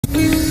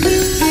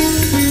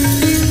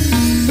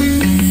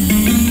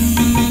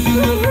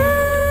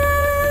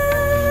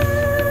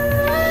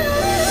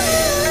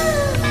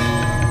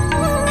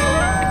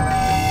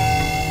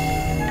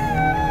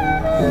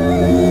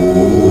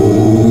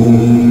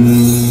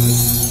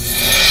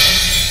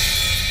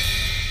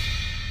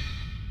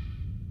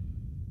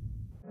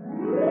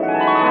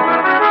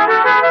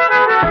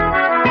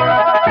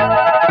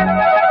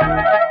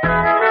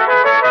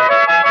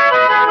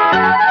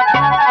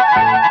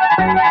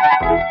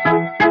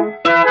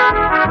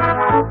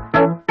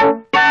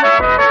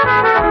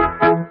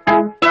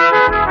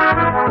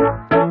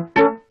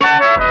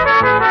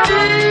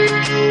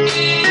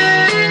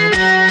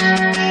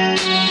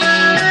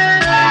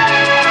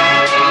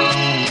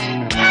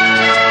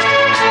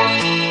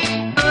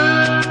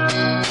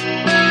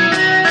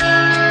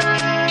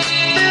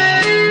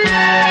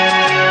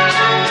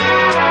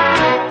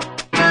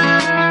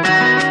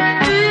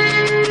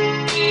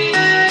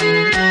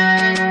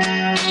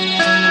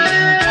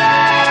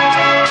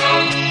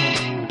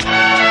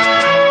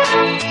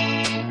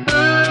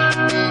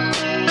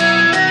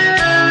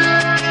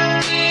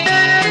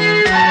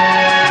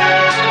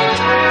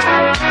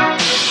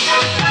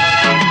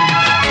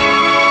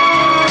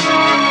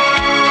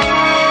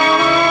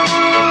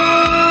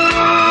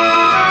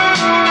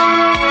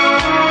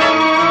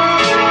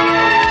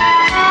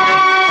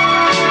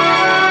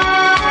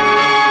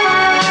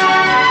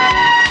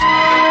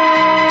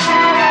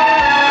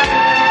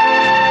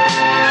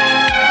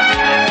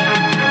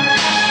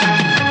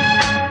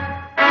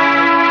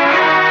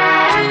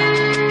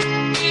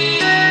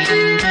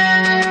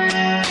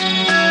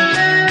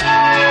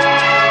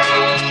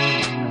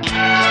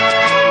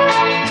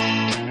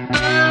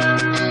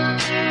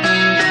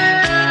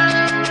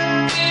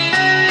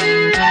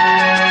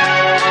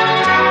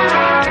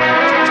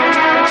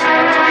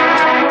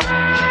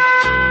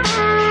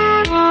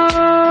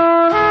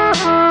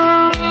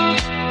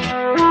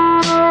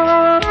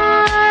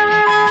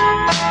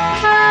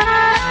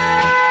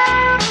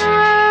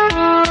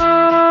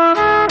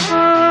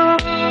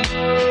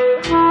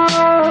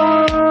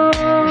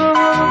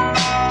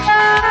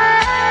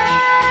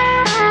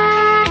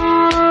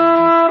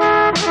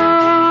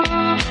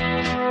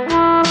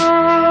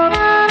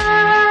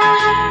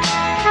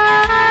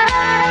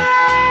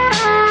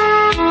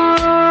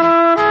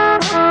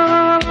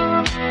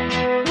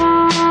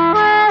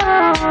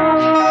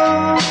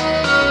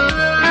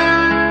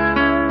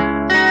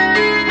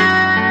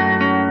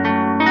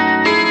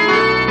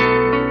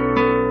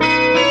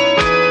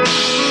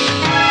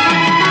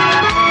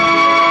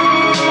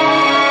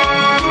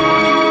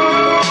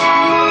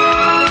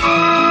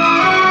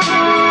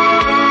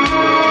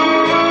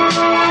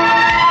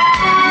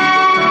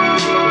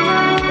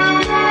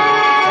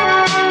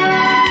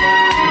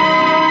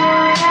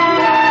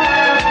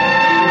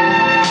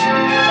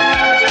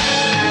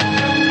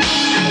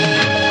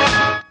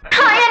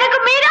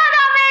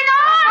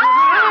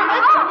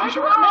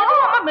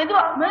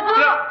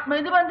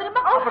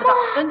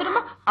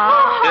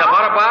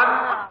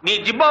நீ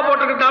ஜிப்பா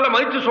போட்டுக்கிறதால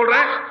மதிச்சு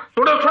சொல்றேன்.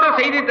 சுட சுட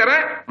செய்தி தர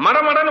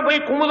மடமடன்னு போய்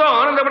குமுதம்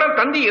ஆனந்தபுரம்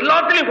தந்தி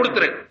எல்லாத்திலையும்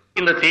கொடுத்துரு.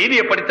 இந்த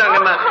செய்தியை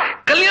படித்தாங்கன்னா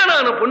கல்யாணம்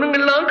ஆன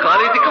பொண்ணுங்கள்லாம்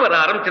காலேஜுக்கு வர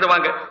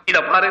ஆரம்பிச்சிருவாங்க. இத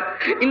பாரு,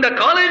 இந்த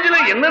காலேஜ்ல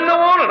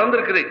என்னென்னவோ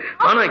நடந்திருக்குது,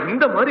 ஆனா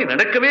இந்த மாதிரி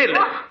நடக்கவே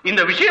இல்லை.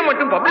 இந்த விஷயம்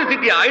மட்டும்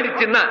பப்ளிசிட்டி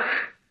ஆயிடுச்சுன்னா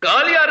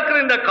காலியா இருக்கிற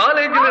இந்த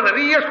காலேஜ்ல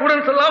நிறைய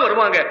ஸ்டூடெண்ட்ஸ் எல்லாம்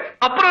வருவாங்க.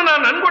 அப்புறம்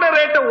நான் நன்கொடை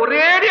ரேட்டை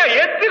ஒரேடியா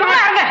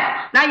ஏத்திடுவேன்.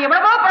 நான்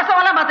எவ்வளவோ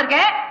பிரசவம் எல்லாம்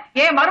பார்த்திருக்கேன்.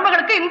 என்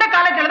மருமகளுக்கு இந்த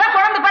காலேஜ்ல தான்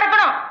குழந்தை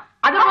பிறக்கணும்,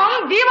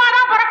 அதுவும் ஜீவா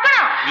தான்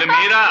பிறக்கணும். இல்ல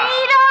மீரா,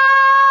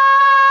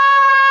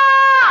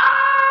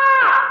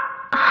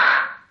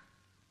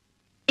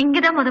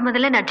 இங்கதான்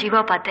முதல்ல நான் ஜீவா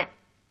பார்த்தேன்.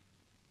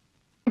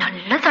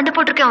 நல்லா சண்டை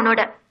போட்டிருக்கேன்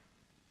அவனோட.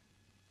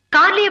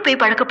 கார்லயே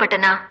போய்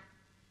பழக்கப்பட்டனா.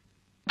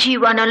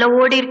 ஜீவா நல்லா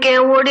ஓடி இருக்கேன்.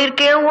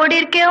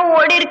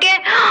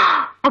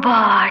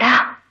 அப்பாடா,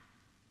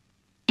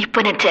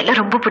 இப்ப எனக்கு செல்ல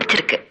ரொம்ப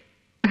பிடிச்சிருக்கு.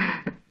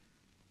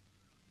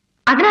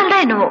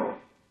 அதனாலதான் என்னவோ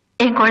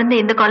என் குழந்தை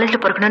இந்த காலேஜ்ல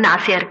பிறக்கணும்னு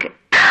ஆசையா இருக்கு.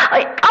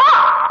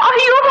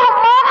 ஐயோ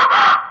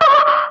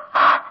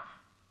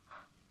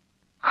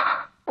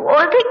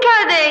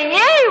ஒதுக்காத,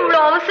 ஏன்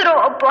இவ்வளவு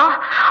அவசரம்? அப்பா,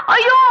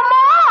 ஐயோ அம்மா.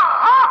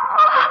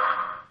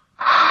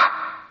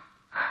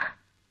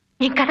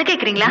 என் கதை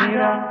கேக்குறீங்களா?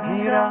 மீரா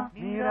மீரா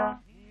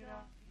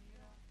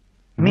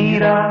மீரா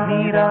மீரா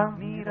மீரா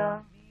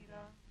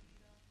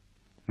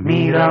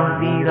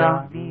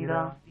மீரா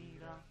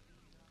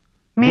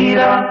மீரா மீரா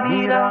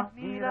மீரா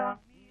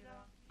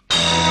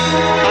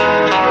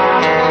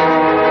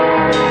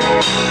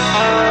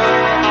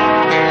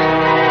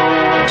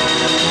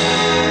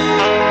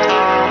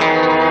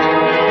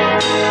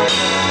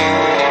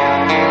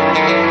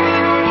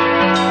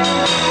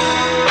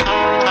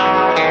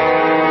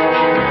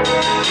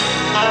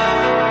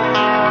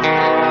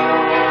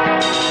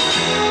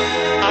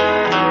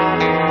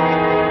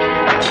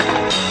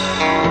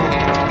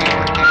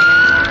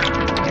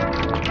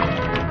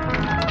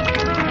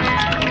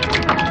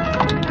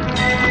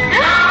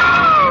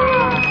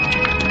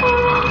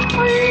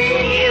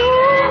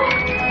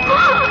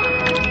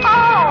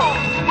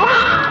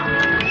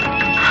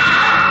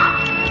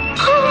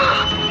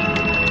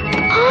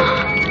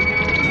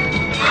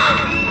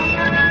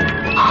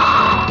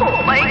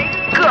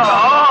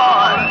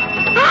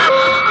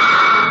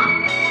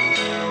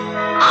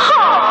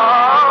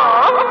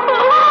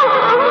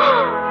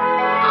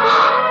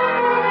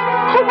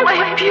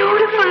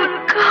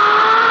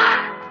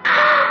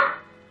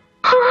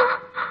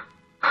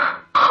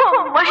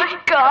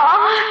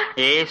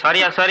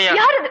சரியா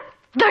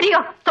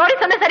சாரி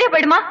சொன்ன சரியா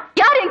போயிடுமா?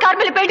 யார் என் கார்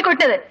மேல பெயிண்ட்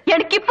கொட்டது?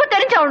 எனக்கு இப்ப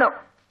தெரிஞ்சாவணும்.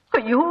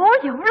 ஐயோ,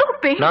 எவ்வளவு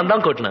பெயிண்ட். நான்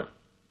தான் கொட்டினேன்.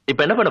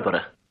 இப்ப என்ன பண்ண போற?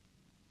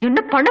 என்ன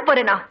பண்ண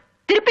போறேனா?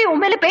 திருப்பி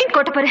உன் மேல பெயிண்ட்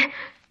கொட்ட போறேன்.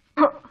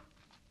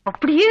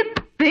 அப்படியே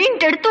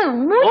பெயிண்ட் எடுத்து.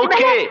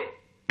 ஓகே,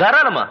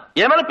 தாராளமா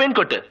என் மேல பெயிண்ட்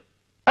கொட்டு.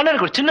 ஆனா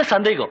எனக்கு ஒரு சின்ன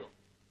சந்தேகம்.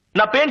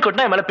 நான் பெயிண்ட்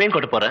கொட்டினா என் மேல பெயிண்ட்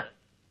கொட்ட போறேன்.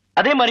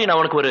 அதே மாதிரி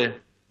நான் உனக்கு ஒரு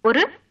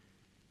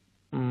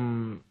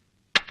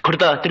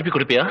கொடுத்தா திருப்பி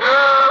கொடுப்பியா?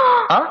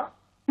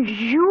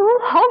 You,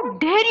 how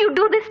dare you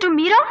do this to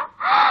Meera?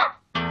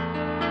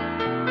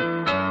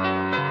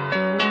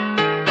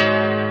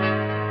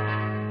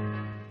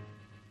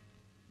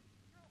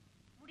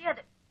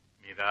 முடியாது.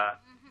 மீரா,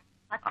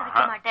 பத்து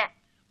வைக்க மாட்டேன்.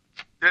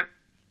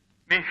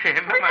 நீ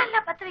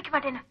என்ன பத்து வைக்க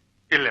மாட்டேன்.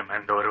 இல்லம்மா,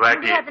 இந்த ஒரு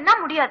வாட்டி முடியாதுன்னா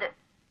முடியாது.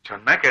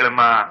 சொன்னா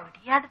கேளுமா.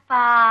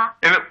 முடியாதுப்பா.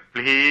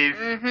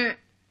 ப்ளீஸ்.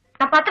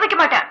 நான் பத்து வைக்க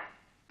மாட்டேன்.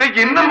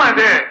 என்னம்மா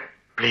இது?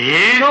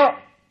 ப்ளீஸ்.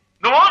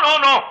 No no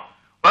no.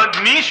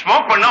 நீ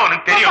ஸ்மோக் பண்ணா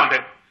உனக்கு தெரியும்.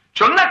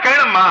 சொன்ன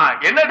கேளுமா.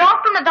 என்ன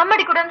டாக்டர்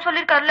தம்மடி கூடன்னு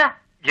சொல்லிருக்காருல்ல.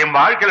 என்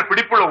வாழ்க்கையில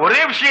பிடிப்புள்ள ஒரே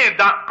விஷயம்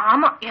இதுதான்.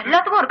 ஆமா,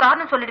 எல்லாத்துக்கும் ஒரு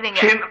காரணம் சொல்லிடுவீங்க.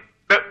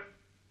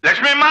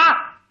 லட்சுமி அம்மா,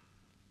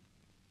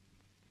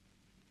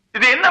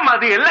 இது என்னம்மா?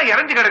 அது எல்லாம்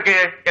இறஞ்சு கிடக்கு.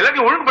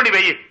 எல்லாத்தையும் ஒழுங்கு பண்ணி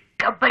வை.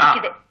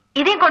 கப்படிக்குது.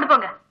 இதையும் கொண்டு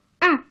போங்க.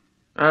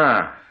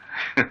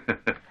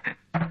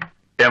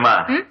 ஏமா,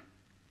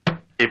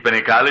 இப்ப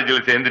நீ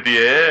காலேஜில்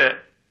சேர்ந்துட்டியே,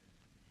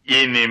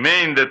 இனிமே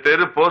இந்த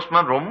தெரு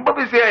போஸ்ட்மேன் ரொம்ப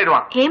பிஸி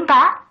ஆயிடுவான்.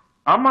 ஏன்பா?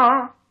 ஆமா,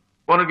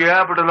 உனக்கு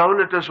ஏகப்பட்ட லவ்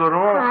லெட்டர்ஸ்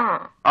வரும்.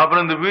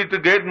 அப்புறம் இந்த வீட்டு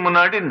கேட்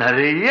முன்னாடி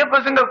நிறைய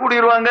பசங்க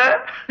கூடிடுவாங்க.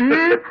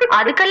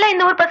 அதுக்கெல்லாம்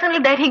இந்த ஊர்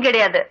பசங்களுக்கு தைரியம்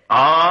கிடையாது.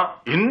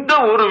 இந்த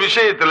ஒரு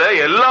விஷயத்துல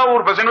எல்லா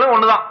ஊர் பசங்களும்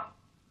ஒண்ணுதான்.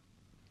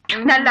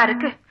 நல்லா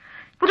இருக்கு.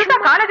 புதுசா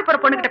காலேஜ் போற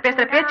பொண்ணு கிட்ட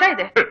பேசுற பேச்சா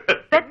இது?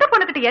 பெத்த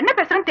பொண்ணு கிட்ட என்ன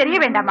பேசுறேன்னு தெரிய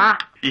வேண்டாமா?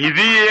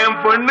 இது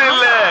என் பொண்ணு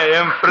இல்ல,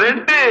 என்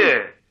ஃப்ரெண்டு.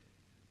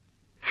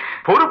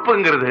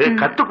 பொறுப்புங்கிறது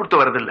கத்து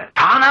கொடுத்து வரதில்ல,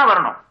 தானா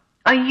வரணும்.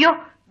 ஐயோ,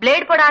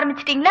 பிளேட் போட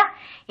ஆரம்பிச்சிட்டீங்களா?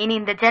 இனி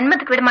இந்த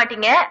ஜென்மத்துக்கு விட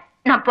மாட்டீங்க.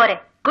 நான்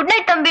போறேன். குட்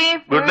நைட் தம்பி.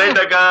 குட் நைட்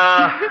அக்கா.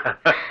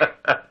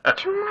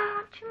 சும்மா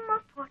சும்மா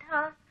போடா.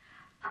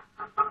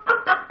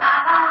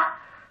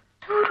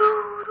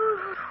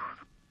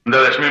 இந்த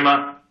லட்சுமிமா,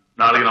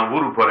 நாளைக்கு நான்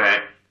ஊருக்கு போறேன்.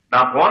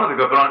 நான்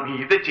போனதுக்கு அப்புறம் நீ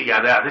இதை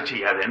செய்யாத அதை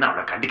செய்யாதன்னு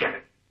அவளை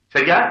கண்டிக்காத,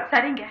 சரியா?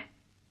 சரிங்க.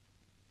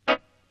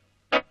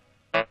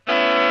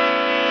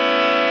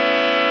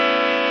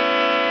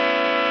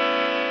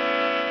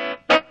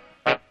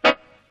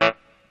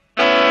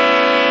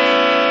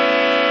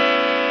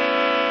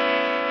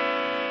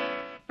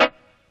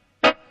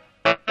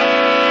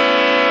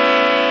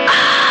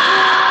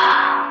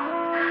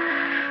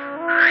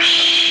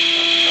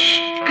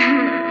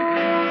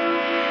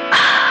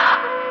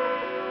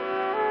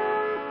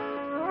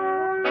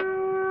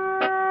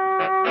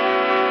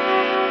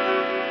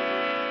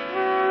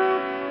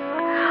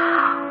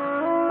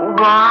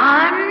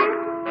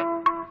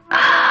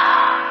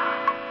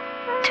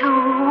 2,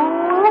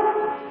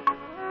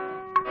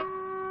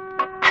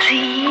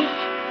 3,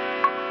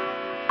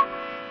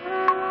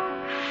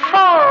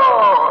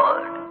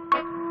 4.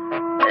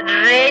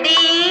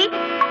 Ready,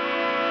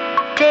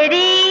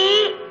 steady,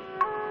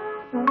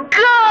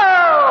 go!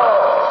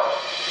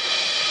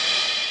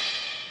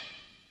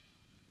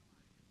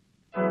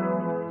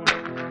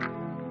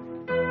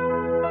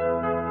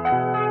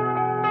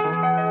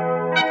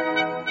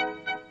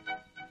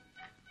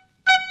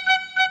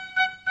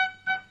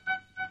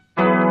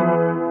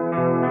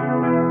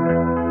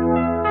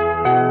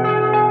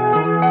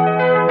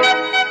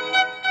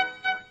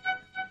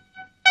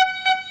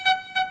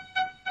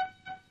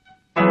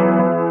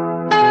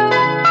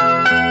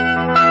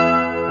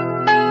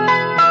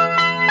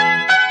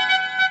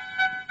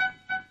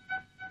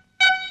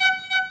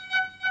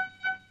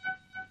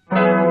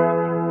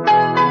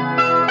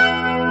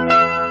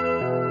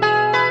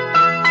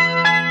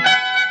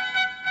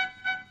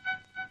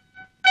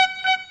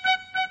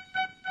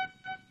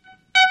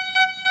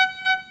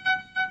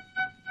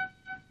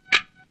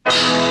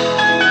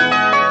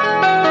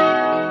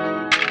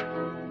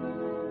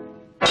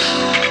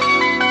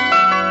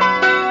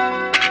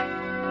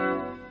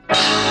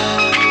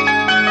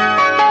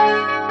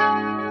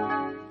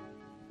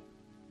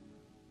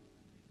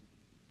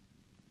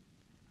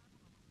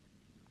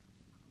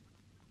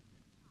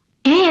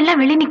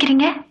 வெளியே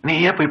நிக்கிறீங்க?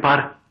 நீயே போய்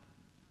பாரு.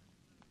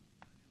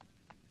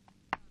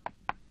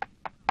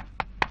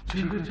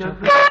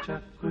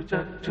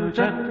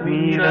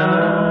 மீரா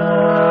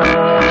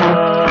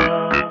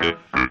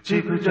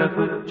சிகு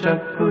ஜகு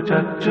ஜகு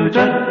ஜகு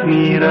ஜக்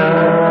மீரா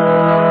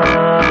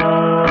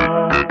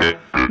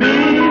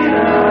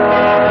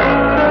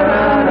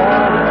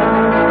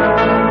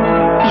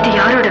இது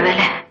யாரோட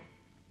வேலை?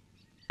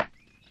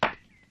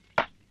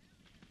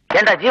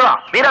 ஏண்டா ஜீவா,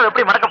 மீராவை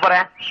எப்படி மறக்க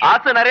போறேன்?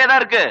 ஆசை நிறைய தான்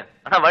இருக்கு,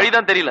 ஆனா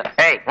வழிதான் தெரியல.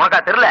 ஏய், உனக்கா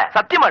தெரியல?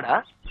 சத்தியமாடா?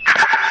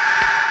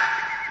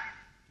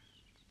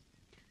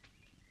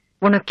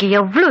 உனக்கு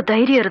எவ்வளவு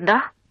தைரியம் இருந்தா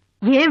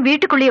ஏன்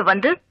வீட்டுக்குள்ளேயே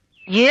வந்து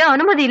ஏன்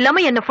அனுமதி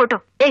இல்லாம என்ன போட்டோ?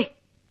 ஏய்,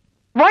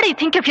 what do you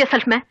think of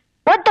yourself, man?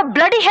 What the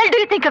bloody hell do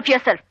you think of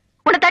yourself?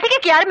 உன்னை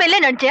தட்டிக்க யாருமே இல்ல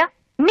நினைச்சியா?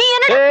 நீ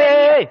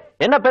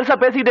என்ன பெருசா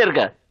பேசிக்கிட்டே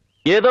இருக்க?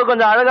 ஏதோ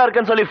கொஞ்சம் அழகா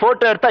இருக்குன்னு சொல்லி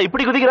போட்டோ எடுத்தா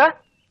இப்படி குதிக்கிற?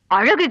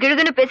 அழகு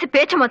கிழகுன்னு பேசி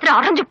பேச்சு மாத்திரம்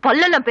அரைஞ்சு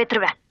பல்லெல்லாம்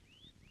பேத்துருவேன்.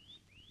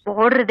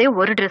 போடுறதே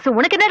ஒரு Dress,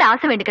 உனக்கு என்ன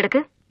ஆசை வேண்டி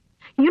கிடக்கு?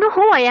 You know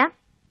who I am?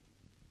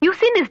 You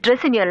seen this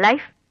dress in your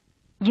life?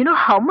 You know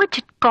how much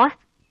it costs?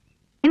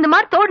 இந்த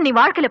மாதிரி தோடு நீ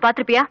வாழ்க்கையில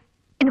பாத்திருப்பியா?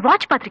 இந்த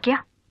வாட்ச் பாத்திருக்கியா?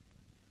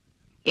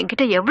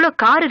 என்கிட்ட எவ்வளவு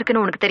கார்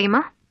இருக்குன்னு உனக்கு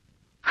தெரியுமா?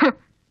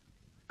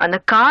 அந்த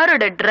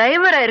காரோட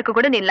டிரைவரா இருக்க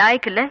கூட நீ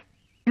லாய்க்கு இல்ல.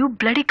 You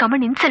bloody come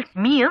and insult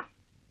me.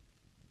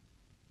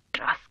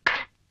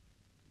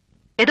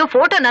 ஏதோ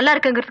போட்டோ நல்லா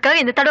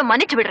இருக்குங்கிறதுக்காக இந்த தடவை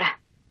மன்னிச்சு விடுறேன்.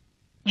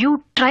 You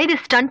try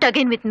this stunt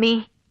again with me,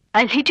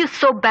 I'll hit you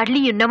so badly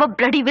you never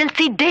bloody will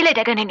see daylight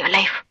again in your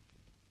life.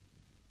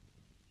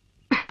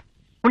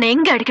 உன்னை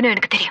எங்க அடிக்கணும்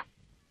எனக்கு தெரியும்.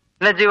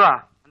 இல்ல ஜீவா,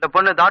 இந்த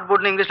பொண்ணு தாட்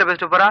போட்னு இங்கிலீஷ்ல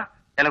பேசிட்டு போறா.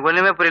 எனக்கு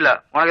ஒண்ணுமே புரியல.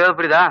 உனக்கு ஏதாவது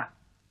புரியுதா?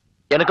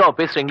 எனக்கு அவ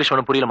பேசுற இங்கிலீஷ்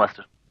ஒன்னும் புரியல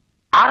மாஸ்டர்.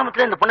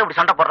 ஆரம்பத்துல இந்த பொண்ணு இப்படி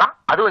சண்டை போடுறான்,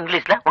 அதுவும்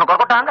இங்கிலீஷ்ல. உனக்கு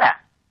கொட்டாங்க.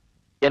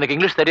 எனக்கு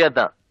இங்கிலீஷ்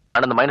தெரியாதுதான்,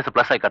 ஆனா அந்த மைனஸ்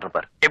பிளஸ் ஆகி காட்டுறேன்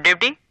பாரு. எப்படி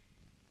எப்படி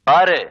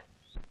பாரு.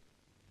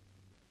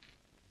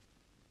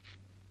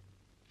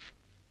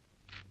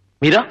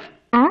 மீரா,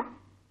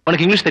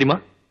 உனக்கு இங்கிலீஷ் தெரியுமா?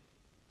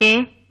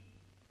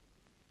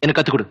 எனக்கு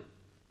கத்து கொடு.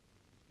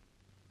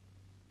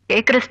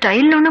 கேக்குற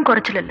ஸ்டைல் ஒன்னும்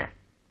குறைச்சல் இல்ல.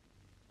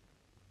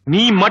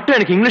 நீ மட்டும்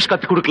எனக்கு இங்கிலீஷ்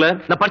கத்து கொடுக்கல,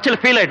 நான் பரீட்சையில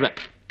ஃபெயில் ஆயிடுவேன்.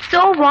 So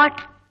what?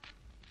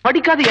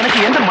 படிக்காத எனக்கு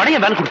எந்த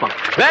மடையன் வேலை கொடுப்பான்?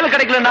 வேலை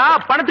கிடைக்கலன்னா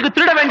பணத்துக்கு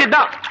திருட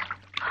வேண்டியதுதான்.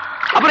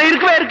 அப்புறம்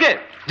இருக்கவே இருக்கு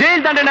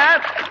ஜெயில் தண்டனை,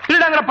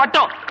 திருடங்கிற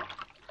பட்டம்.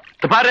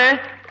 பாரு,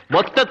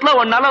 மொத்தத்துல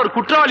ஒன்னால ஒரு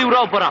குற்றவாளி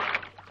உருவா போறான்.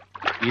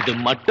 இது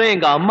மட்டும்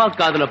எங்க அம்மா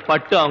காதுல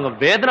பட்டு அவங்க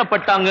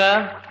வேதனைப்பட்டாங்க,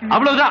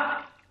 அவ்வளவுதான்.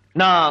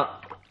 நான்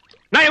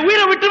என்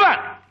உயிரை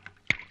விட்டுருவேன்.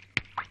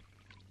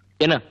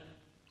 என்ன?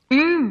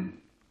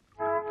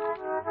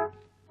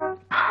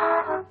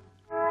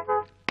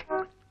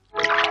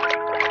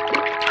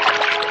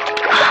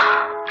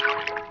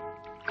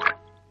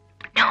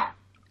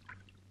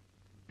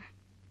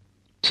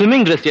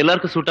 ஸ்விம்மிங் ட்ரெஸ்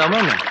எல்லாருக்கும் சூட் ஆமா?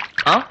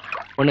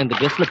 உன்னை இந்த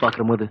ட்ரெஸ்ல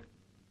பாக்குற போது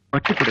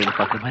பட்டுப்புடையில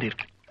பாக்குற மாதிரி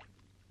இருக்கு.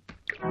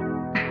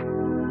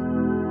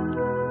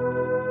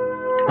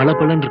 பல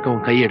பலன் இருக்க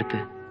உன் கையை எடுத்து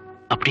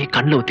அப்படியே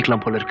கண்ணில்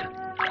ஒத்திக்கலாம் போல இருக்கு.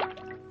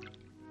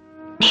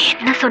 நீ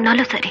என்ன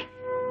சொன்னாலும் சரி,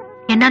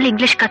 என்னால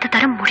இங்கிலீஷ் கத்து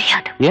தர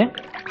முடியாது. ஏன்?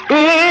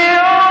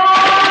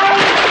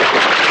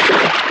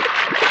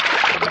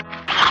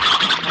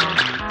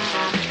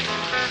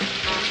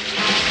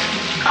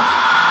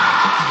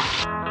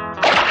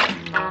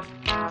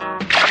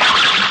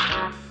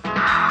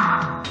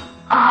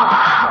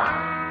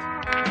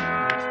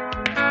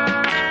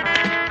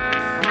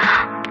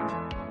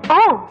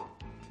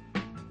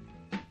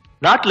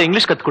 நாட்டுல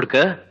இங்கிலீஷ் கத்து கொடுக்க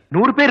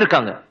 100 பேர்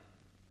இருக்காங்க.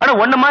 ஆனா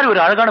ஒன்ன மாதிரி ஒரு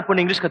அழகான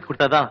பொண்ணு இங்கிலீஷ் கத்து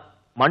கொடுத்தாதான்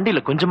மண்டியில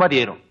கொஞ்சமாதி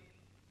ஏறும்.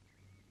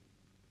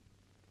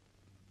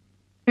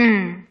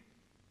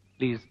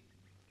 ப்ளீஸ்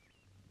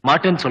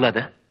மாட்டேன்னு சொல்லாத.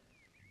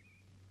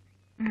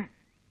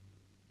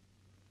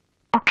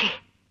 ஓகே.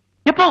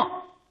 எப்போ?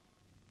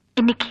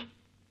 இன்னைக்கு.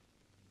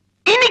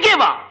 இன்னைக்கே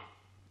வா.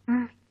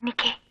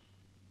 இன்னைக்கே.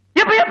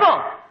 எப்போ எப்போ?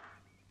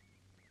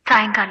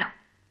 சாயங்காலம்.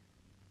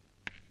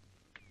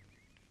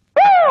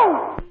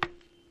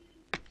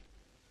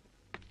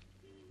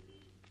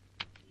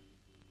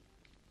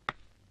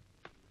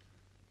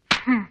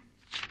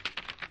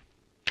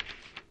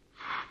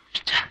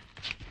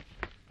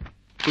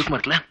 தூக்கமா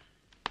இருக்கல?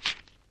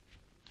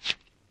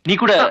 நீ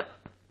கூட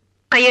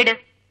கையெடு.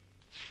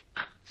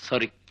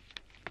 சாரி.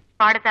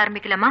 பாடத்தை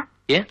ஆரம்பிக்கலாமா?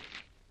 ஏன்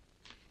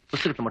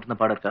புஸ்தகத்தை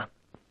மட்டும்தான் பாடம் இருக்கா?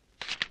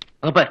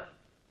 அங்க பார்.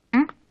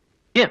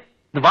 ஏன்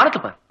இந்த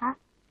வானத்தை பார்.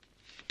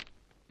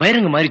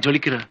 வைரங்க மாதிரி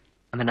ஜொலிக்கிற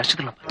அந்த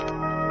நட்சத்திரம் பார்.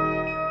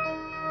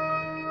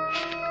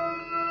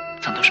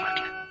 சந்தோஷமா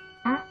இருக்கல?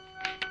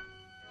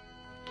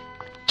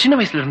 சின்ன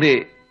வயசுல இருந்தே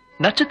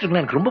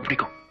நட்சத்திரங்கள் எனக்கு ரொம்ப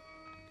பிடிக்கும்.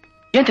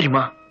 ஏன்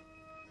தெரியுமா?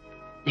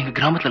 எங்க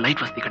கிராமத்துல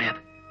லைட் வசதி கிடையாது.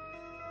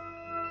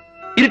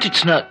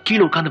 இருட்டுச்சுன்னா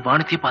கீழே உட்கார்ந்து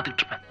வானத்தையே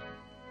பார்த்துட்டு இருப்பேன்.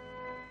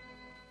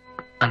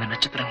 அந்த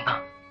நட்சத்திரங்கள்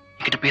தான்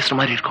என்கிட்ட பேசுற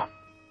மாதிரி இருக்கும்.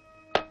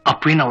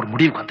 அப்பவே நான் ஒரு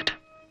முடிவுக்கு வந்துட்டேன்.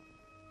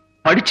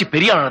 படிச்சு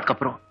பெரிய ஆனதுக்கு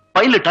அப்புறம்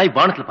பைலட் ஆகி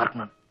வானத்துல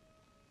பார்க்கணும்.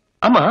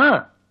 ஆமா,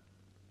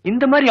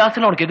 இந்த மாதிரி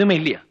ஆசை உனக்கு எதுவுமே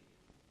இல்லையா?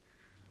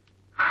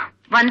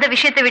 வந்த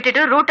விஷயத்தை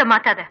விட்டுட்டு ரூட்டை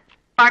மாத்தாத.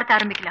 பாடத்தை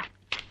ஆரம்பிக்கலாம்.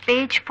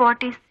 பேஜ்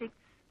 46.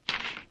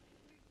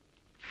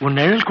 உன்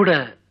நிழல் கூட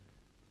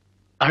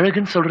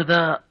அழகுன்னு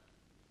சொல்றதா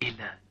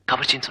இல்ல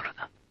கவர்ச்சின்னு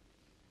சொல்றதா?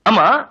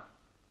 ஆமா,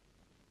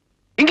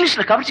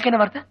 இங்கிலீஷ்ல கவர்ச்சிக்கு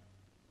என்ன வார்த்தை?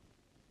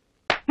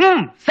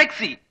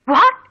 செக்ஸி.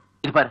 வாட்?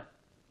 இது பாரு,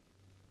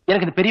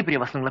 எனக்கு இந்த பெரிய பெரிய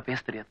வசனங்களை பேச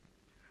தெரியாது.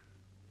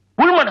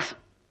 உள் மனசு,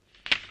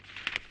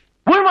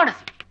 உள்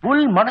மனசு,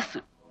 உள் மனசு,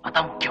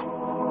 அதான் முக்கியம்.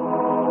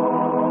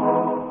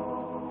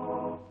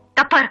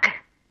 தப்பா இருக்கு.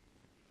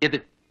 எது?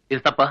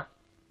 இது தப்பா?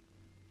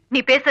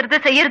 நீ பேசுறது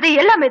செய்யறது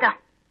எல்லாமே தான்.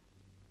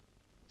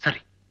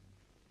 சரி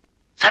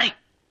சரி,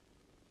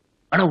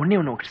 ஆனா ஒண்ணே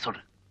ஒண்ணு உங்ககிட்ட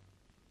சொல்றேன்.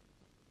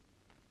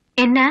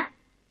 என்ன?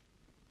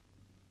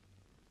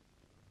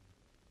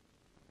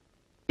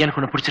 எனக்கு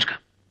உன்னை பிடிச்சிருக்கு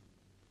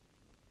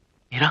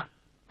மீரா.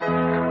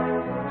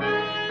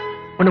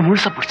 உன்னை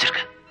முழுசா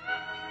பிடிச்சிருக்கு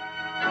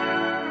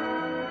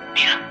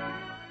மீரா.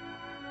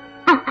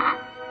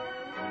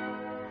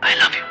 I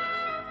love you.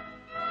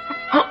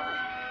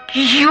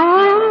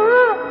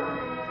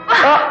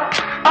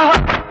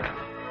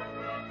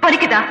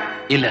 பறிக்குதா?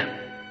 இல்ல.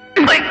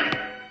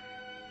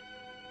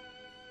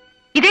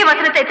 இதே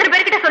வசனத்தை எத்தனை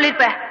பேர்கிட்ட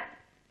சொல்லிருப்ப?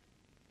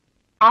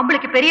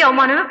 ஆம்பளைக்கு பெரிய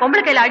அவமானம்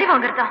பொம்பளை கையில அடி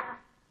வாங்குறதா?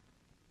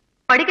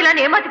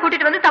 படிக்கலான்னு ஏமாத்தி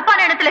கூட்டிட்டு வந்து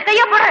தப்பான இடத்துல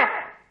கையா போற.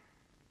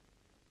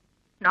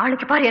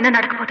 நாளைக்கு பாரு என்ன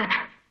நடக்க போதுன்னு.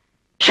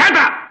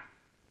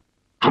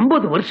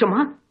 50 வருஷமா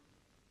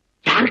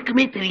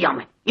யாருக்குமே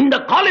தெரியாம இந்த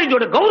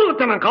காலேஜோட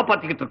கௌரவத்தை நான்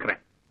காப்பாத்திக்கிட்டு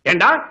இருக்கிறேன்.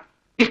 ஏண்டா,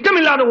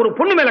 இஷ்டமில்லாத ஒரு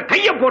பொண்ணு மேல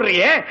கைய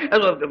போடுறியே,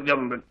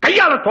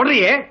 கையால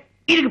தொடறியே,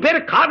 இதுக்கு பேரு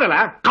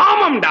காதலா?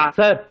 காமம்டா.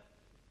 சார்,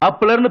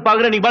 அப்பல இருந்து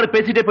பாக்குறேன் நீங்க பாட்டு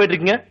பேசிட்டே போயிட்டு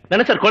இருக்கீங்க.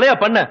 என்ன சார் கொலையா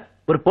பண்ண?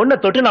 ஒரு பொண்ணை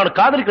தொட்டு நான் அவனை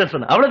காதலிக்கிறேன்னு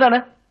சொன்னேன், அவ்வளவுதானே?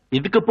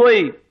 இதுக்கு போய்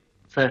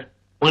சார்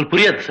உங்களுக்கு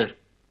புரியாது சார்.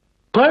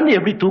 குழந்தை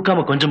எப்படி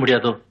தூக்காம கொஞ்சம்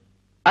முடியாதோ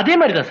அதே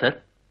மாதிரிதான் சார்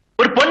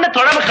ஒரு பொண்ணை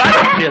தொடாம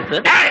காதலிக்க முடியாது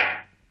சார்.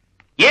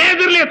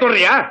 எதிரிலே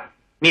தொடறியா?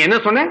 நீ என்ன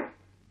சொன்ன?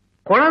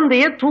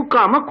 குழந்தைய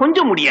தூக்காம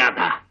கொஞ்சம்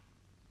முடியாதா?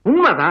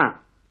 உண்மைதான்.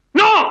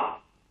 நோ,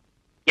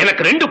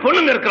 எனக்கு 2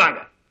 பொண்ணுங்க இருக்கிறாங்க.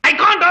 I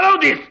can't allow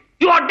this.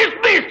 You are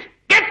dismissed.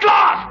 Get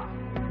lost.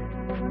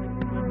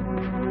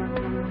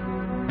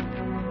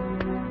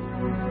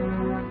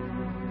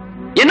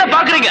 என்ன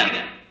பாக்குறீங்க?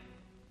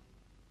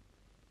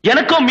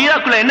 எனக்கும்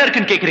மீராக்குள்ள என்ன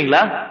இருக்குன்னு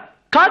கேக்குறீங்களா?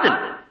 காதல்.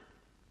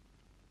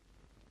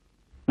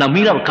 நான்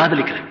மீராவை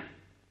காதலிக்கிறேன்.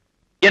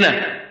 என்ன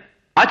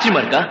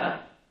ஆச்சரியமா இருக்கா?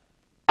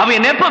 அவ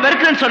என்ன எப்ப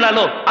வெறுக்கிறேன்னு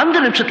சொன்னாலோ அந்த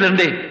நிமிஷத்துல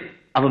இருந்தே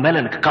அவ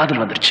மேல எனக்கு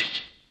காதல் வந்துருச்சு.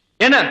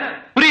 என்ன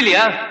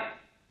புரியலையா?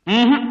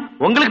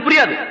 உங்களுக்கு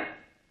புரியாது.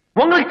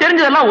 உங்களுக்கு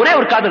தெரிஞ்சதெல்லாம் ஒரே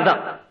ஒரு காதல்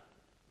தான்.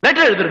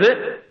 லெட்டர் எழுதுறது,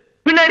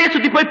 பின்னாடியே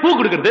சுத்தி போய் பூ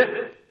கொடுக்கிறது,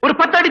 ஒரு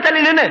 10 அடி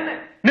தள்ளி நின்னு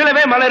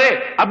நிலவே மலரே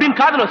அப்படின்னு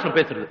காதல் வசனம்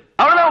பேசுறது,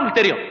 அவ்வளவுதான்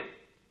உங்களுக்கு தெரியும்.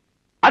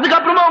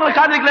 அதுக்கப்புறமா உங்களை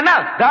காதலிக்கலன்னா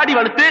தாடி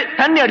வளர்த்து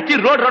தண்ணி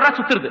அடிச்சு ரோடு ரோடா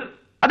சுத்துறது,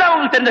 அதான்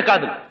உங்களுக்கு தெரிஞ்ச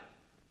காதல்,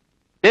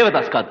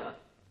 தேவதாஸ் காதல்.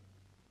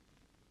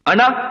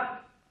 ஆனா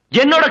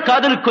என்னோட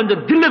காதலுக்கு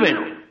கொஞ்சம் தில்லு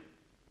வேணும்.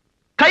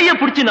 கைய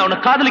பிடிச்சு நான் உன்னை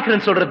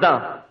காதலிக்கிறேன்னு சொல்றதுதான்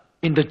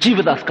இந்த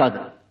ஜீவதாஸ்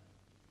காதல்.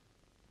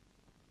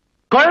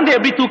 குழந்தை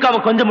எப்படி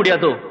தூக்காம கொஞ்சம்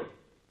முடியாதோ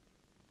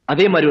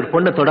அதே மாதிரி ஒரு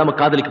பொண்ணை தொடாம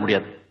காதலிக்க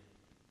முடியாது.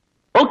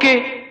 ஓகே,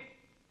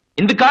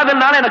 இந்த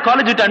காதல்னால என்ன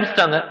காலேஜ் விட்டு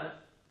அனுப்பிச்சிட்டாங்க.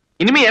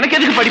 இனிமே எனக்கு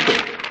எதுக்கு படிப்பு?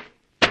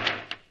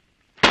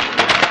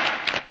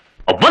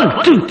 1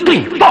 2 3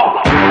 4.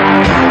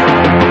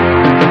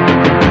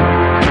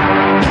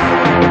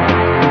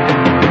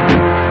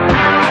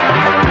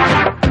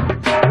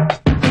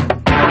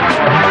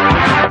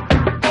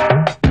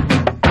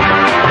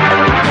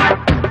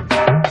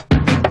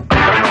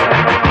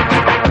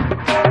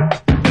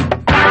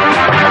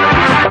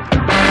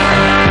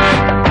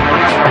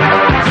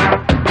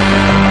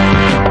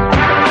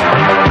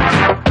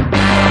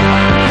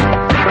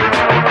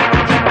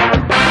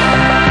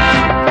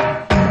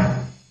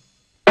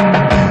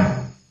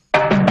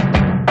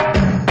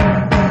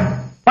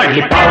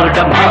 பள்ளி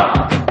பாடமா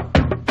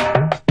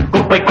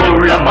குப்பை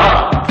கொள்ளமா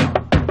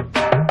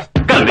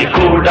கல்வி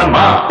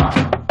கூடமா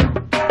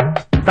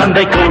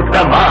சந்தை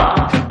கூட்டமா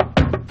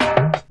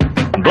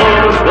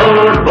போர்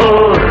போர்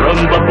போர்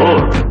ரொம்ப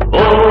போர்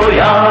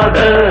ஓயாத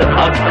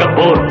அக்க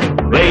போர்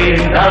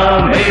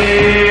வேண்டாமே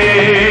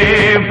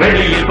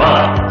வெளியில் வா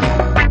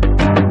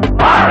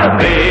பாட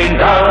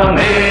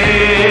வேண்டாமே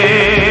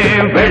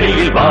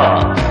வெளியில் வா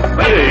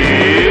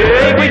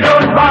we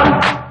don't want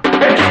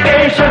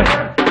education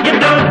you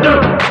don't do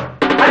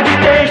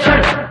agitation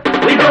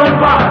we don't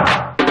want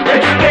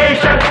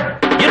education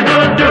you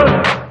don't do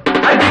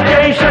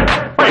agitation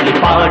பள்ளி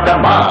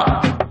பாடமா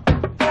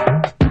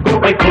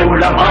குப்பை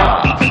கூடமா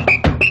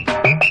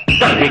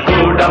தந்தை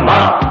கூடமா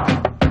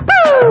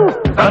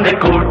தந்தை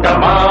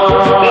கூட்டமா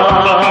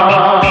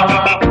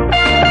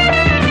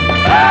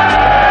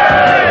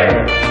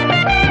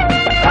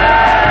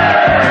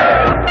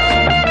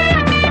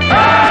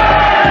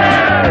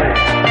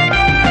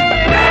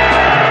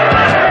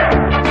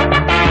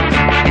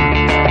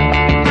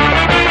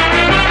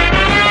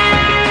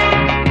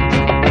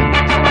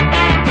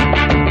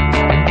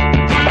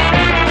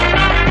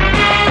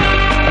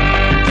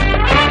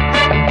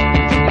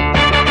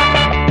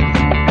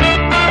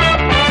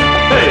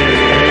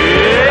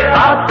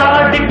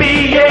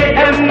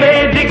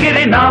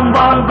நாம்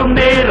வாங்கும்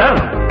நேரம்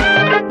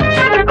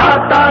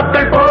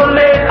தாத்தாக்கள்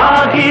போலே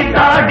ஆகி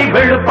தாடி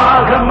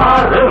வெளுப்பாக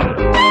மாறும்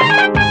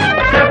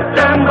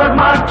செப்டம்பர்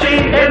மார்ச்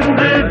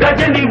என்று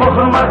கஜினி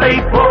முகமதை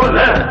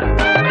போல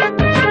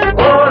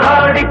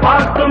போராடி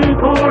பார்த்தும்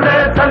கூட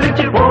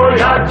சலிச்சு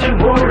போயாச்சு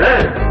மூட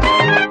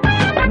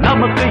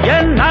நமக்கு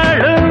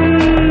என்னாலும்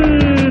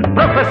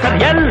ப்ரொஃபசர்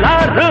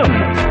எல்லாரும்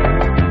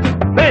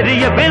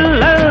பெரிய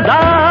வில்லல்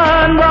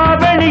தான் வா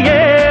வெளியே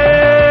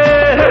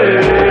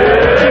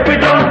we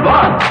don't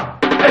want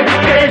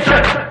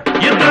education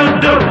you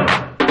do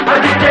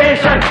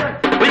agitation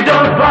we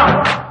don't want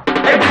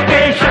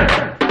education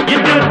you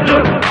do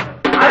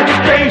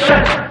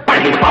agitation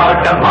பள்ளி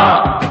பாடமா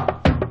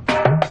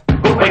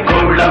குப்பை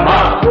கூடமா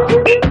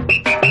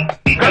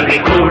கல்வி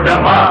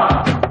கூடமா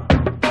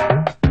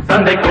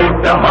சந்தை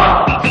கூட்டமா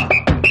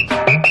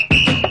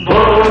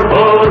போர்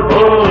போர்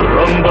போர்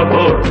ரொம்ப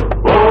போர்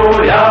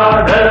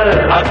ஓயாத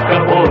அக்க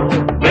போர்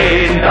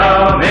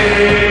வேண்டாமே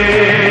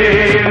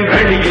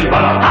வெளியில்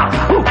வா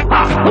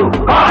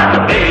பாட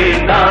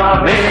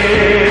வேண்டாமே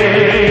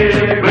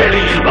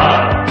வெளியில் வா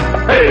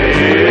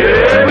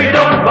we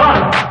don't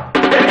want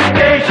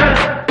education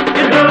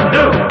you don't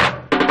do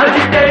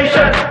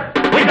agitation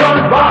we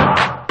don't want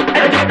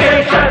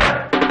education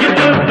you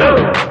don't do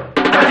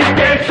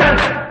agitation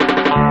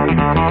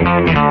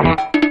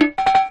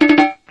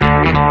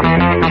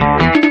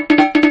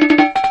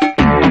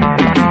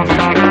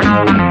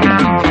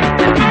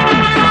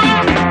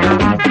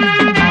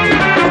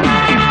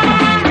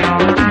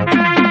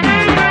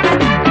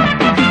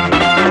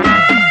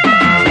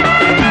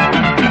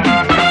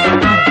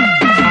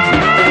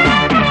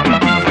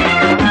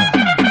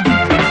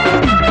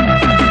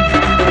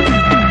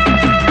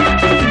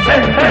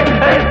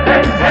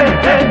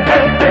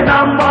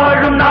நாம்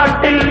வாழும்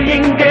நாட்டில்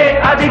இங்கே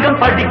அதிகம்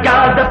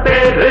படிக்காத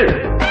பேரு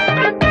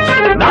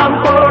நாம்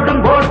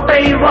போடும்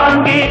ஓட்டை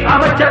வாங்கி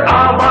அமைச்சர்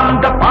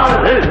ஆவாங்க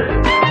பாரு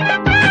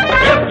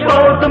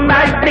எப்போதும்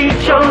மேட்டி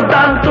ஷோ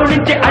தான்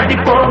துணிச்சு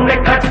அடிப்போங்க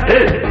கட்டு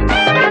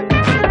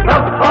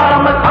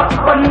தப்பாமல்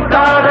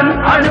அப்பன்காரன்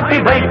அனுப்பி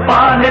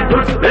வைப்பானே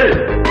துட்டு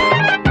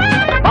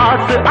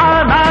பாசு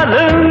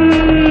ஆனாலும்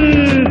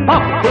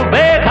பப்பு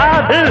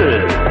வேகாது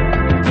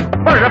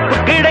பழப்பு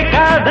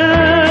கிடைக்காது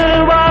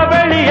வா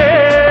வெளியே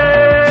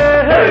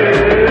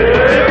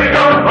we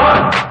don't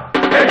want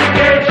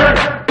education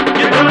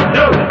you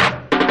do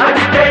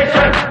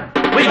agitation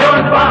we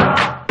don't want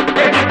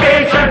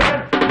education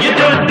you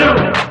do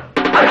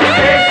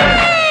agitation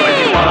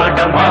பள்ளி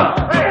பாடமா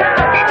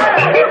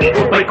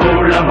குப்பை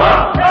கூடமா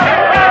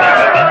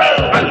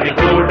கல்வி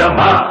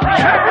கூடமா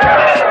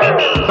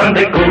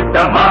சந்தை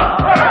கூட்டமா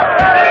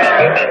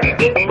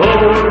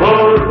போர்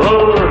போர்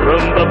போர்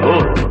ரொம்ப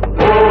போர்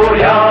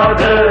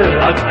ஓயாத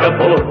அக்க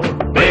போர்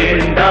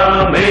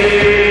வேண்டாமே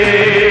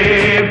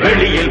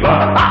வெளியில் வா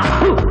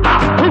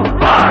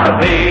பாட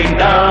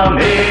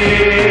வேண்டாமே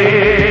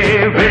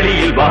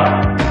வெளியில் வா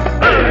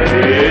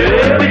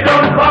we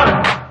don't want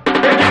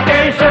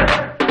education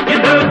you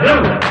do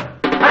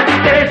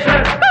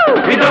agitation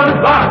we don't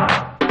want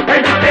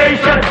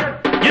education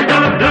you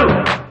do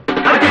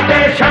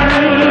agitation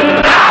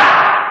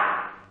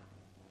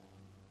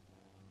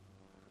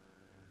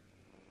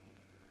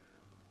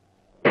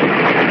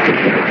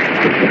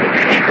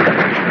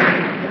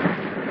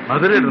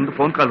மதுரையில இருந்து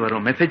போன் கால்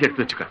வரும் மெசேஜ்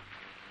எடுத்து வச்சுக்க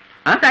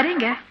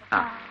சரிங்க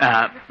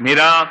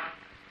Meera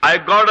I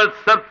got a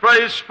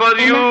surprise for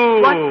you.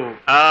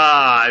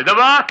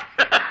 இதவா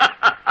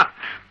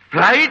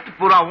flight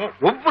பூராவும்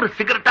ஒவ்வொரு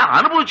சிகரெட்டா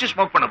அனுபவிச்சு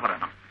ஸ்மோக் பண்ண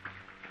போறேன்.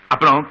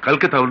 அப்புறம்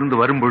கல்கத்தாவில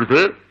இருந்து வரும்பொழுது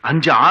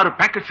 5-6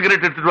 பேக்கெட்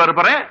சிகரெட் எடுத்துட்டு வர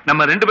போறேன்.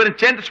 நம்ம 2 பேரும்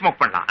சேர்ந்து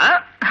ஸ்மோக் பண்ணலாம்.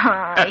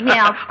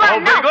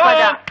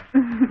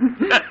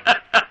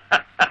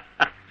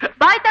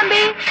 பாய்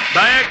தம்பி.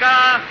 பாய் அக்கா.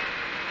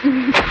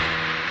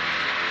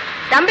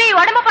 தம்பி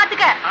உடம்ப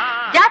பாத்துக்க,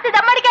 ஜாஸ்தி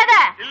தம் அடிக்காத.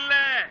 இல்ல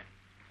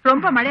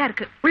ரொம்ப மழையா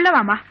இருக்கு, உள்ள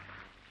வாமா.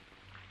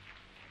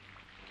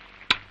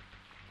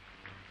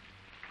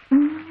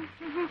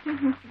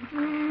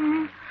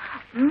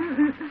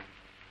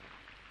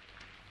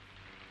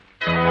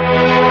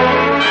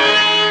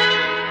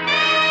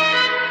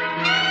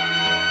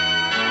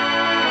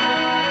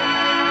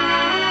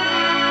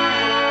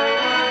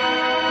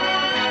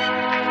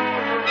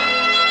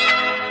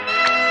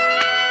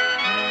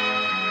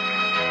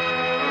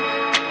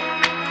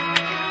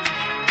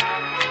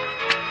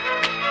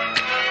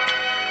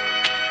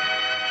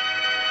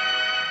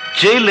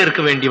 ஜெயில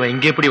இருக்க வேண்டியவன்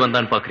இங்க எப்படி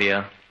வந்தான்னு பாக்குறியா?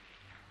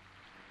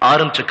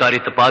 ஆரம்பிச்ச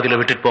காரியத்தை பாதியில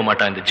விட்டுட்டு போக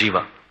மாட்டான் இந்த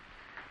ஜீவா.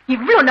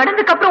 இவ்வளவு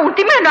நடந்ததுக்கு அப்புறம்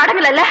உத்திமே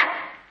நடங்கல.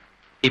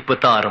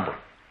 இப்பதான் ஆரம்பம்.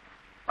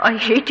 I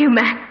hate you,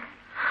 man.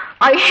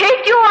 I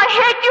hate you, I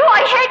hate you,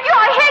 I hate you,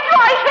 I hate you,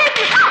 I hate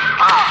you.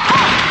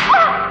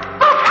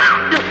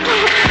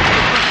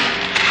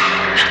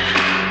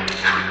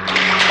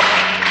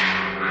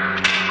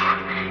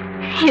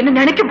 என்ன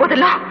நினைக்கும்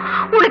போதெல்லாம்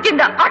உனக்கு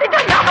இந்த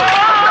அடிதான்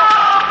ஞாபகம்.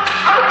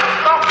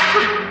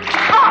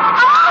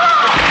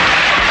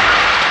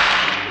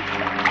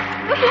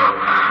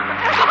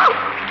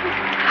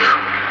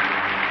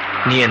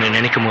 நீ என்ன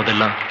நினைக்கும்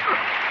போதெல்லாம்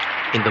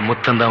இந்த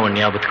முத்தம் தான் உன்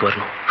ஞாபகத்துக்கு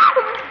வரணும்.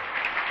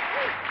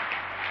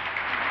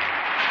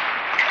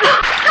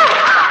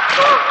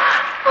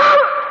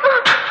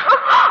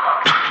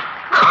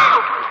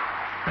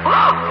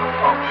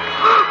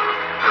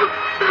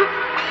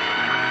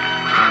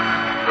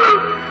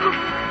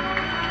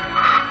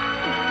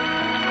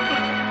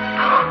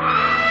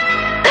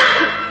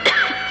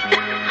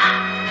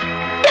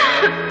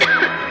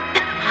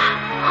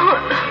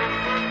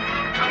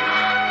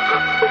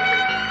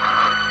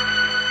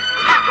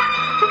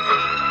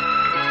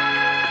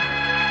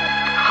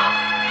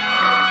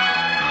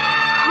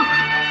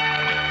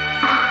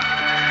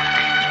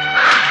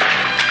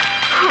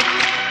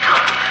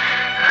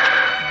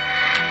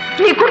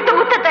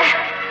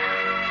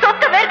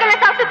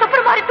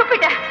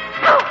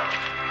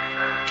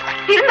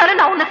 இருந்தாலும்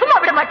நான் உன்னை சும்மா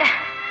விட மாட்டேன்.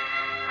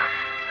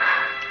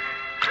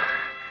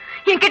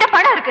 என்கிட்ட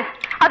பணம் இருக்கு,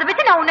 அதை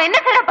வச்சு நான் உன்னை என்ன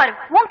செய்ய பாரு.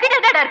 உன்கிட்ட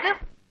என்னடா இருக்கு?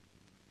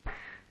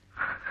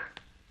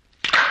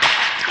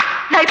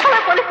 நான்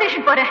இப்ப போலீஸ்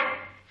ஸ்டேஷன் போறேன்.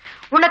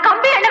 உன்னை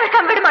கம்பி என்ன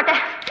வைக்காம விட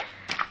மாட்டேன்.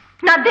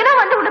 நான்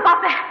தினம் வந்து உன்னை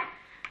பாப்பேன்.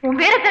 உன்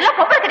வீரத்தெல்லாம்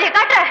பொம்பளை கதையை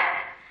காட்டுற.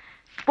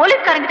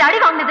 போலீஸ்காரங்கிட்ட அடி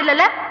வாங்கினது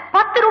இல்ல,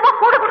 10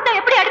 ரூபாய் கூட கொடுத்தா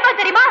எப்படி அடிப்பா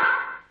தெரியுமா?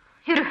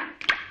 இரு,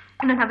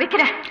 உன்னை நான்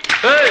வைக்கிறேன்.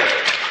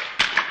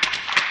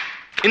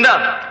 இந்த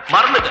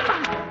மறந்துட்ட.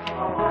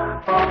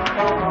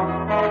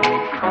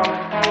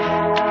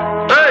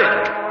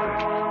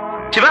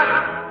 சிவா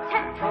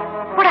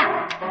போடா.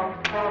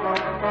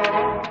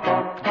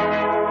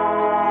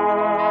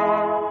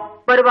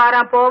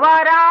 வருவாரா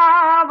போவாரா,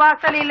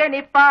 வாசலில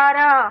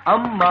நிப்பாரா.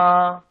 அம்மா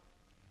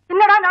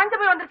என்னடா நாஞ்சு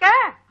போய் வந்திருக்க?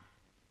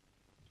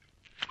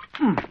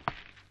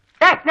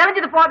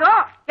 நினைஞ்சது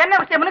போதும், என்ன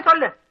விஷயம்னு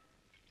சொல்லு.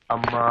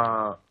 அம்மா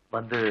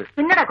வந்து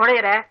என்னடா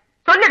குறையற,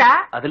 சொல்லுடா.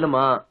 அது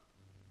இல்லம்மா,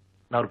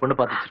 நான் ஒரு பொண்ணு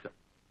பார்த்து வச்சிருக்கேன்.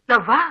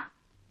 லவ்வா?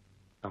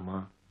 அம்மா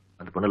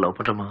அந்த பொண்ணு லவ்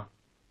பண்றமா?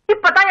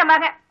 இப்பதான் என்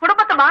மகன்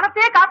குடும்பத்தை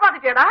மானத்தையே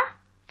காப்பாத்துட்டேடா.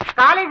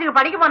 காலேஜுக்கு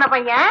படிக்க போன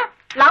பையன்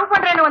லவ்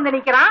பண்றேன்னு வந்து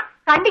நிக்கிறான்.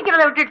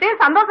 கண்டிக்கிறத விட்டுட்டு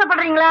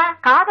சந்தோஷப்படுறீங்களா?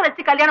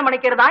 காதலிச்சு கல்யாணம்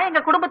பண்ணிக்கிறதா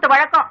எங்க குடும்பத்து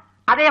வழக்கம்.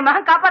 அதை என்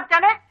மகன்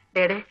காப்பாத்தானே.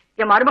 டேடே,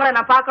 என் மருமகளை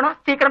நான் பாக்கணும்,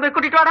 சீக்கிரம் போய்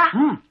கூட்டிட்டு வாடா.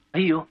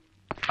 ஐயோ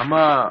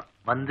அம்மா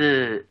வந்து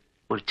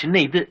ஒரு சின்ன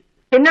இது.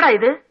 என்னடா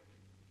இது?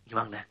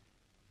 வாங்கல.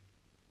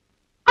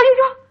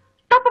 ஐயோ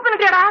தப்பு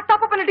பண்ணிட்டியாடா,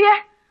 தப்பு பண்ணிட்டியே.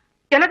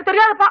 எனக்கு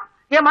தெரியாதுப்பா,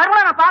 என்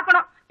மருமகளை நான்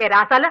பாக்கணும்.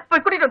 ராசால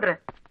போய் கூட்டிட்டு வந்துரு.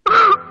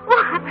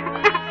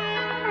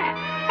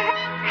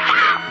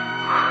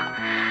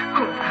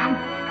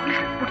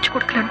 முடிச்சு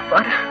கொடுக்கலான்னு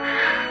பாரு.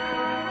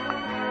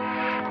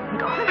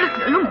 இந்த ஆம்பளுக்கு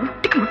நல்லா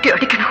முட்டிக்கு முட்டி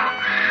அடிக்கணும்.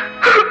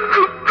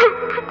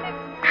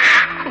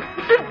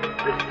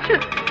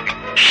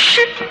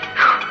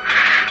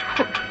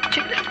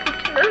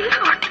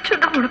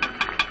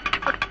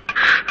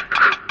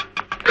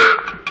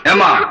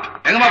 ஏமா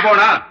எங்கம்மா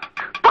போனா?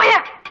 போய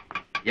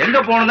எங்க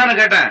போகணும் தானே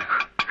கேட்டேன்.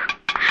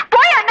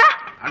 போய் அண்ணா.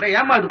 அட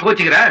ஏமா அது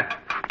கோச்சிக்கிற?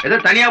 ஏதோ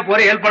தனியா போற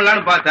ஹெல்ப்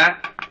பண்ணலான்னு பார்த்தேன்.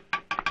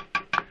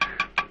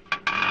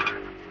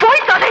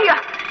 போய் சொல்லையா,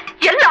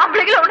 எல்லா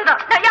ஆம்பளைகளும்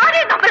ஒண்ணுதான். நான்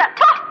யாரையும் நம்பல.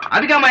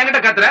 அதுக்காமா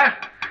என்கிட்ட கத்துற?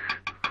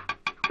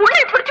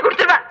 உன்னை பிடிச்சு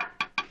கொடுத்துருவேன்.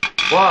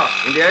 ஓ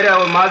இந்த ஏரியா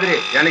ஒரு மாதிரி,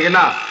 எனக்கு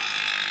என்ன?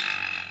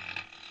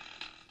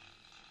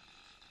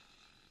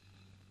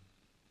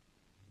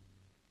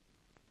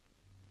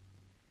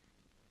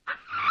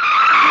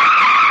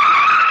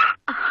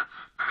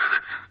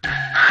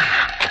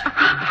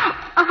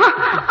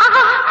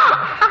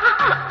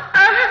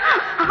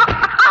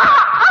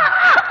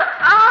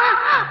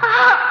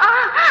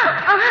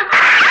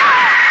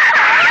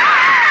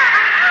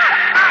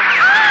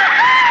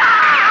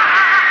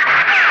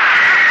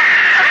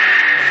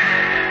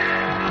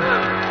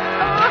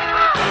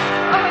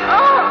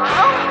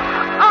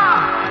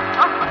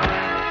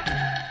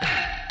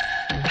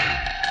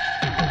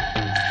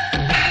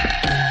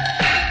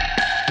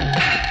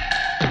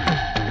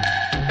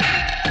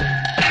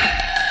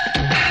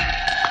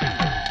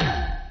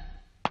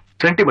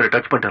 Sentiment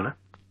touch பண்ணிட்டல.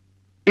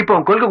 இப்ப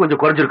உன் கொள்கை கொஞ்சம்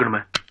குறைஞ்சிருக்கணுமே.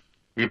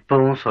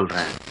 இப்பவும்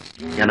சொல்றேன்,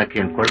 எனக்கு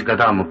என் கொள்கை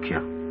தான்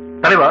முக்கியம்.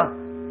 தலைவா,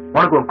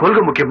 உனக்கு உன்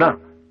கொள்கை முக்கியம்னா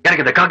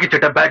எனக்கு இந்த காக்கி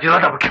சட்டை பேட்ஜ்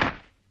தான் முக்கியம்.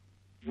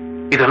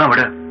 இதெல்லாம்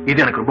விட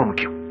இது எனக்கு ரொம்ப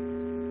முக்கியம்.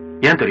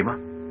 ஏன் தெரியுமா?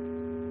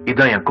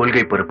 இதுதான் என்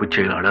கொள்கை பொறுப்பு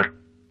செயலாளர்.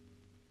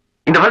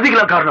 இந்த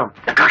வசதிக்கெல்லாம் காரணம்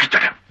காக்கி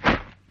சட்டை.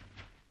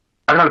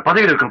 அதனால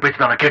பதவியில் இருக்கும்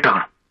பேச்சு தான் நான்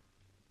கேட்டாகணும்.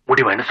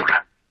 முடிவா என்ன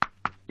சொல்றேன்?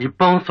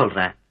 இப்பவும்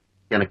சொல்றேன்,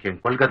 எனக்கு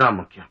என் கொள்கை தான்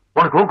முக்கியம்.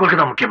 உனக்கு உன் கொள்கை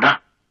தான் முக்கியம்னா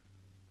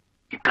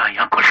இதுதான்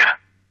என் கொள்கை.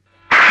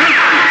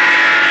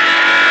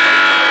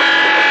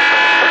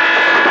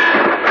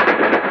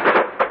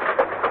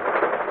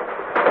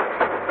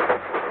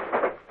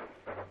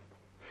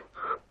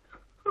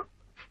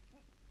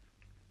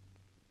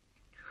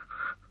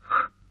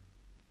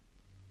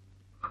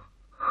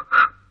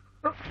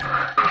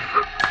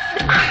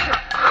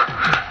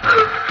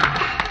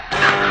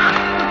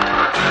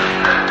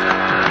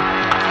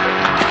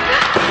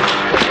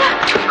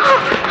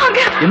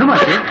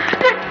 என்னமாச்சு?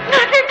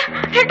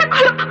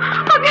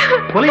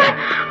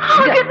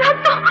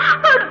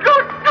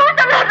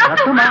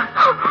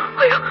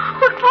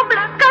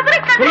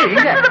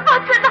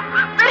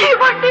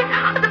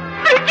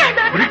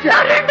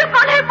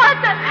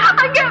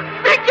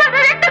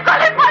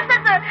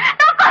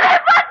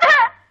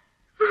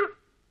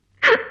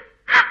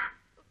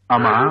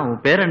 ஆமா,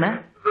 உன் பேர் என்ன?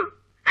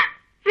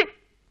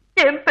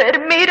 என் பேர்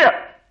Meera.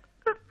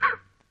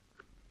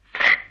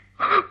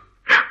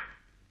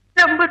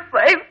 Number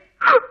 5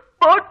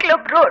 boat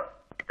club road.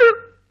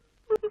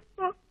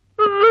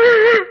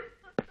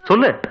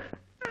 சொல்லு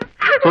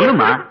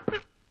சொல்லுமா.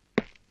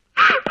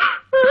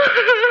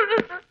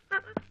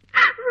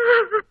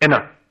 என்ன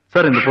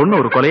சார், இந்த பொண்ணு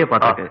ஒரு கொலையை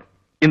பார்த்துருக்கு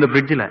இந்த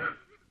பிரிட்ஜில்.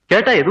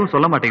 கேட்டா எதுவும்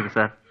சொல்ல மாட்டேங்குது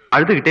சார்,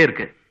 அழுதுகிட்டே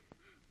இருக்கு.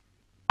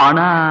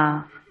 ஆனா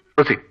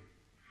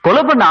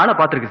கொலை பண்ண ஆளை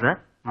பார்த்திருக்கு சார்.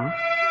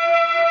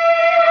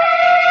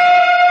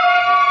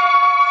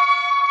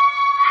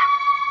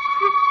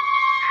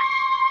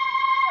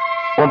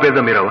 உன் பேர்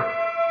தான் மீராவா?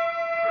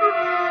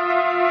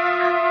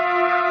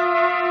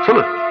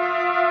 சொல்லு,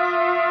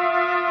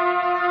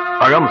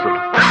 அழாம சொல்லு.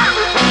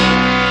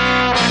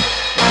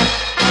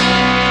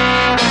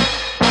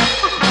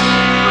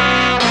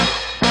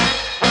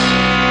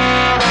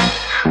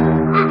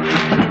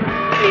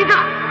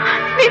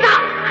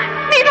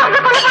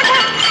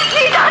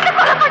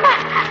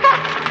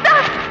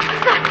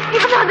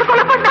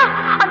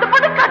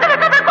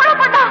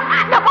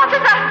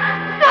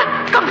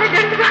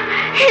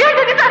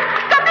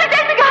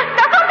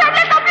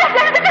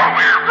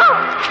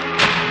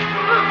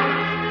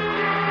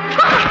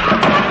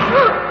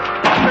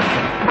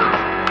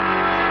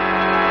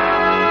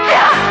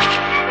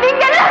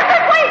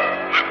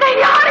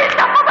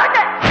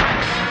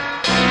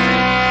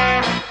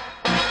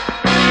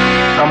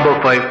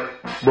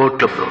 Boat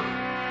club road.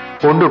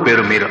 பொண்ணு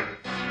பேரு மீரா.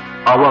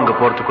 அவ அங்க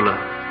போறதுக்குள்ள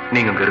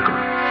நீங்க அங்க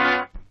இருக்கணும்.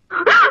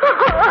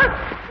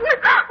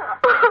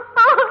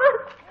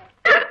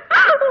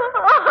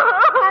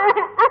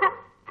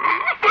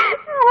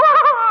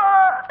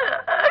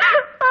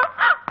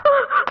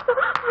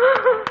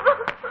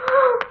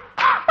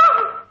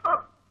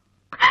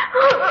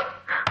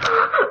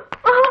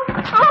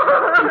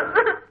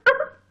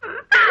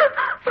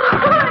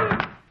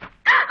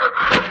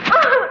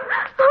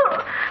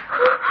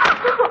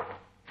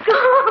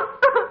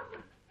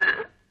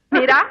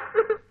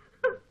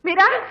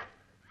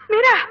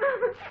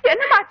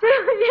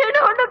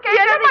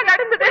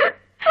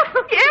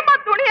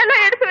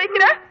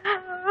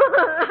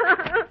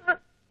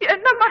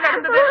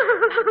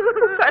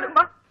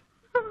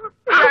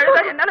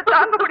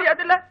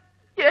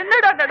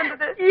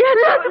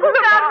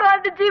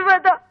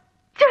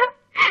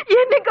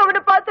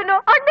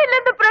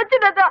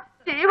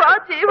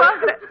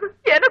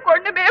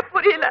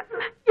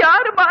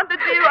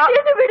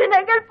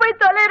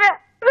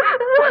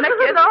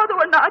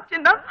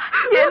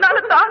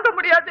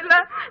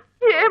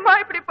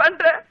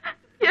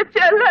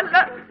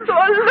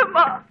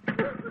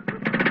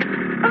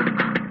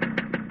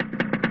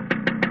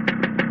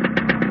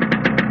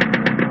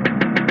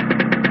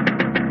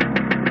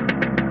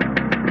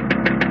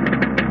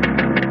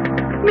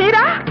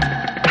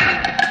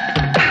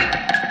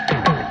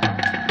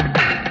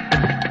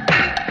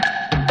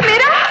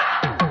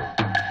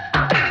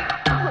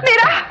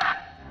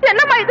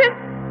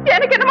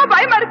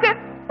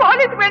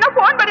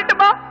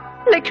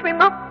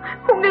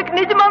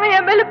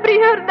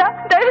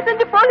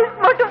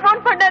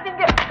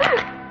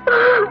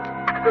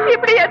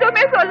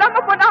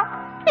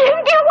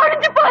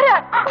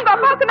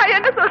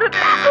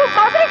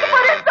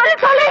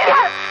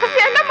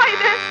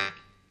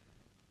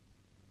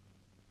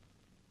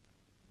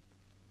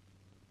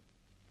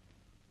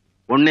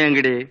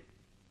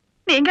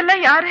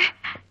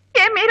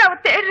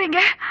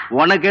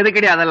 உனக்கு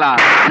எதுக்கடி அதெல்லாம்?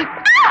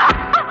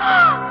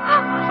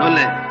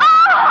 சொல்லு.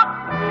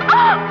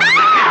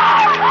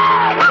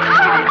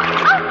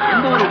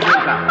 எந்த ஊரு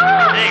போயிருக்கா?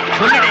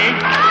 சொல்லுடி.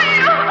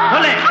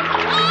 சொல்லு.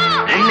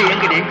 என்ன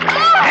எங்கடி?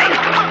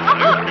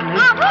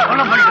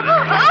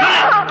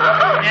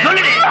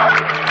 சொல்லுடி.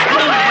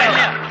 எந்த ஊரு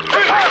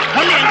போயிருக்கா?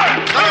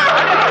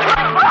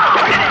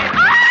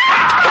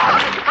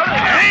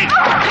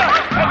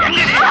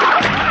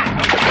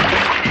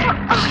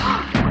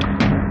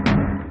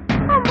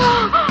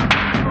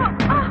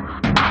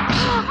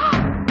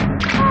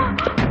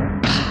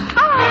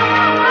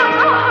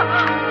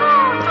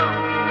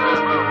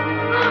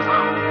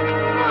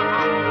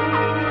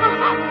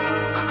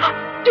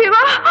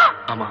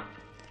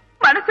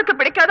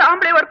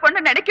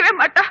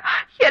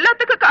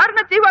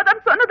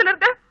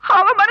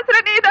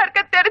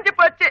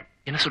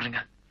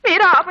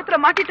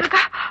 ஆபத்துல மாட்டிட்டு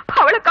இருக்கா.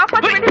 அவளை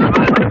காப்பாற்ற வேண்டிய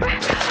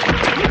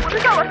நீ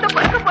புதுசா ஒருத்த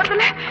பிறக்க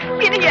போறதுல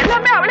இது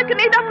எல்லாமே அவளுக்கு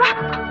நீதாப்பா.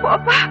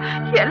 போப்பா,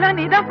 எல்லாம்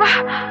நீதாப்பா.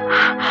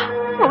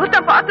 ஒருத்த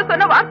பார்த்து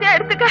சொன்ன வார்த்தையா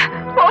எடுத்துக்க.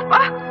 போப்பா,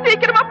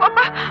 சீக்கிரமா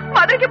போப்பா.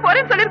 மதுரைக்கு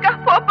போறேன்னு சொல்லிருக்கா.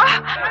 போப்பா.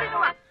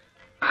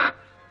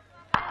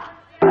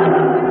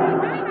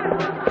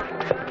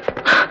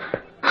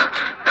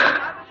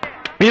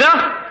 மீரா,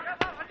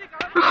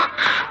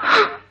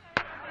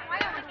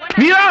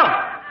 மீரா,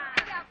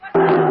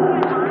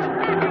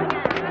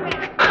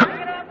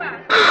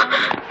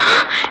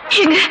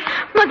 எங்க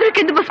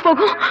மதுரைக்கு எந்த பஸ்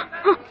போகும்?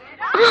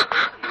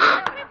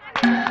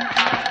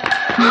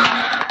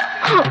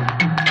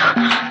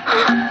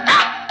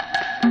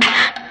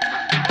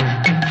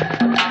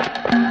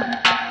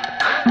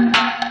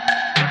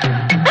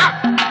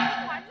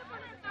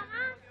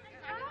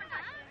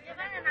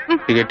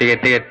 டிக்கெட்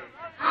டிக்கெட் டிக்கெட்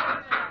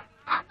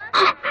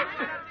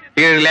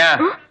டிக்கெட் இல்லையா?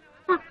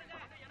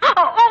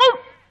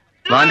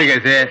 வாண்டி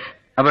கேசு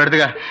அப்புறம்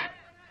எடுத்துக்க.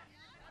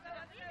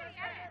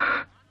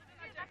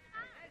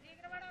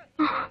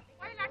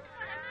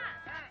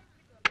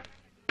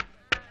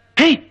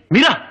 ஹேய்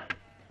மீரா,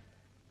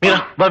 மீரா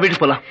வா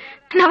வீட்டுக்கு போலாம்.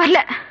 நான் வரல.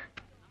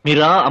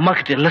 மீரா அம்மா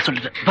கிட்ட எல்லாம்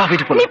சொல்லிட்டேன். வா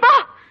வீட்டுக்கு நீ போலாம். போ.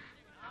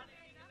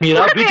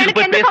 மீரா வீட்டுக்கு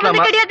போய்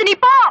பேசலாமா? கிடையாது, நீ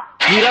போ.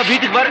 மீரா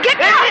வீட்டுக்கு வர.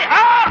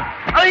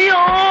 ஐயோ,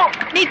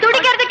 நீ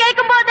துடிக்கிறது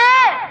கேட்கும் போது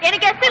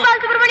எனக்கு எஸ்பி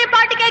பாலசுப்ரமணிய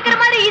பாட்டு கேட்கிற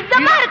மாதிரி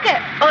இஷ்டமா இருக்கு.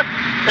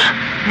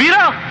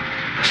 மீரா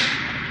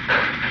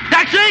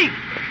டாக்ஸி.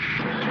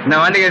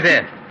 நான் வாண்டி கேசு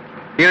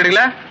டிக்கெட்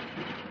எடுக்கல.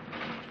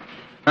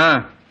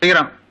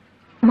 சீக்கிரம்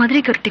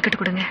மதுரைக்கு ஒரு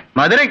டிக்கெட் கொடுங்க.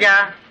 மதுரைக்கா?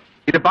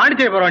 இது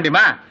பாண்டிச்சேரி போற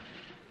வண்டிமா?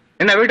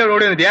 என்ன வீட்டை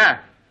ஓடி வந்துட்டியா?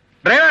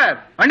 டிரைவர்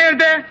வண்டி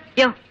எடுத்து.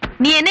 யோ,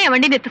 நீ என்ன என்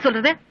வண்டி நிறுத்த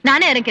சொல்றது?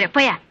 நானே இறங்கிறேன்.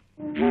 போயா.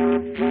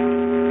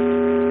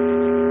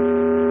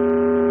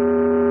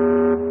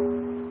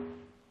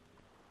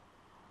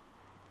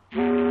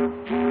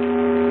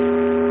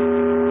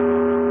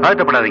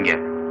 ஆயத்தப்படாதீங்க,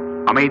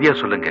 அமைதியா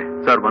சொல்லுங்க.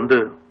 சார் வந்து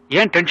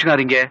ஏன் டென்ஷன்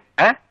ஆறீங்க?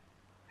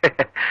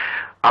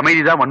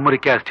 அமைதிதான்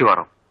வன்முறைக்கு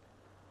அஸ்திவாரம்.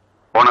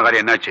 போன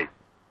காரியம் என்னாச்சு?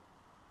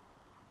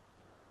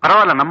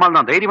 பரவாயில்ல, நம்மால்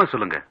தான், தைரியமா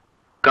சொல்லுங்க.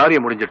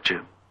 காரியம் முடிஞ்சிருச்சு.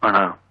 ஆனா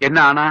என்ன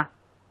ஆனா?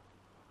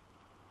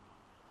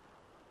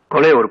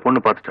 கொலைய ஒரு பொண்ணு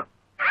பார்த்துட்டா.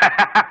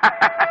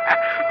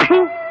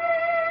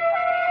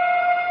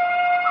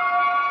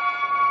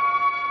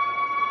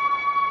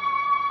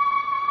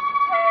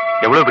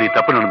 எவ்வளவு பெரிய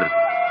தப்பு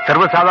நடந்திருக்கு.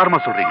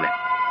 சர்வசாதாரணமா சொல்றீங்களே,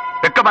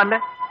 வெக்கமா இல்ல?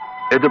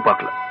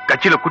 எதிர்பார்க்கல.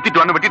 கட்சியில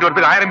குத்திட்டு வந்து வெட்டிட்டு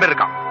வரதுக்கு 1000 பேர்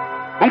இருக்கான்.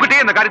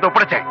 உங்ககிட்டயே இந்த காரியத்தை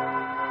ஒப்படைச்சேன்.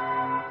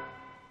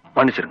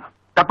 மன்னிச்சிருங்க.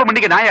 தப்பு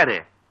மன்னிக்க நான் யாரு?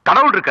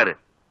 கடவுள் இருக்காரு.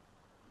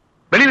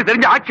 வெளியில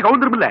தெரிஞ்ச ஆட்சி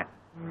கவுந்துருமில்ல.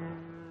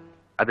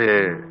 அது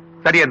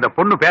சரி. அந்த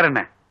பொண்ணு பேர்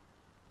என்ன?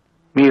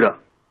 மீரா.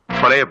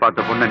 கொலைய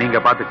பார்த்த பொண்ணை நீங்க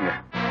பாத்துக்குங்க.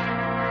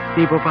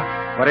 நீ போப்பா.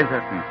 வரேன்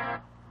சார்.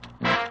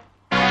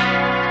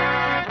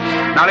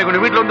 நாளைக்கு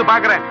உங்க வீட்டுல வந்து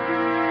பாக்குறேன்.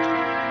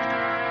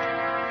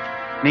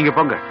 நீங்க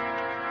போங்க,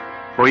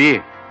 போய்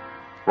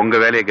உங்க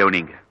வேலையை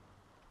கவனிங்க.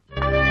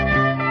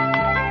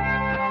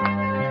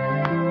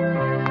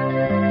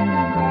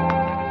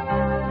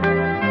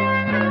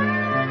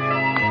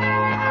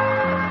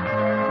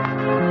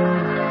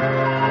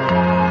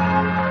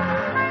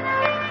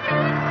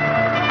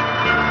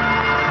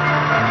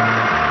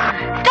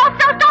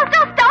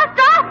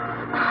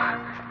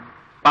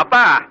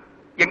 பாப்பா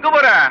எங்க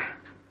போற?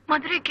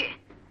 மதுரைக்கு.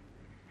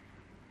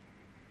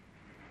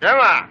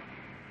 ஏமா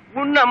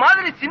உன்ன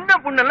மாதிரி சின்ன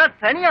பொண்ணெல்லாம்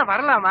தனியா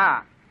வரலாமா?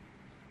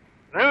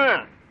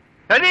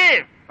 சரி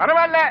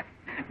பரவாயில்ல.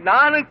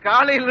 நானும்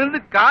காலையில இருந்து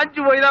காஞ்சு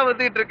போய் தான்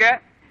வந்துகிட்டு இருக்கேன்.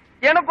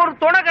 எனக்கு ஒரு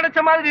துணை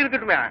கிடைச்ச மாதிரி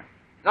இருக்கட்டுமே.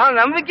 நான்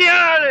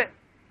நம்பிக்கையான ஆளு.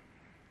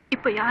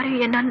 இப்ப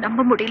யாரையும் என்னால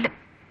நம்ப முடியல.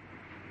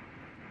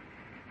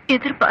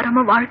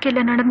 எதிர்பாராம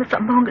வாழ்க்கையில நடந்த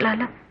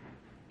சம்பவங்களால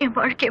என்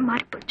வாழ்க்கைய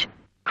மாறி போச்சு.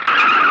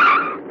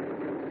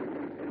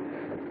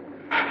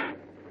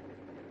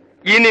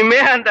 இனிமே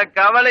அந்த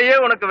கவலையே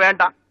உனக்கு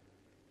வேண்டாம்.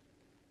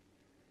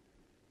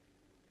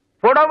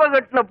 புடவை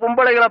கட்டின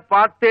பொம்பளைகளை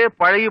பார்த்தே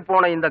பழகி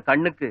போன இந்த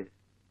கண்ணுக்கு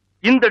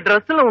இந்த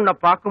டிரெஸ்ல உன்னை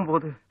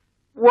பார்க்கும்போது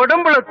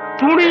உடம்புல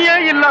துணியே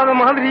இல்லாத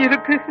மாதிரி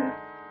இருக்கு.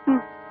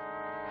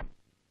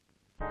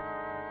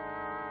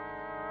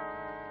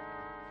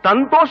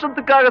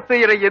 சந்தோஷத்துக்காக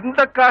செய்யற எந்த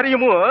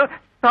காரியமும்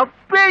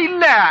தப்பே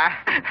இல்ல.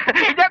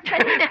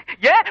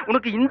 ஏன்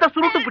உனக்கு இந்த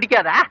சுருட்டு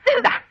பிடிக்காதா?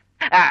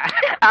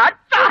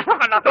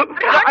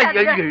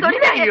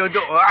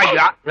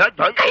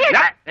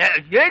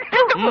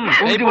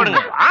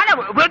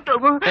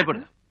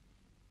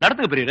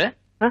 நடத்துங்க பெரிய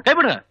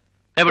கைப்படுங்க.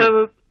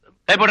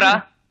 கைப்படுறா.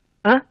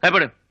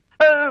 கைப்படு.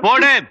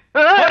 போடு.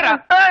 போடுறா.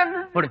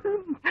 போடு.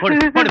 போடு.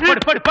 போடு.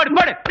 போடு. போடு. போடு.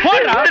 போடு.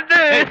 போடுறா.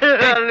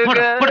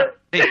 போடு. போடு.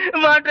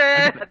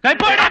 மாட்டேன்.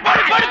 கைப்படு.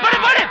 போடு. போடு. போடு.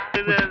 போடு.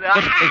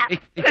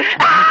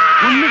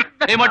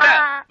 ஏய் மொட்டை,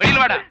 வெளியில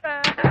வாடா.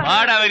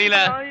 வாடா வெளியில.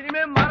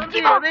 இனிமே மறந்து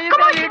எதையும்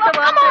கையிட்ட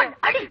மாட்டேன்.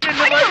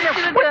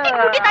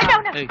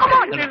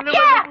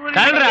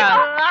 தள்ளுறா.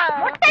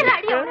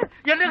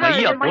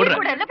 ஐயா போடுற.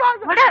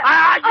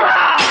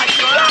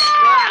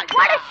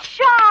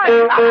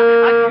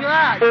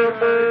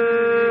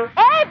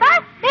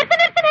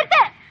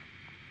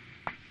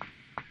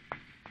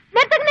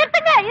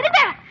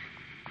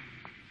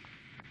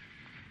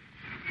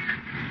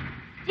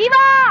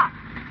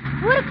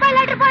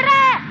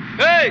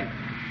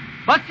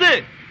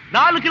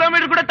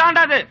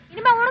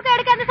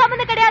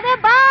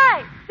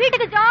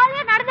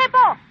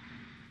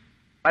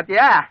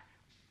 பாத்தியா,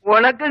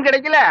 உனக்கும்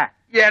கிடைக்கல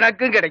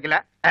எனக்கும் கிடைக்கல.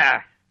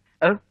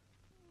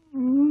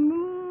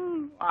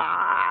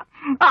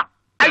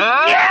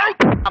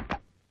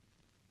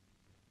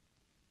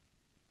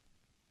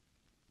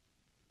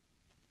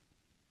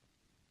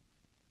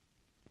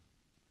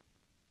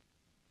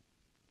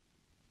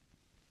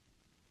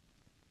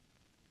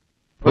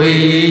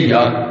 Hoya,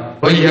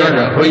 hoya,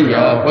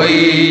 hoya, hoya,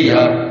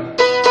 hoya,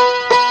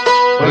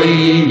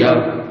 hoya,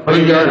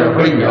 hoya, hoya,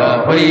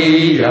 hoya,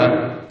 hoya,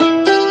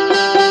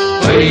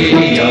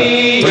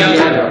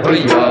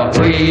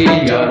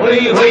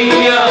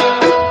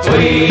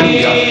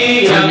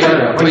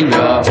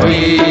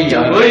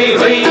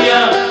 hoya,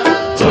 hoya,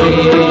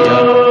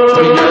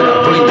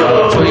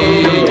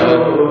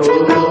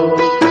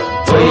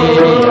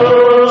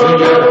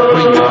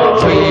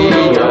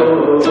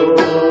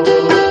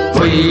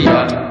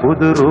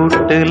 புது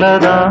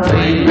ரூட்டுலதான்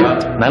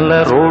நல்ல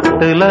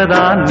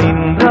ரோட்டுலதான்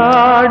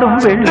நின்றாடும்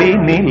வெள்ளி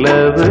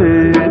நிலவு.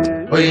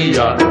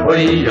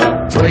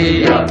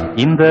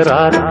 இந்த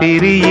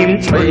ராத்திரியில்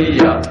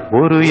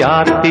ஒரு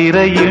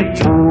யாத்திரையில்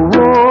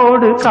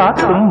பூவோடு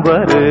காத்தும்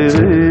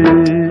வருது.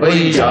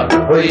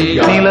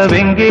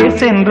 நிலவெங்கே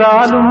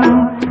சென்றாலும்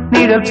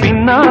நிழல்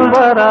பின்னால்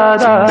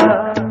வராதா?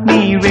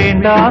 நீ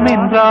வேண்டாம்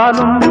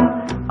என்றாலும்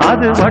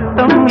அது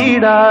வட்டம்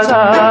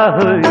இடாதா?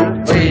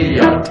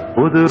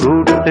 புது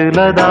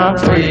ரூட்டுலதான்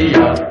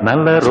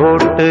நல்ல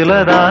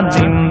ரோட்டுலதான்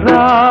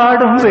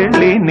நின்றாடும்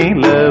வெள்ளி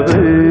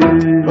நிலவு.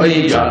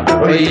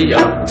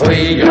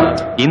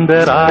 இந்த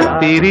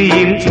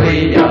ராத்திரியில்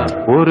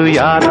ஒரு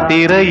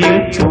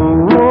யாத்திரையில்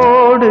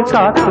பூவோடு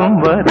காத்தும்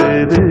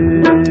வருது.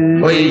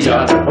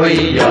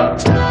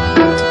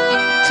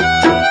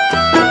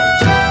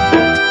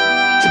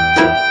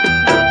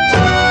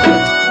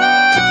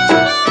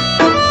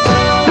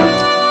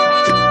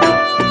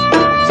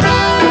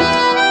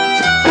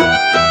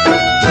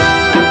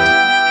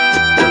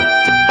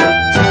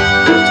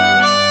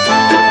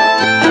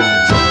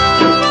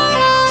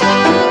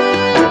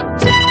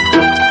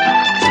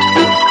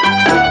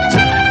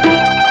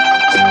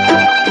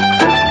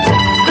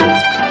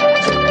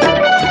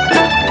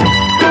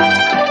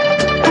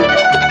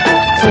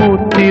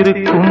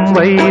 பூத்திருக்கும்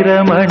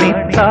வைரமணி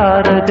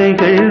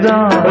தாரகைகள்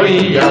தான்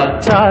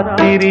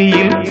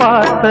சாத்திரியில்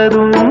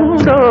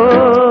பார்த்ததுண்டோ?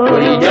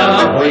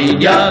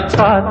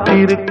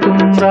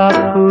 காத்திருக்கும்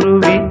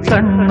ராக்குருவி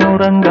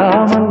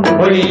கண்ணுறங்காமல்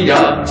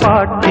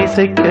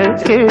பாட்டிசைக்க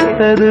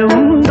கேட்டது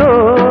உண்டோ?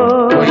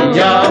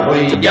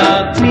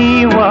 நீ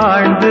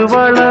வாழ்ந்து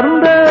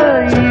வளர்ந்த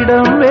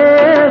இடம்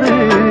வேறு,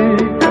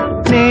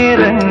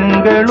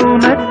 நேரங்கள்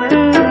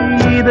உனக்கு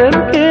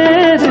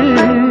இதற்கேது.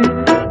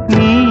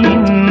 நீ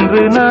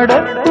இன்று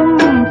நடக்கும்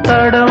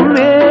தடம்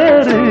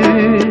வேறு,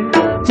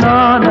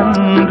 நான்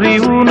அன்றி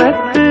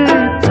உனக்கு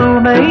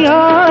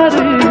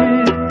துணையாறு.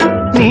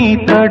 நீ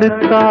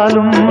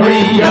தடுத்தாலும்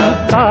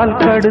கால்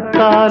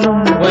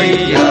கடுத்தாலும்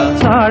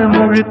நாள்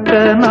முழுக்க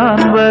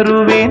நான்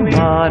வருவேன்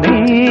நானே.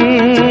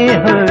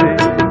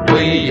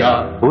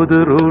 புது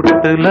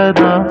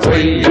ரூட்டுலதான்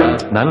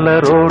நல்ல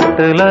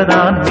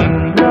ரோட்டுலதான்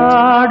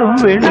நின்றாடும்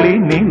வெள்ளி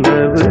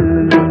நிலவு.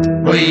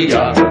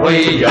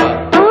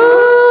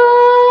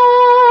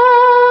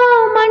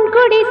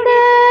 மண்குடிச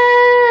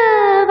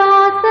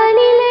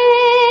வாசலிலே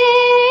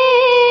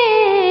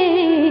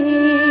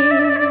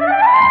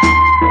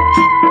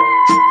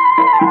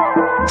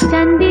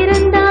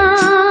சந்திரந்தா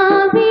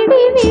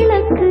விடி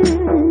விளக்கு,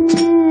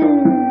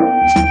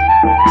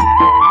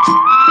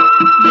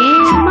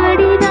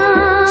 ஏமடிதா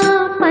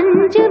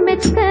பஞ்சு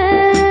மெத்த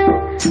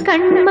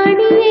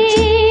கண்மணியே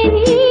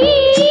நீ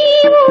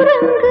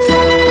உறங்கு.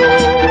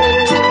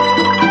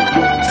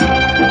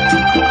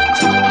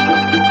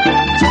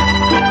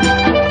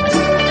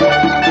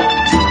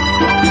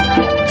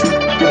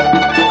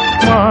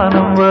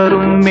 வானம்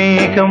வரும்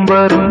மேகம்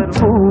வரும்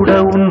கூட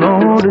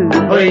உன்னோடு,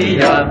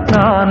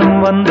 நானும்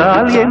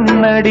வந்தால்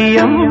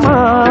என்னடியம்மா?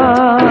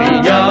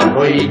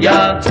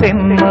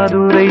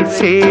 தென்மதுரை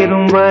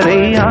சேரும்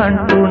வரை ஆண்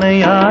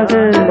துணையாக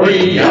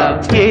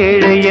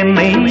ஏழை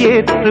என்னை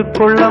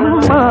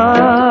ஏற்றுக்கொள்ளம்மா.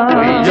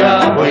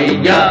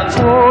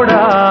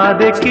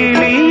 ஓடாத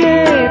கிளியே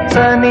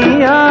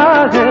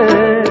தனியாக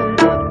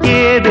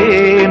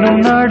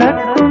ஏதேனும்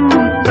நடக்கும்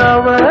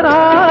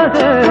தவறாக.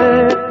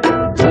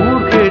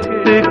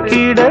 ஊர்கெட்டு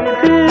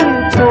கிடக்கு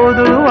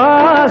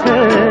பொதுவாக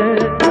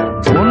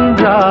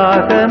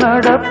ஒன்றாக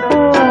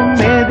நடப்போம்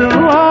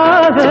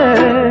மெதுவாக.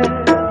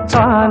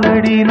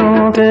 காலடி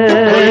நோக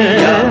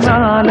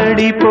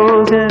நாலடி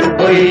போக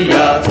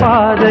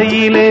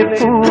பாதையிலே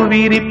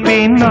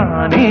பூவிரிப்பேன்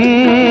நானே.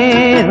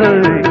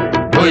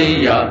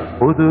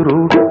 புது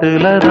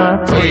ரூட்டுலதான்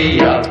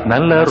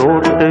நல்ல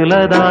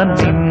ரோட்டுலதான்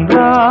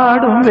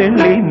நின்றாடும்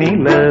வெள்ளி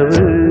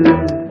நிலவு.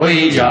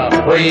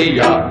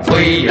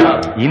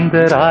 இந்த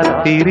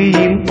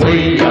ராத்திரியில்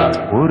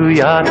ஒரு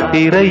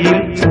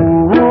யாத்திரையில்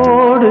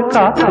பூவோடு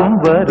காத்தும்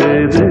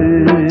வருது.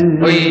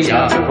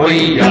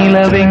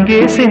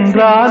 நிலவெங்கே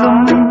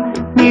சென்றாலும்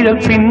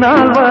நிழல்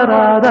பின்னால்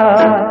வராதா?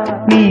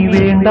 நீ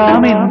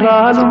வேண்டாம்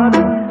என்றாலும்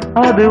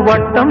அது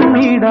வட்டம்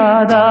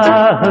நீடாதா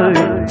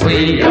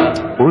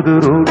புது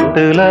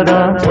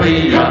ரூட்டுலதான்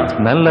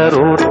நல்ல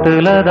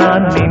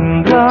ரோட்டுலதான்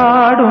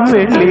நின்றாடும்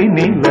வெள்ளி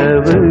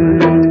நிலவு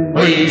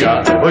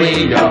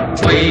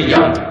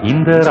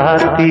இந்த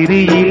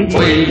ராத்திரியில்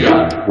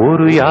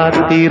ஒரு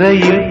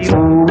யாத்திரையில்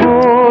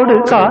பூவோடு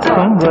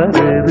காக்கம்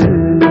வருது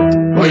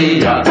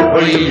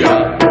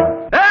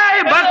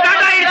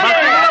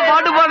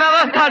பாட்டு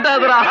போனாதான் ஸ்டார்ட்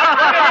ஆகுறா.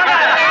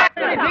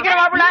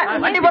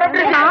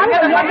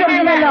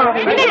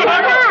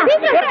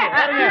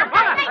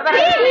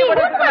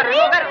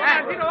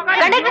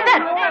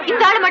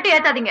 இந்த ஆளு மட்டும்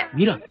ஏத்தாதீங்க.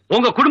 மீரா,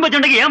 உங்க குடும்ப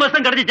சண்டைக்கு ஏன் பஸ்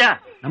கிடைச்சிச்சா?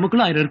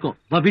 நமக்குள்ள 1000 இருக்கும்.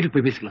 வா வீட்டுக்கு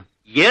போய் பேசிக்கலாம்.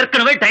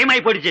 ஏற்கனவே டைம்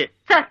ஆகி போயிடுச்சு.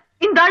 சார்,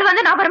 இந்த ஆள்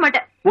வந்து நான் வர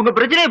மாட்டேன். உங்க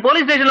பிரச்சனையை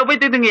போலீஸ் ஸ்டேஷன்ல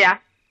போய் தீர்த்துங்கயா.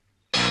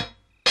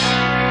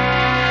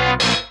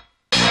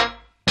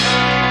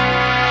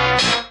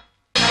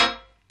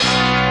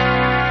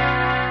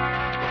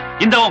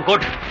 இந்த உன்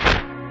கோட்.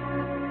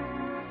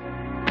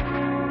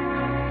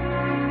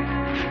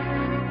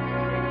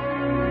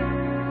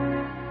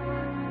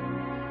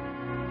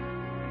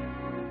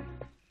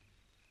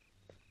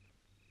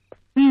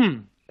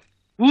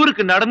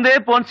 ஊருக்கு நடந்தே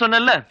போன்னு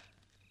சொன்னல,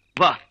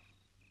 வா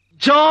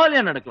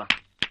ஜாலியா நடக்கலாம்.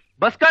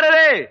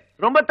 பஸ்காரரே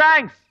ரொம்ப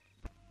தேங்க்ஸ்.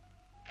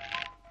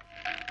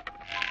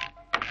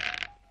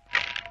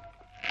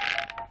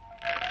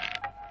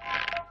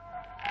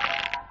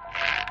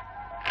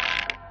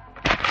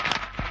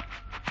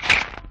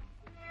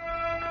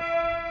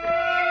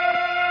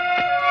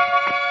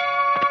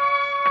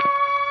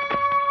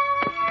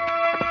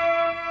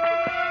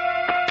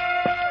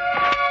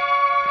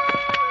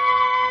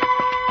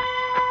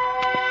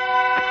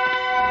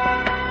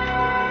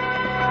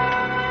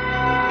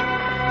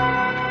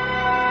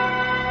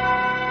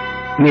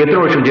 நீ எத்தனை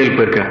வருஷம் ஜெயிலுக்கு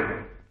போயிருக்க?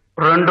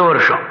 2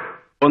 வருஷம்.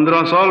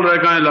 15 साल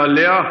रह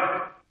लिया.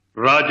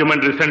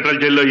 రాజమండ్రి సెంట్రల్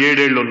జైల్లో 7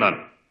 ఏళ్లు ఉన్నాను.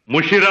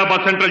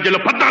 ముషీరాబాద్ సెంట్రల్ జైల్లో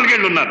 14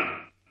 ఏళ్లు ఉన్నాను.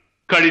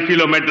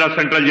 కడిసిలో మెడ్రాస్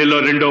సెంట్రల్ జైల్లో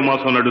 2వ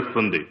మాసం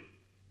నడుస్తుంది.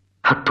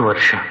 10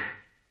 வருஷம்.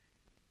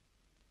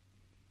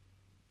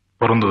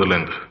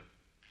 பிறந்ததுலேருந்து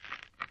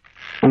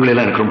உங்களை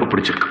எல்லாம் எனக்கு ரொம்ப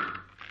பிடிச்சிருக்கு.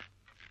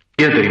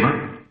 ஏன் தெரியுமா?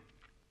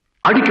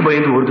 அடிக்கு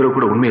பயந்து ஒரு தடவை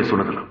கூட உண்மையை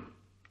சொன்னதில்லை.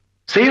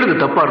 செய்யறது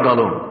தப்பா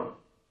இருந்தாலும்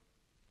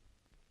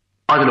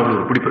அதுல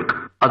உங்களுக்கு பிடிப்பு இருக்கு.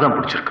 அதான்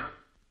பிடிச்சிருக்கு.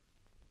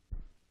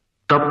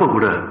 தப்ப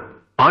கூட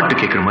பாட்டு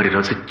கேட்கிற மாதிரி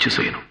ரசிச்சு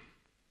செய்யணும்.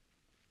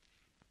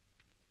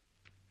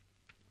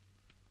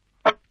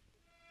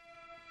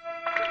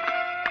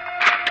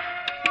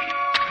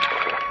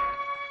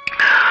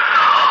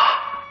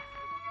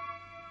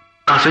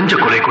 நான் செஞ்ச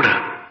கொலை கூட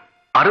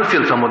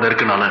அரசியல் சம்பந்தம்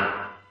இருக்கனால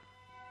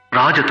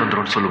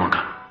ராஜதந்திரம் சொல்லுவாங்க.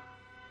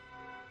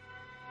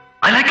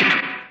 I like it.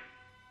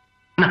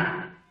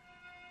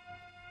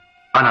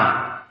 ஆனா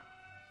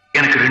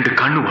எனக்கு 2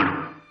 கண்ணு வேணும்.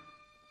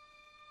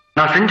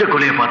 நான் செஞ்ச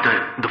கொலையை பார்த்த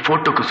இந்த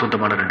போட்டோக்கு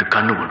சொந்தமான 2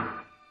 கண்ணு வேணும்.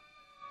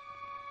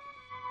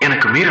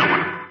 எனக்கு மீரா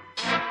வேணும்.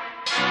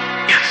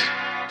 எஸ்.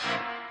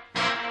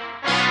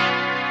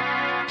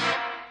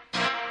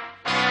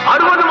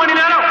 60 மணி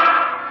நேரம்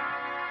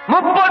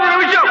 30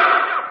 நிமிஷம்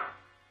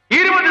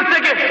 20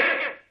 second.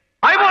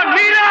 I want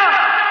Meera,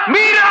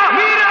 Meera,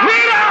 Meera,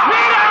 Meera,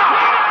 Meera.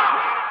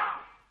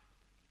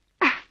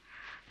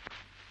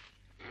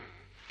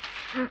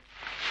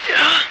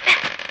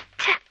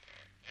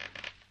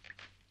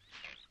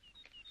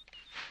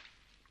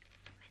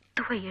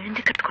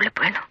 எழுந்துக்கிறதுக்குள்ள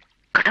போயிடும்.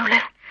 கடவுளை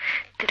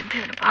திரும்பி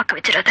ஒன்று பார்க்க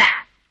வச்சிடாத.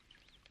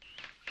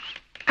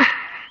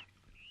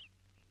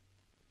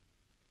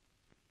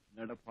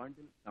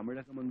 நடப்பாண்டில்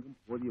தமிழகமெங்கும்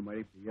போதிய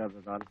மழை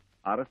பெய்யாததால்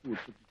அரசு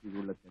உற்பத்தி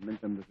செய்துள்ள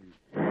தென்னங்கன்றுகள்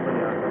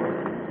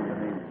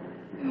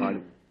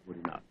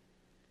கூறினார்.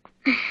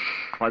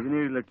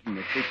 17 லட்சம்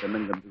நெட்டை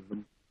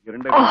தென்னங்கன்றுகளும்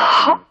 2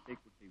 லட்சம் நெட்டை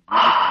குட்டை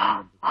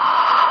தென்னங்கன்றுகளும்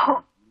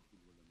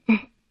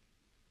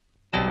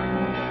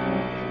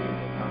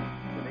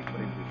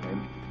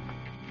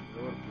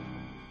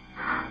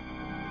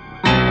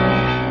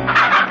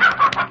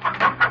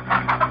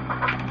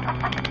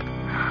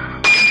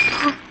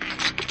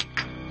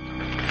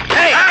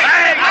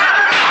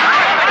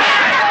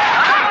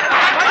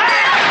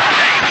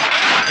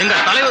எங்க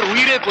தலைவர்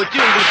உயிரே போச்சு.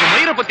 உங்களுக்கு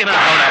மயிரை பத்தி என்ன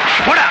கவலை?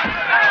 போடா.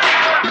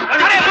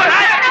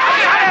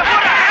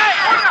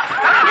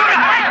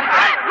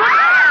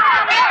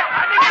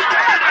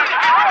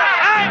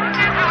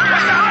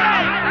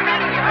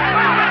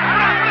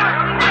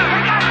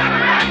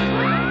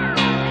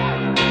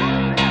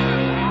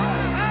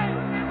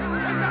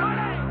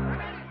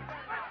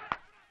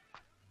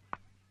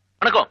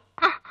 வணக்கம்.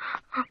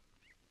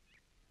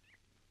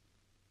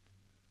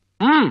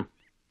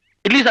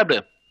 இட்லி சாப்பிடு.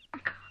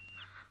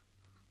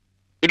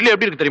 இட்லி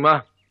எப்படி இருக்கு தெரியுமா?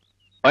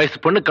 வயசு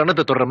பொண்ணு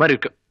கண்ணத்தை தொடுற மாதிரி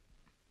இருக்கு.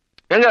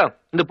 ஏங்க,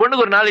 இந்த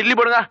பொண்ணுக்கு ஒரு 4 இட்லி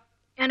போடுங்க.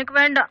 எனக்கு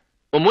வேண்டாம்.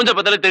 உன் மூஞ்ச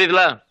பார்த்தாலே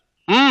தெரியுதுல.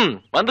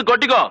 வந்து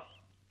கொட்டிக்கோ.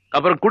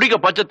 அப்புறம் குடிக்க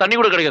பச்சை தண்ணி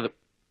கூட கிடைக்காது.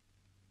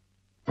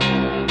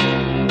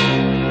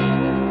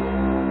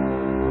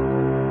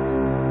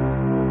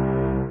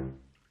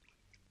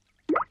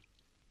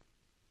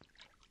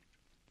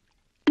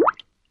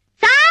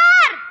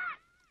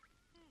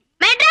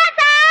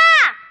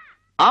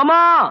 ஆமா,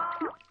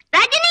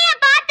 ரஜினியை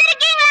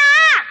பார்த்திருக்கீங்களா?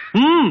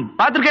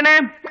 பாத்திருக்கேனே.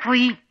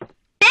 பொய்.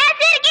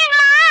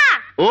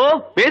 ஓ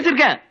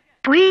பேசிருக்கேன்.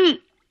 பொய்.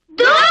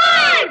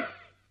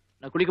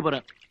 நான் குளிக்க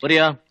போறேன்,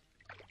 வரியா?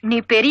 நீ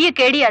பெரிய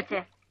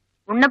கேடியாச்சே.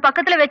 உன்னை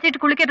பக்கத்துல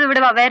வச்சுட்டு குளிக்கிறது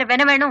விடவா வேற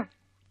வேண வேணும்?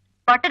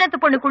 பட்டணத்து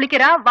பொண்ணு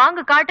குளிக்கிறா, வாங்க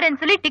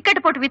காட்டுறேன்னு சொல்லி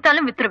டிக்கெட் போட்டு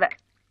வித்தாலும் வித்துருவேன்.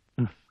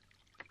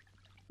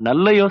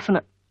 நல்ல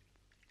யோசனை,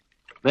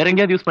 வேற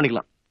எங்கேயாவது யூஸ்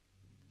பண்ணிக்கலாம்.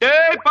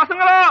 ஏய்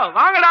பசங்களா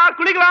வாங்கடா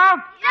குளிக்கலாம்.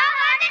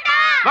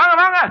 வாங்க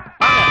வாங்க வாங்க.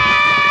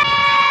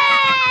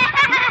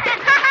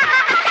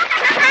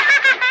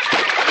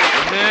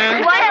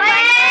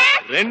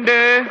 2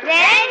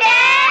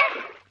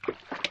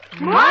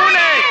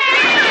 3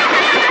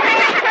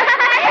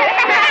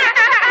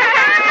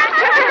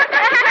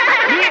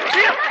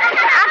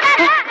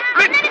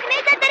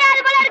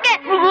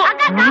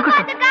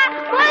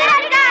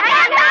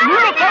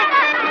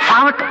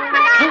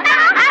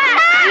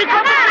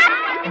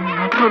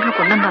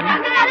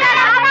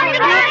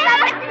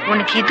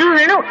 உனக்கு இது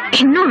வேணும்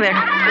இன்னும்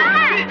வேணும்.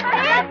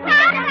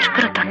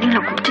 இருக்கிற தண்ணியில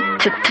குடிச்சு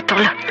செத்து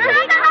தொலை.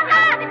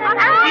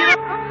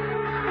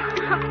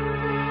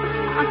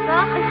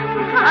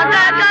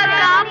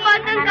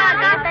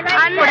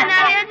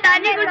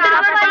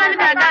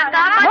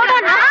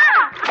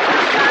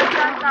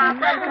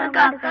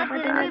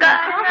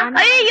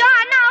 ஐயோ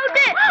அண்ணா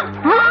அவுட்டு.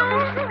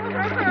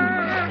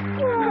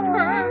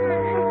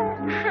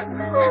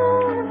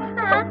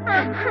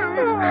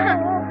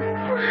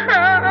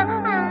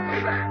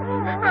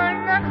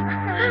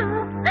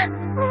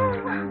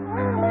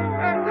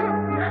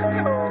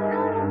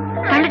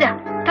 தள்ளுடா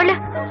தள்ளு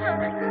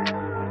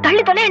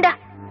தள்ளி தொலையண்டா.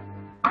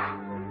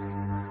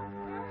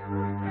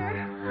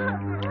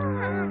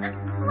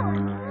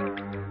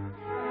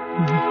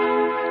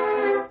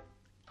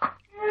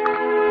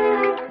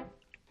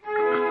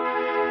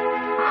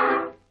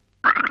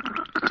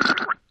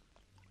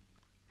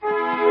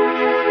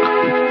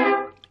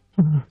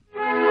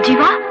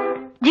 ஜீவா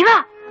ஜீவா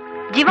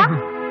ஜீவா.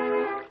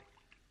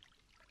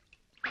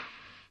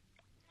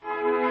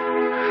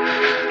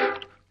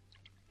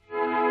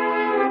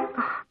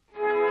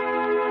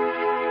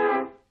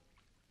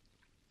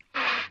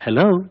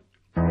 ஹலோ.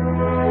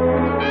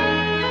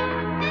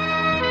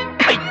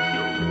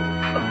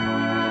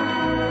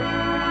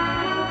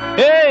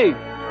 ஏய்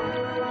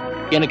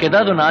எனக்கு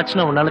ஏதாவது ஒண்ணு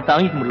ஆச்சுன்னா உன்னால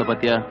தாங்கிக்க முடியல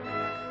பாத்தியா?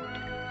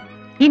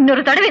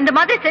 இன்னொரு தடவை இந்த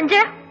மாதிரி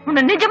செஞ்ச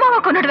உன்னை நிஜமாவா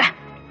கொன்னுடுவேன்.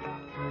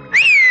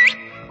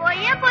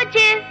 போயே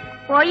போச்சு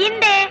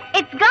போயிண்டே.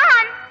 இட்ஸ்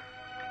கான்.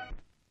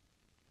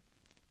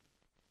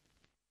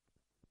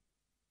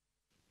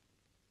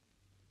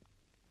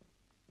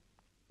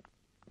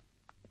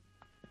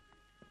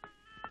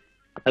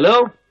 Hello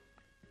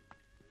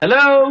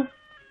hello.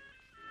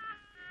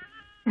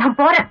 நான்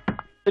போறேன்.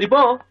 சரி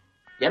போ,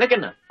 எனக்கு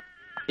என்ன?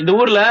 இந்த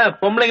ஊர்ல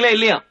பொம்பளைங்களே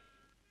இல்லையா?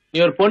 நீ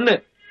ஒரு பொண்ணு,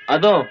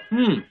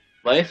 அதுவும்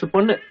வயசு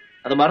பொண்ணு,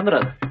 அதை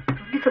மறந்துடாத.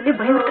 சொல்லி சொல்லி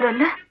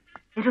பயமுறுத்துறல்ல.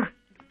 இரு,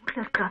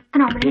 ஊர்ல இருக்கிற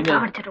அத்தனை அவங்களையும்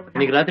சாவடிச்சிடுவோம்.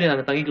 இன்னைக்கு ராத்திரி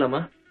நாங்க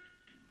தங்கிக்கலாமா?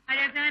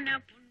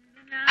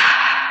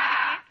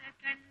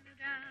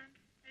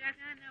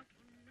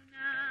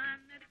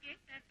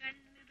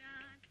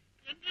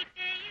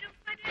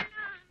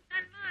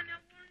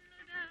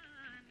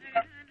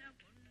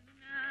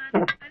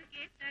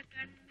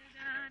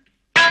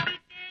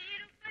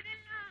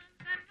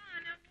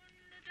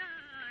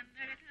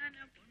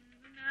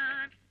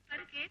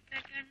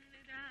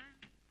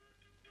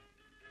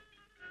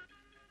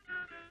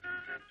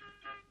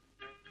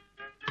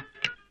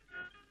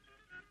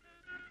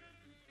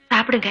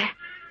 சாப்பிடுங்க.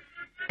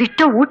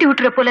 விட்டு ஊட்டி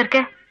விட்டுற போல இருக்க.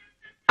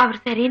 அவர்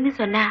சரின்னு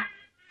சொன்னா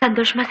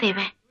சந்தோஷமா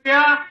செய்வேன்.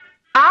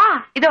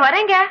 இத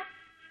வரேங்க.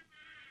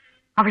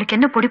 அவளுக்கு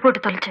என்ன பொடி போட்டு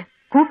தொலைச்சு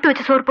கூப்பிட்டு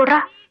வச்சு சோறு போடுறா.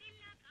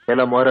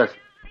 எல்லாம் மோரஸ்.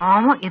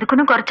 ஆமா,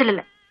 இதுக்குன்னு குறைச்சல்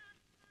இல்ல.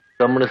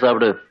 கம்முன்னு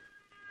சாப்பிடு.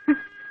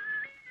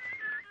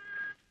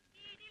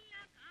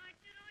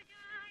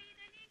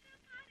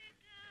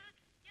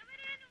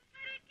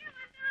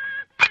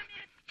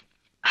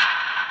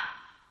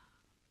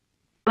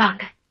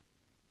 வாங்க.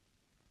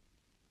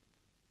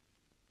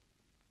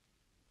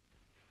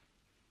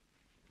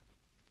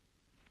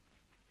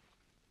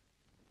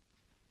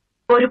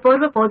 ஒரு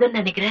போர்வை போதும்னு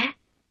நினைக்கிறேன்.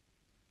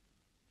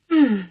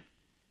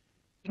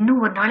 இன்னும்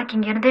ஒரு நாளைக்கு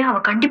இங்க இருந்தே அவ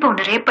கண்டிப்பா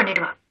உன்னை ரேப்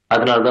பண்ணிடுவா.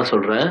 அதனாலதான்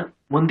சொல்றேன்,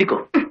 முந்திக்கோ.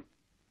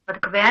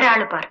 அதுக்கு வேற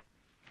ஆளு பாரு.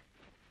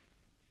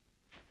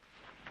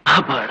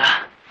 அப்பாடா.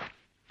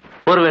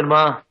 போர்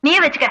வேணுமா?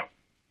 நீயே வச்சுக்க.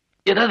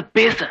 ஏதாவது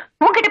பேச.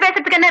 உன்கிட்ட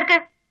பேசுறதுக்கு என்ன இருக்கு?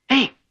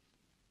 ஏய்,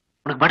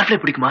 உனக்கு பட்டர்ஃப்ளை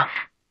பிடிக்குமா?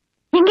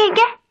 இங்க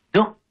இங்க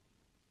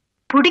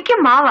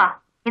பிடிக்கும் மாவா?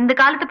 இந்த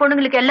காலத்து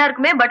பொண்ணுங்களுக்கு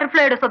எல்லாருக்குமே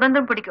பட்டர்ஃப்ளையோட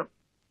சுதந்திரம் பிடிக்கும்.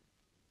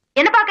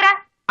 என்ன பாக்குற?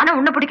 ஆனா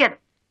உன்னை பிடிக்காது.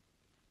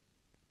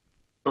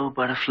 ஓ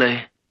பட்டர்ஃப்ளை,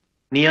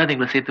 நீயாவது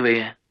எங்களை சேர்த்து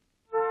வைய.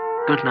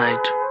 Good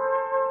night.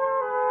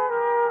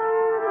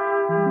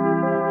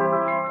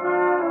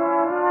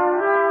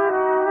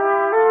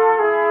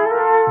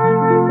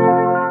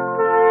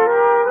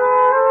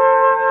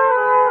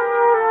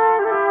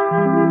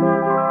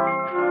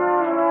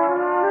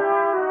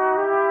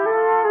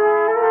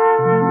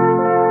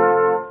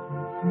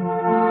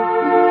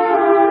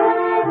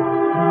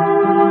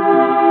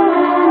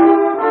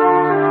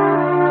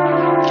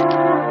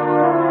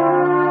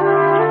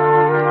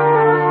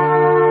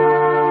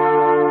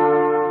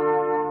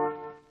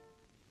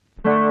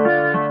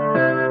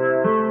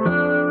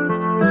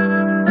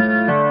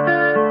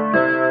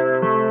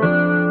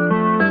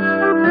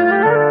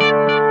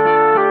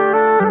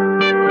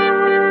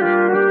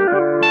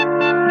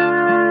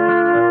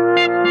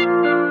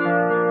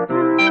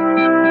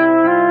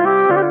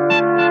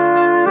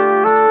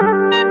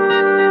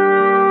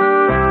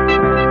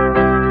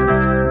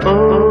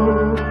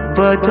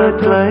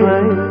 butterfly,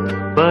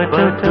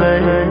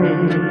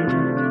 butterfly.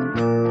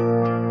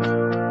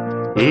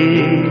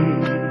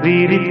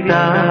 विरिता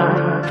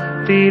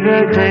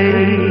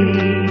सिरगई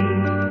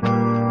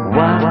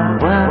वाह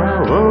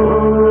वाह ओ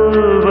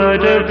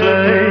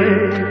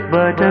बटरफ्लाई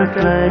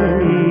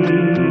बटरफ्लाई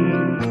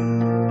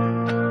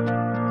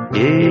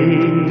ये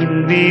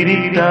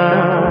विरिता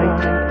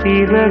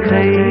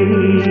सिरगई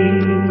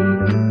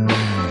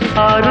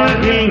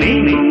अरुगिल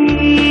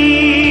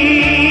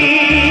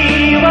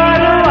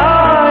वरवायो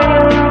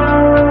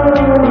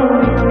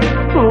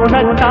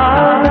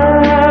उनका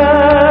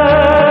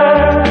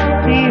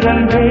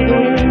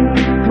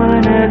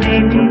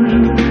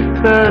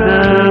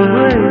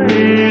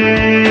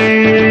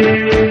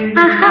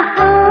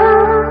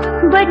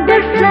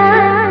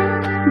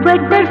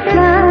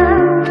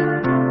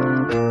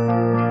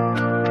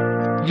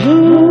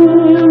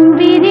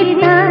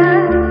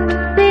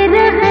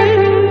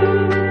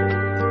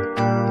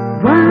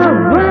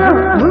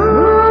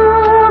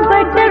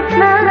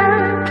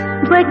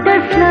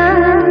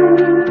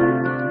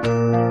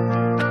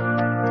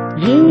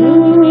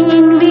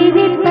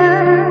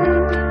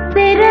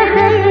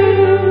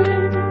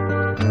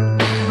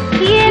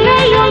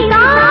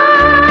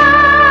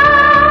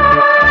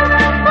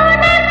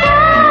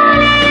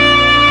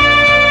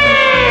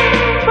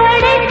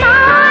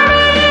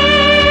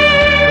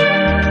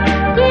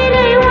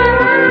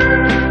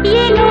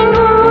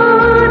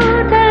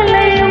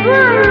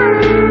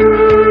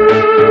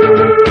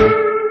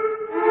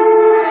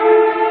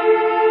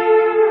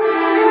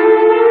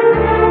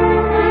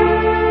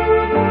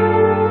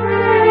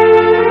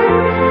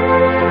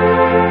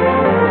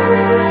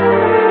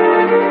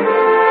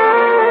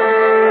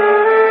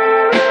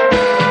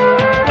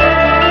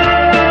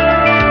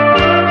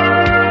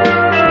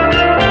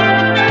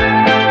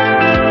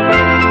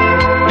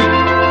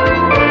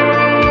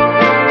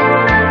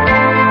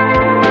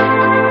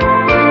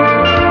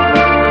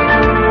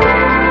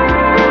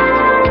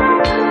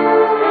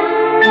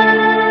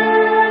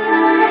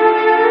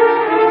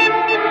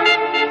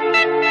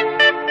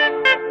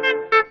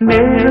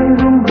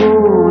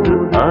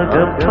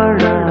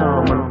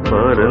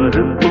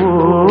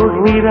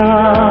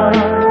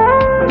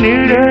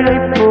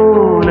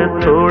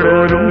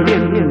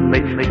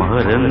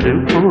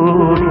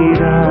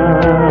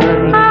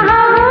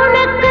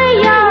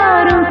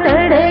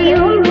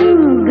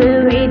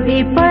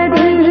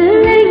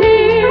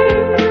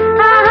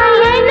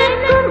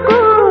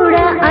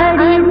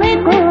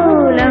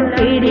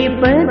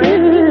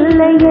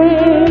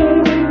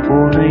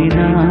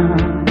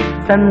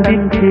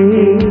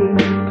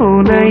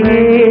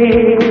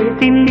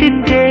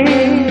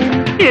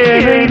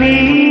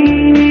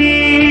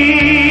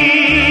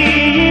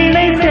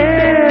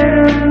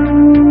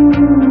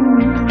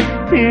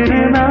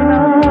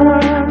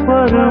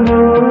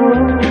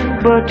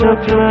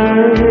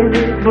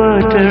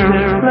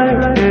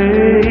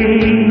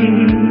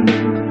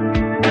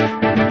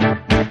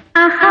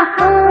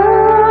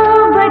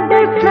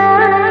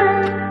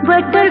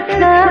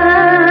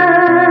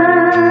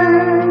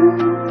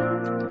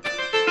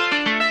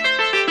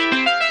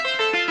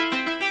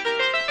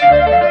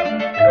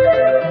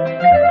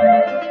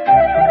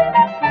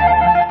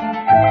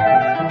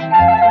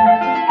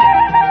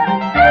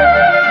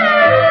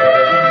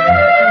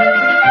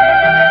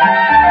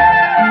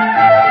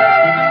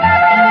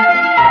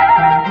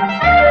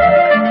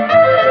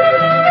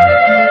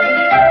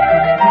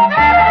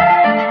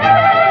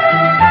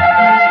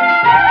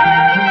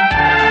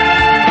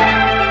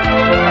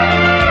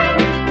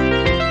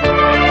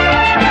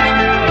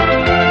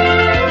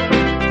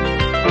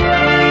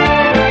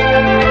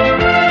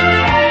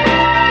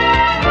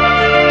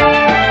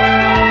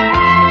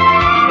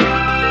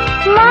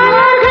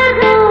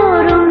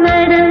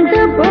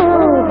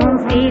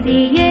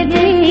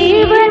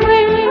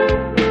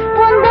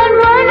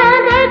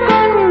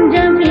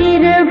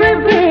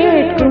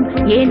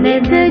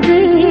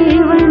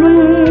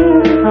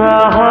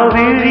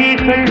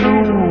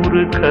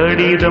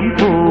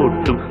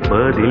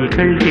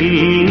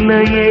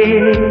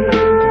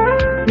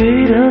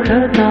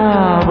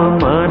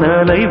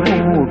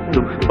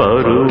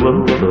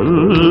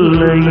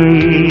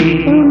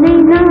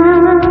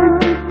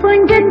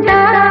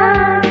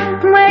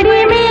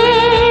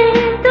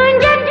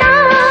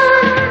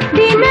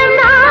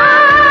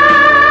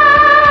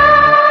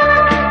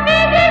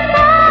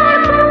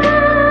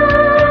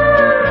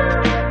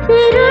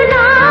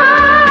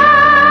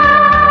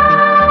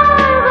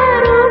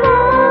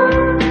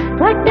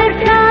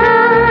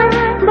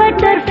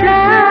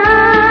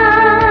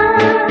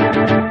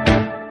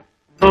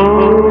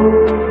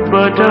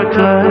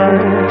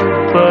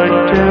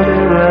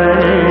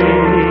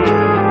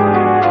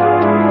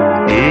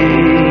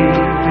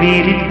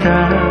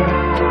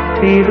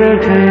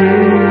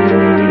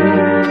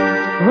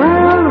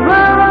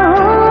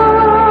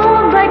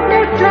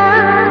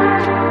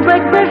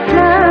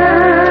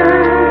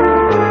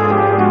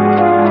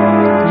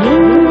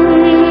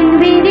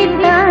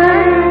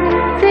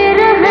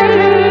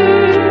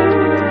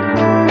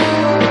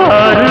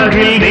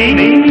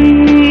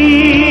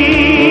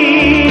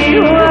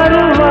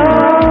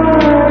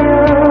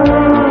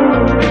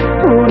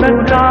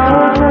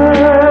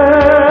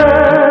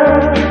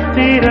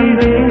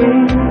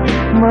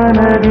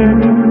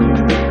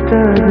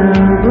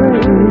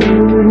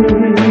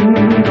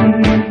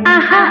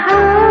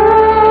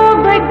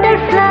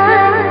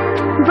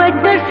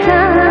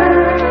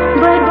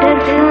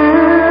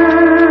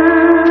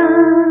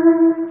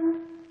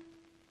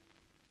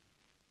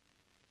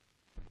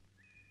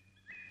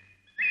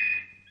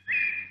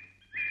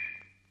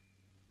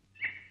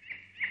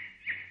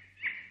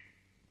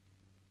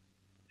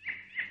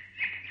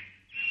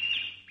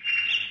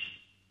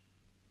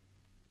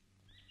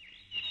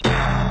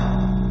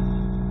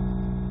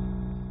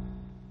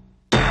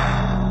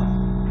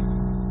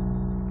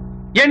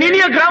என்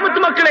இனிய கிராமத்து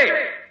மக்களே,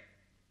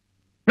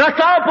 நான்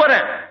சாவ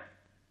போறேன்.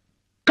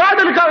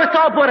 காதலுக்காக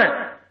சாவ போறேன்.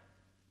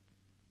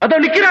 அதோ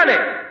நிக்கிறாளே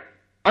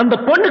அந்த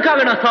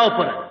பொண்ணுக்காக நான் சாவ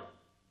போறேன்.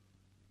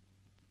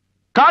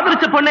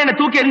 காதலிச்ச பொண்ணை என்ன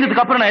தூக்கி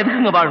எறிஞ்சதுக்கு அப்புறம் நான்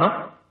எதுக்குங்க வாழணும்?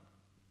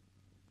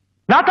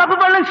 நான் தப்பு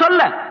பண்ணலன்னு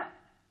சொல்ல.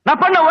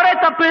 நான் பண்ண ஒரே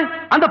தப்பு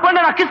அந்த பொண்ணை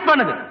நான் கிஸ்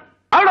பண்ணது,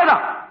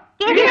 அவ்வளவுதான்.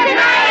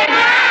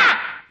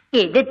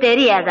 இது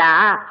தெரியாதா?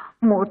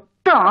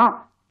 மொத்தம்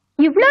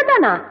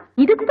இவ்வளவுதானா?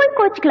 இதுக்கு போய்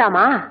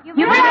கோச்சுக்கலாமா?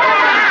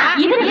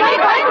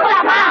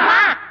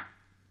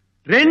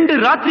 2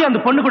 ராத்திரி அந்த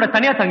பொண்ணு கூட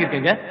தனியா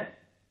தங்கிருக்கீங்க.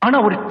 ஆனா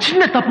ஒரு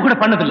சின்ன தப்பு கூட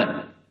பண்ணதில்ல.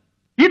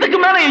 இதுக்கு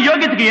மேல என்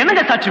யோகியத்துக்கு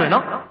என்னங்க சாட்சி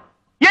வேணும்?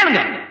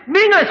 ஏனுங்க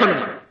நீங்களே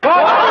சொல்லுங்க.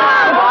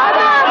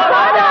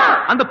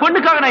 அந்த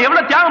பொண்ணுக்காக நான்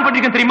எவ்வளவு தியாகம்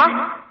பண்ணிருக்கேன் தெரியுமா?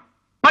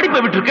 படிப்பை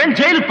விட்டுருக்கேன்,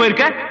 ஜெயிலுக்கு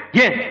போயிருக்கேன்,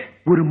 ஏன்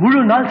ஒரு முழு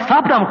நாள்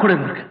சாப்பிடாம கூட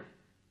இருந்திருக்கேன்.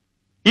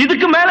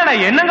 இதுக்கு மேல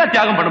நான் என்னங்க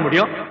தியாகம் பண்ண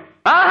முடியும்?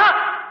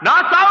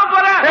 நான் சாவ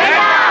போறேன்.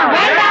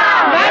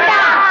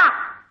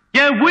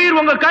 என் உயிர்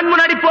உங்க கண்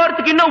முன்னாடி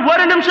போறதுக்கு இன்னும்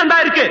 1 நிமிஷம்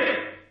தான் இருக்கு.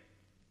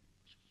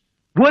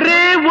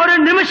 ஒரே 1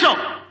 நிமிஷம்.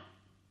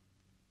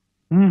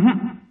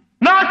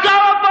 நான்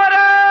சாவ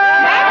போறேன்.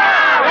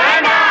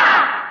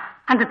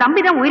 அந்த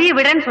தம்பி தான் உயிரிய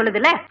விடுறேன்னு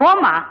சொல்லுதுல,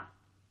 போமா.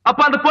 அப்ப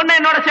அந்த பொண்ணை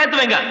என்னோட சேர்த்து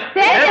வைங்க.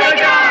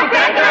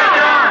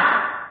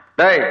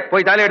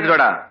 போய் தாலி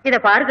எடுத்துடா. இத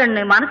பாரு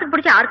கண்ணு, மனசுக்கு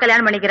பிடிச்ச யார்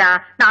கல்யாணம் பண்ணிக்கிறா?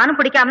 நானும்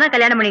பிடிக்காம தான்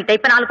கல்யாணம் பண்ணிட்டேன்.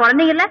 இப்ப 4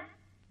 குழந்தைங்க இல்ல.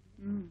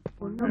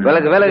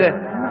 விலகு விலகு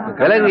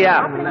விலகுயா,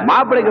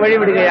 மாப்பிளைக்கு வழி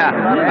விடுங்கயா.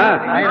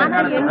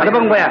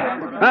 அனுப்பங்க போயா.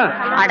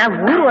 அட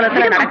ஊர்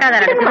உலகத்துல நடக்காத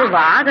நடக்குது.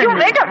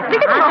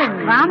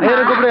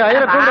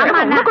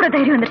 கூட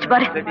தைரியம் வந்துருச்சு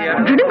பாரு.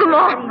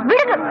 விடுங்குமா,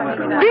 விடுங்க,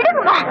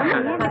 விடுங்குமா.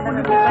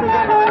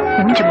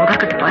 கொஞ்சம்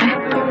முகக்கட்டு பாரு.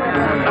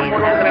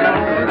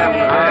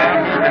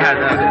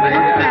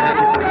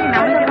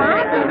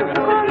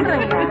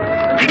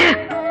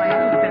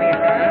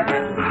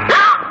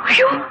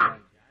 ஐயோ,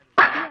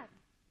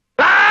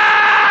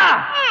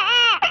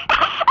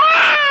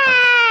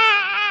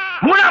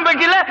 மூணாம்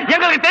பங்கில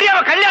எங்களுக்கு தெரியாம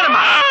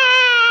கல்யாணமா?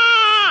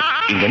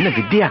 இங்க என்ன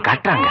வித்தியா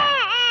காட்டுறாங்க?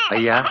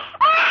 ஐயா,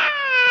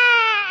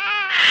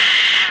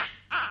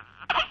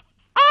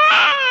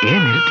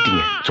 ஏன்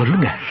நிறுத்திட்டீங்க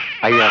சொல்லுங்க.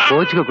 ஐயா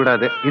கோச்சுக்க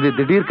கூடாது, இது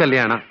திடீர்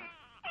கல்யாணம்.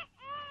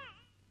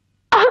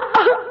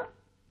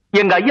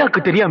 எங்க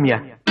ஐயாவுக்கு தெரியாமையா?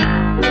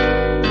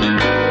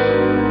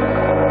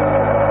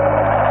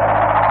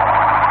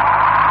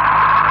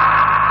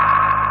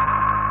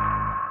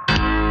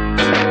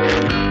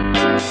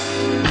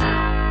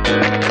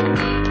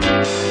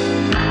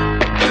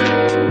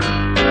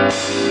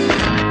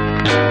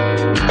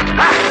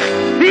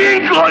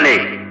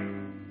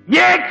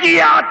 एक ही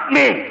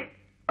आदमी,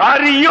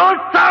 हरियो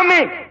सामी,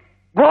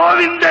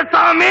 गोविंद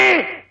सामी.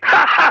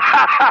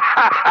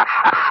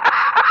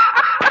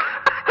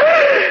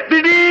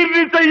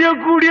 திடீர்னு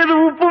செய்யக்கூடியது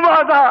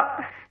உப்புமாதா.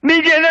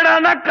 நீங்க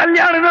என்னடா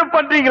கல்யாணமே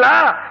பண்றீங்களா?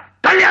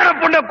 கல்யாண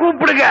பொண்ணை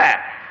கூப்பிடுங்க.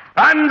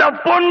 அந்த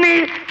பொண்ணு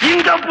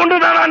இந்த பொண்ணு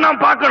தானா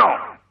நான் பார்க்கணும்.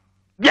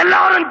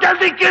 எல்லாரும்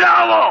ஜல்தி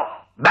கீழாவோ.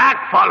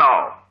 Back follow.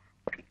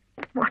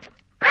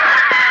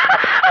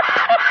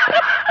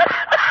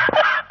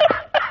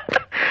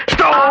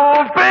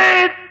 Stop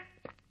it!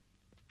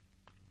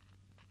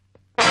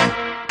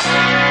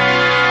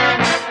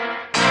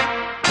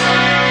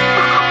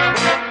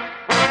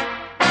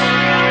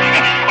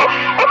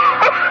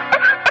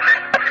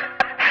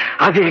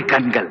 அதே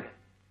கண்கள்.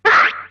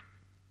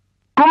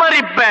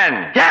 குமரி பெண்.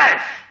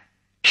 Yes,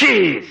 she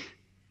is.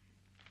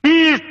 He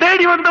is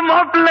தேடி வந்த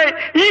மாப்பிள்ளை.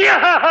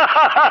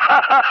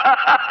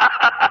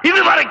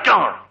 இது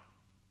வரைக்கும்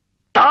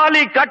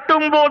தாலி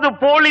கட்டும் போது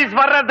போலீஸ்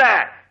வர்றத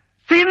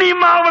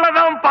சினிமாவில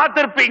தான்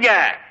பார்த்திருப்பீங்க.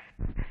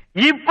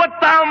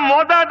 இப்பதான்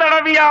முத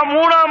தடவையா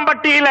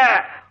மூணாம்பட்டியில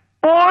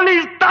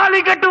போலீஸ் தாலி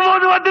கட்டும்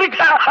போது வந்திருக்க.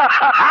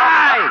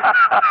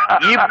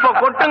 இப்ப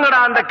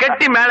கொட்டுங்கடா அந்த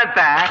கெட்டி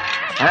மேளத்தை.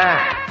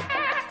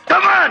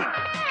 Come on,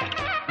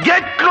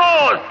 get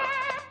close.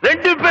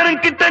 2 பேரும்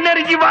கிட்ட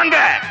நெருங்கி வாங்க,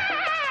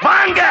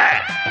 வாங்க.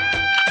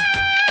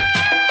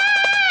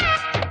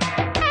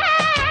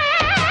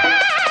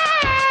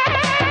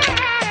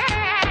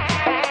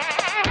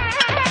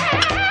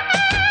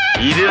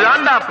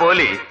 இதுதான்டா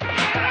போலீஸ்.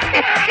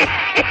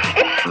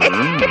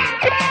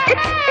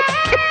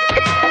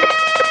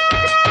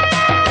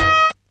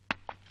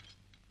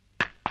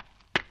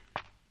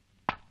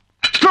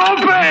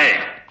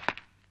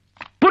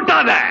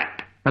 புட்டாத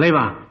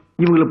தலைவா,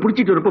 இவங்களை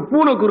புடிச்சிட்டு வரப்ப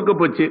பூனை குறுக்க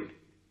போச்சு.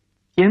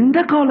 எந்த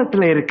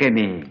காலத்துல இருக்க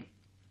நீ?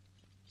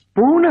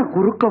 பூனை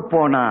குறுக்க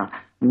போனா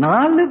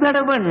 4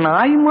 தடவை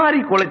நாய்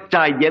மாறி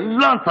குலைச்சா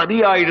எல்லாம்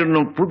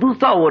சரியாயிடும்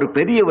புதுசா ஒரு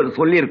பெரியவர்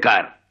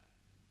சொல்லியிருக்கார்.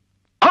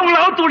 அவங்கள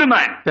அவுத்து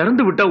விடுமா?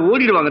 திறந்து விட்டா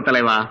ஓடிடுவாங்க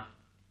தலைவா.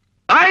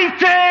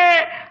 ஐசே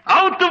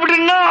அவுத்து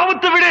விடுன்னா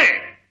அவுத்து விடு.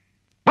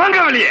 வாங்க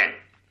வெளியே.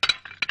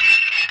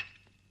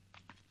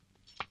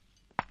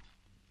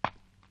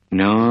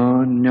 நோ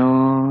நோ,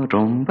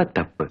 ரொம்ப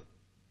தப்பு.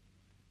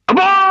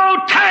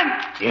 About 10.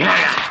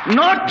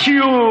 Not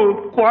you.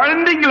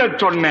 குழந்தைங்களை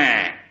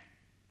சொன்னேன்.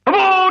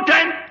 About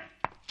 10.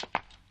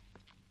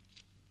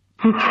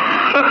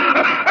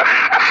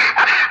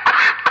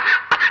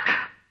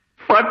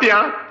 பாத்தியா?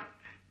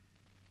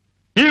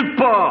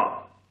 இப்போ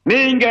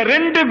நீங்க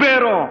 2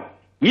 பேரும்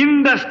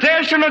இந்த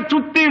ஸ்டேஷனை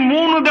சுத்தி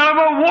 3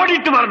 தடவை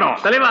ஓடிட்டு வரணும்.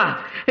 தலைவா,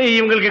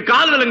 இவங்களுக்கு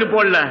கால் விலங்கு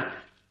போடல.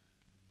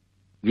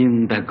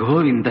 இந்த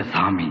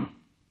கோவிந்தசாமி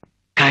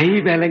கை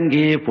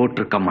விலங்கே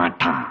போட்டிருக்க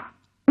மாட்டான்.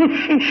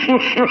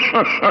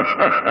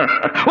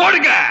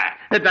 ஓடுங்க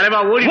தலைவா,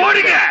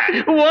 ஓடுங்க,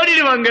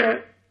 ஓடிடுவாங்க.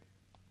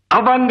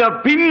 அவங்க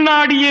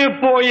பின்னாடியே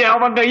போய்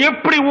அவங்க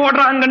எப்படி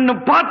ஓடுறாங்கன்னு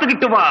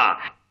பாத்துக்கிட்டு வா.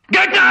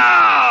 Get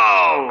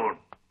out!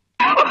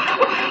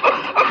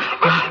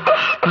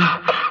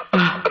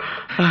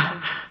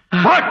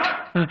 What?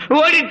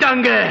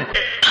 ஓடிட்டாங்க.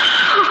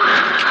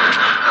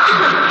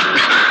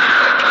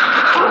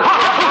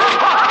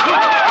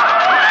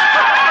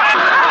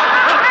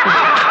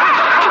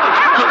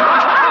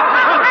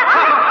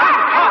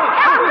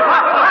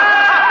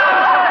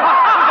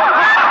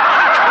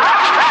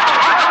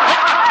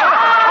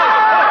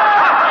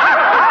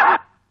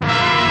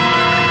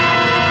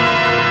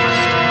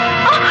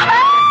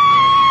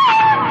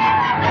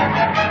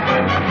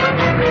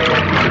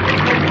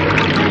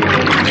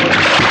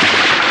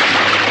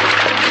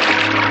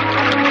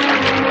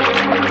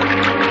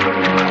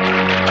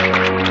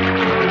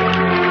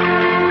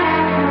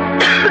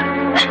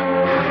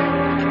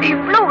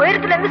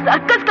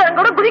 சர்க்கஸ்காரன்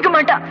கூட குதிக்க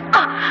மாட்டான்.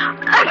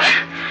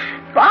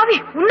 பாவி,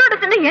 உன்னோட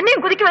சேர்ந்து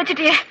என்னையும் குதிக்க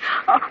வச்சுட்டியே.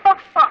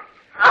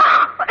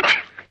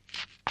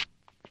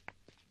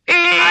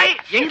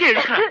 எங்க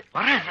எடுக்க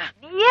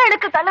நீயே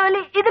எனக்கு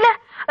தலைவலி. இதுல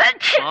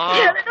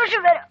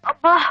ஜலதோஷம் வேற.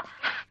 அப்பா,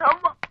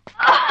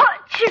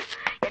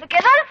 எனக்கு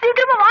ஏதாவது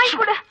சீக்கிரமா வாங்கி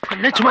கொடு.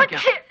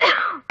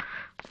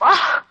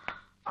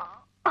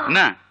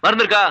 என்ன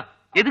மருந்து இருக்கா?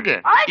 எதுக்கு?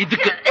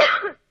 இதுக்கு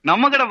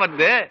நம்ம கடை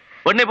வந்து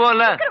உடனே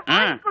போகல.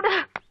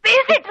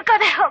 பேசிட்டு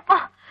இருக்காதே. அப்பா,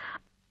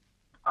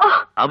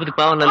 அது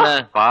பாவம் இல்ல.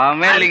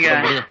 பாவமே இல்லைங்க.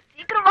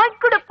 சீக்கிரம் வாங்கி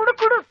கொடு. குடு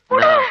குடு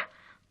குடு.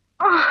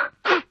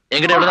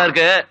 என்கிட்ட எவ்வளவுதான்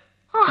இருக்கு?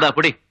 இந்த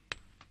அப்படி.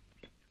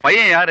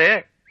 பையன் யாரு?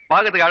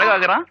 பாக்கிறதுக்கு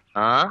அழகாகிறான்.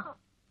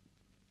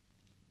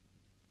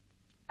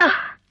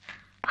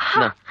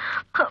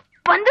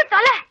 வந்து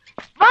தலை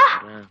வா.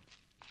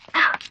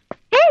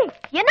 ஏய்,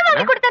 என்ன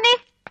வாங்கி கொடுத்த நீ?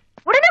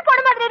 உடனே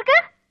போன மாதிரி இருக்கு.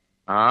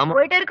 ஆமா,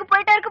 போயிட்டே இருக்கு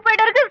போயிட்டே இருக்கு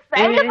போயிட்டே இருக்கு.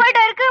 சைடுல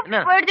போயிட்டே இருக்கு.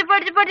 போயிடுச்சு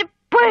போயிடுச்சு போயிடுச்சு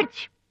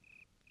போயிடுச்சு.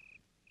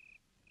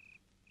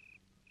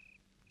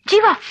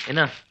 ஜீவா,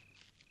 என்ன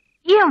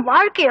என்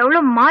வாழ்க்கை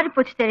எவ்வளவு மாறி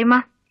போச்சு தெரியுமா?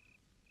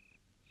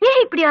 ஏன்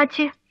இப்படி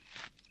ஆச்சு?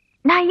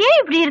 நான் ஏன்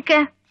இப்படி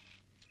இருக்கேன்?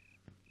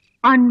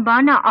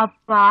 அன்பான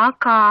அப்பா,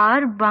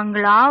 கார்,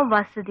 பங்களா,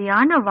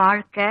 வசதியான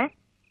வாழ்க்கை,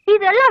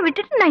 இதெல்லாம்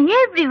விட்டுட்டு நான்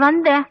ஏன் இப்படி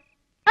வந்தேன்?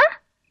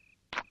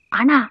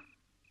 ஆனா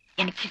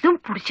எனக்கு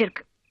இதுவும்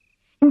பிடிச்சிருக்கு.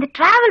 இந்த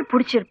டிராவல்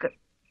பிடிச்சிருக்கு.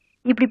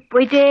 இப்படி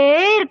போயிட்டே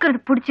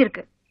இருக்கிறது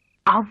பிடிச்சிருக்கு.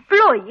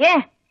 அவ்வளோ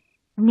ஏன்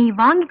நீ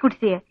வாங்கி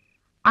குடிச்சிய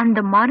அந்த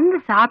மருந்து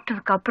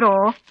சாப்பிட்டதுக்கு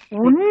அப்புறம்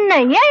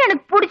உன்னையே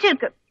எனக்கு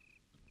பிடிச்சிருக்கு.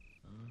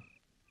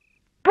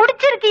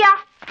 பிடிச்சிருக்கியா?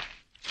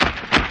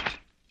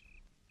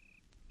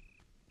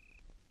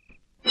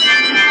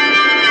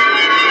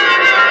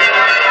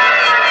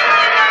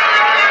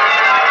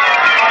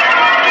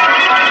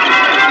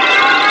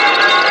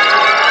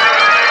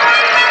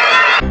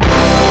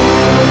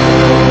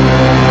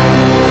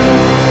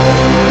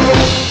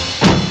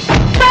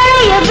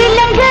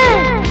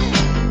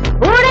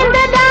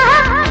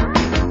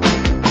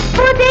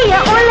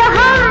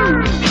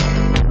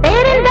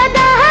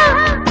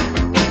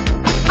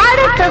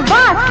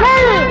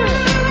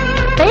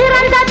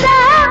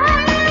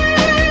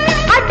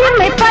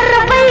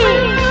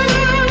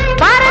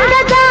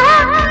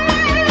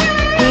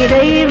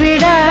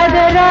 இடைவிடாத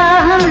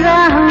ராகம்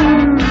ராகம்,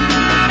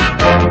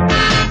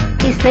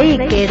 இசை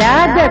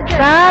கெடாத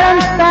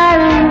தாளம்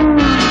தாளம்,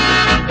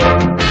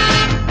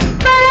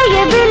 பழைய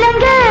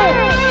விலங்கு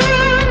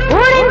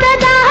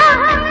உடைந்ததா,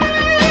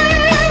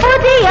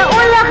 புதிய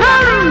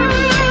உலகம்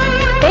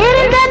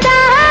தெரிந்ததா?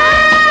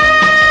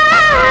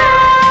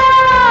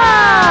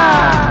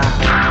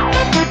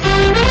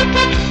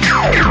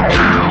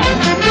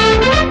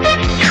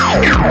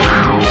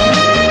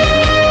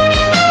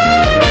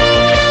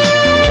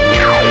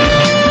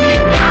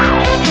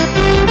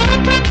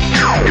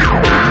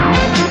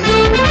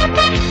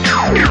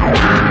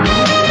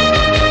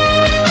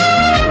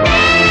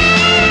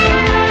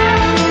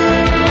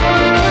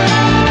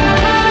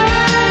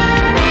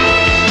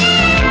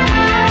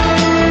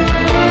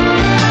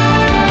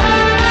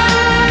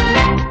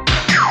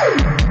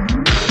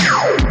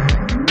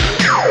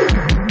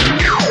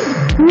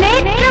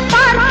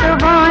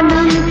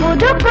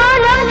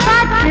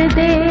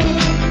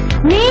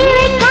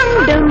 நீரை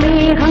கொண்டு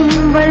மேகம்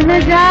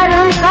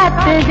வர்ணஜாலம்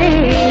காத்துதே,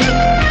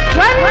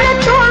 வர்ண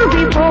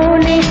தோல்வி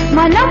போலே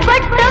மனம்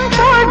வட்டம்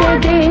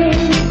போடுதே,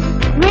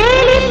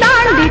 வேலி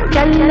தாண்டி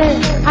செல்ல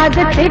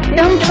அது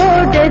திட்டம்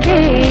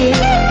போடுதே,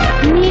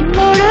 நீ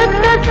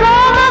கொடுத்த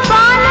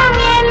சோமபானம்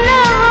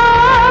என்னவோ,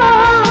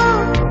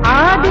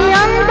 ஆதி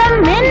அந்த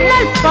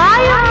மின்னல்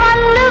பாயம்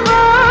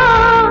அல்லவோ,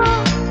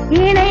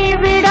 இணை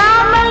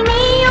விடாமல்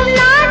நீயும்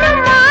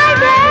நானும்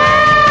ஆட,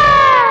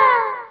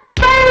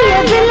 பழைய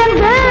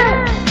விலங்கு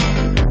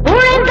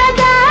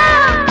உழைந்ததா?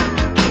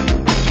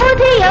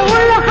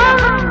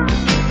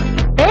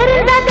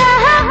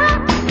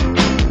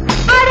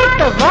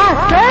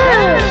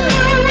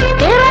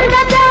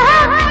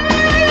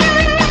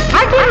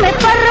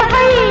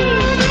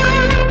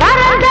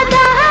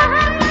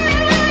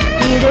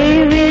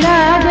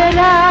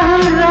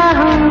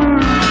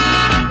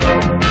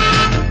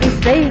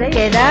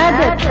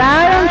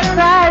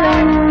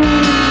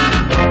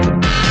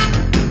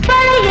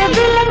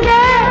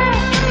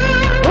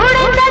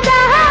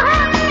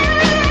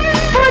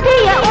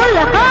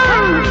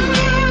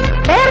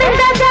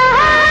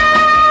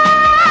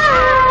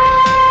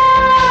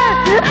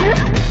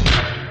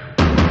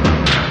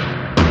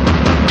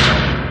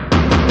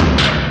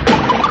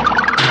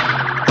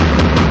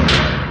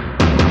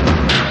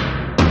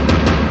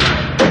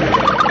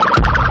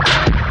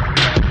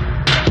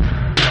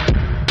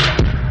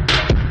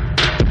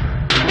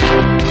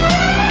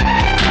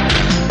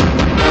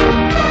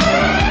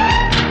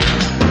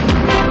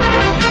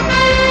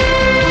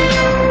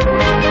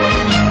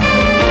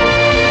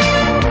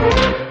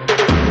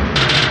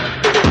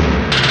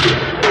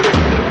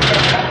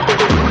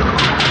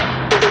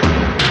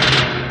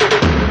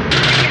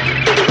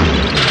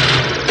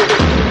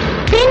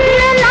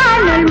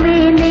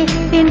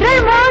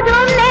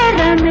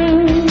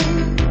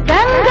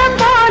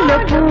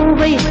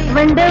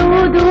 வண்ட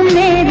ஊதும்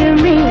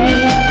நேரமே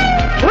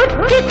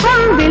உச்சி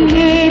கொம்பில்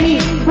ஏறி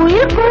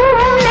உயிர்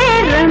கூறும்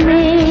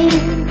நேரமே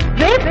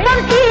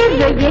வெப்பம்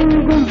தீர்வு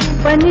எங்கும்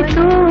பனி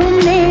தூவும்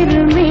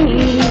நேரமே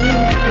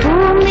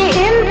பூமி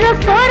என்ற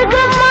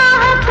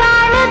சொர்க்கமாக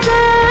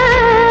காணுது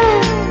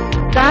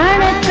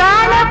காண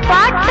காண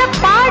பாட்ட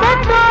பாட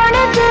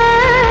தோணுது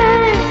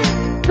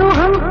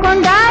சுகம்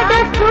கொண்டாட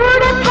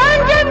சூடு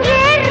கொஞ்சம்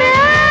ஏறு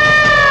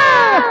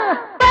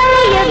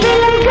பழைய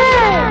விலங்கு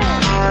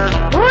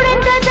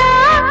உடைந்ததா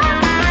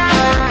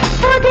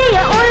புதிய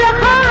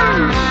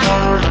உலகம்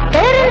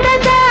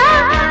தெரிந்ததா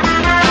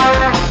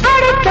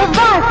அடுத்த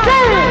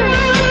வாசல்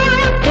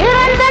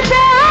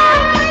திறந்ததா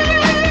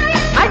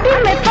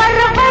அடிமை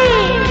பறவை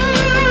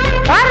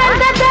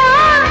பறந்ததா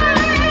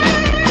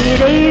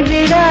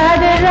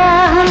இடைவிடாத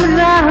ராகம்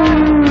ராகம்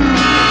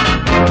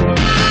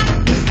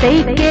இசை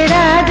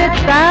கெடாத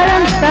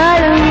தாளம்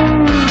தாளம்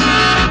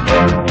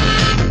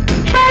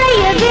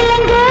பழைய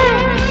விலங்கு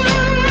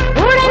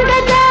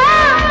உடைந்ததா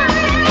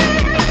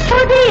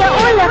புதிய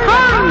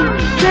உலகம்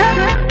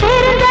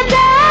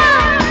தெரிந்ததா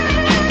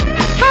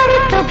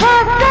அடுத்த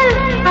வாசல்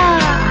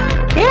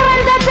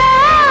திறந்ததா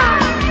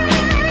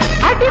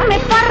அடிமை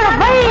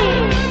பறவை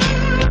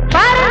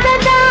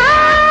பறந்ததா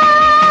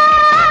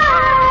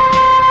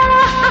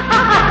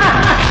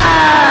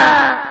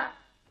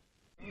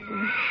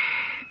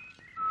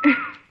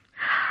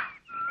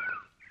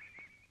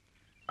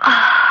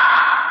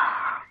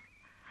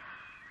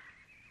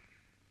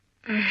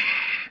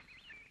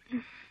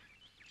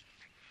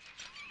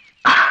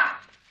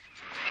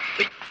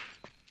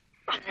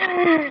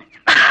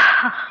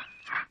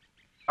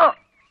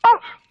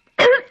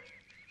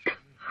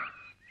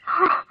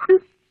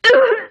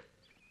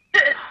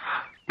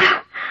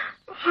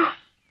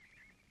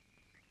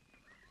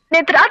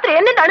நேத்து ராத்திரி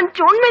என்ன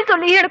நடந்துச்சு உண்மை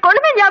சொல்லி எனக்கு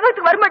ஒண்ணுமே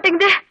ஞாபகத்துக்கு வர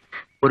மாட்டேங்குது.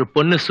 ஒரு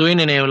பொண்ணு சுய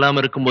நினைவு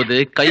இல்லாம இருக்கும்போது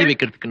கை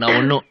வைக்கிறதுக்கு நான்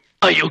ஒன்னும்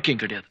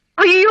அயோக்கியம் கிடையாது.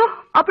 ஐயோ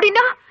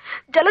அப்படின்னா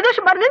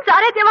ஜலதோஷம் மருந்து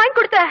சாராயத்தை வாங்கி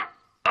கொடுத்த?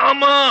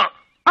 ஆமா.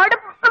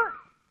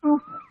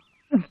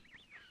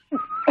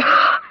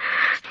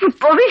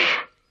 போவி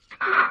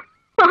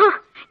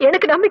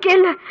எனக்கு நம்பிக்கை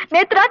இல்ல.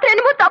 நேத்து ராத்திரி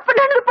என்னமோ தப்பு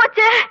நடந்து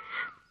போச்சே.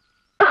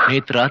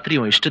 நேத்து ராத்திரி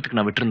உன் இஷ்டத்துக்கு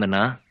நான்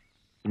விட்டுருந்தேன்னா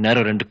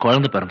இந்நேரம் 2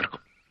 குழந்தை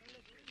பிறந்திருக்கும்.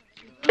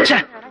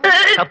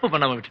 தப்பு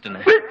பண்ணாம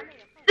விட்டுட்டேன்.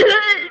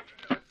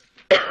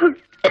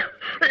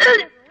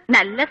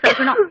 நல்ல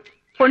சகுனம்.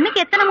 பொண்ணுக்கு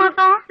எத்தனை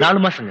மாசம்?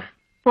 4 மாசங்க.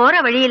 போற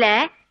வழியில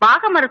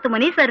பாகமரத்து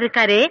முனீஸ்வர்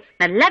இருக்காரு,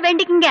 நல்லா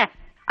வேண்டிக்குங்க.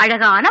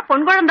 அழகான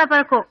பொன் குழந்தை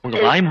பிறக்கும்.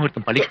 உங்க வாய்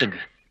முகூர்த்தம் பழிக்கிட்டுங்க.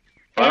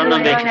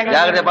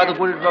 ஜாகிரதையா பார்த்து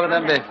கூட்டிட்டு போங்க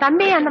தம்பி.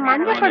 தம்பி அந்த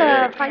மஞ்சள் கூட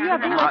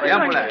பையன்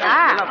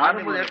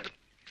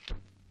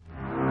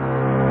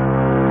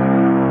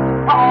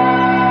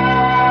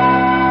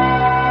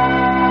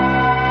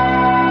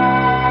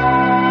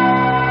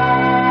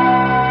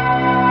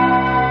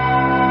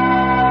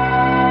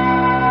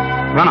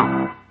வேணாம்,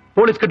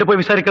 போலீஸ் கிட்ட போய்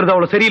விசாரிக்கிறது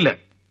அவ்வளவு சரியில்லை.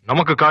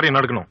 நமக்கு காரியம்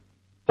நடக்கணும்.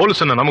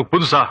 போலீஸ் என்ன நமக்கு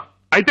புதுசா?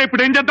 అయితే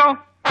ఇప్పుడు ఏం చేద్దాం?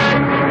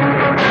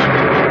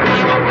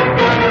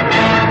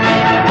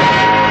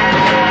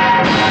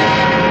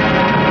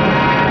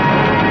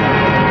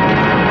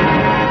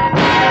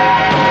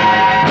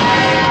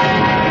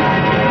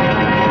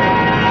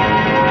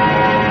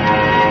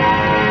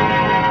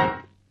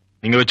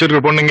 நீங்க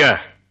வச்சிருக்கிற பொண்ணுங்க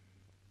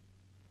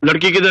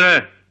లడ్కీ కిధర్ హై?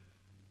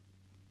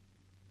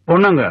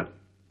 பொண்ணுங்க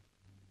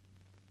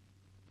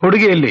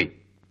ಹುಡುಗಿ ಎಲ್ಲಿ?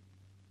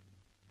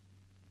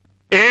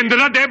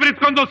 ఏందిరా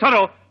దేబరిస్కొని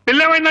చూస్తారో?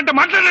 పిల్లమైందంటే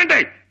మాట్లాడండి.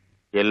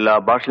 எல்லா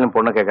பாஷையிலும்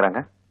பொண்ணை கேக்குறாங்க.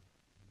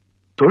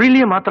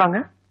 தொழிலையே மாத்துறாங்க.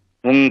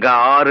 உங்க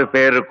 6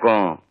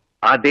 பேருக்கும்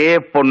அதே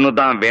பொண்ணு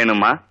தான்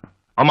வேணுமா?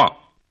 ஆமா,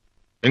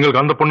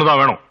 எங்களுக்கு அந்த பொண்ணு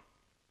தான் வேணும்.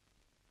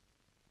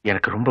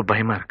 எனக்கு ரொம்ப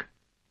பயமா இருக்கு.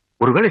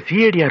 ஒருவேளை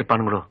சிஐடியா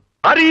இருப்பானுங்களோ?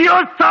 அரியோ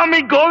சாமி,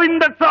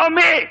 கோவிந்த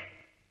சாமி,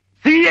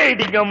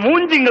 சிஐடிங்க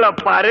மூஞ்சிங்கள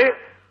பாரு.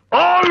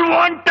 All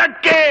wanted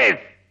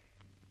case.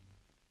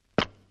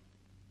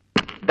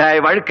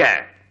 டேய் வழுக்க,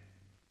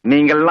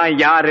 நீங்கெல்லாம்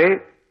யாரு?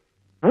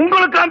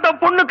 உங்களுக்கு அந்த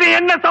பொண்ணுக்கு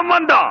என்ன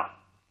சம்பந்தம்?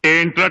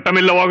 ఏంట్రా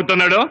తమిళ్లో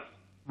వాగుతున్నాడు?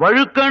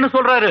 వழுக்கன்னு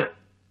சொல்றாரு.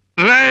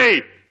 రేయ్,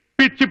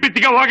 పిచ్చి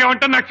పిచ్చిగా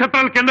వాగావంటే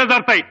నక్షత్రాలు కింద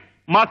జరుగుతాయి.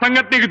 మా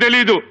సంగతి నీకు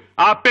తెలీదు.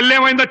 ఆ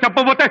పెళ్ళేమైందో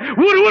చెప్పబోతే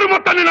ఊరు ఊరు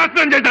మొత్తాన్ని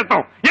నాశనం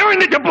చేసేస్తాం.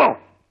 ఏమైంది చెప్పు.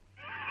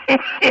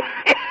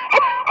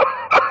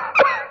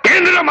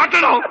 ఏందిరా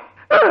మాట్లాడవు?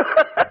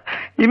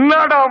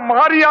 என்னடா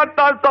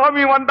மாரியாத்தா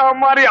சாமி வந்த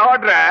மாதிரி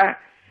ஆடுற?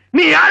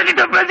 நீ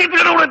யார்கிட்ட பேசிட்டு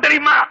இருக்க கூட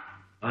தெரியுமா?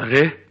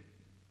 அரே,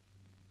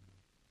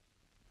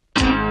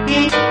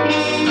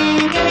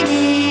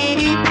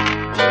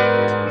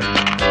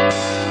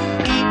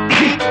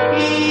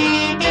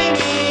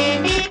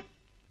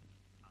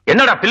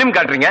 என்னடா பிலிம்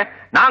காட்டுறீங்க?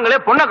 நாங்களே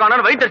பொண்ணை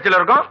காணோன்னு வயிற்றுல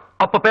இருக்கோம்.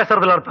 அப்ப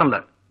பேசுறதுல அர்த்தம் இல்ல.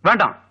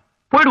 வேண்டாம்,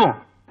 போயிடுவோம்.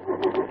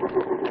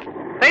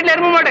 ரைட்ல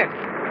இருக்க மாட்டேன்,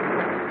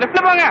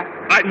 லெஃப்ட்ல போங்க.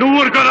 నువ్వు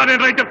ఊరుకోరా,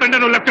 నేను రైట్ చెప్తాంటే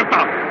నువ్వు లెఫ్ట్ చెప్తా.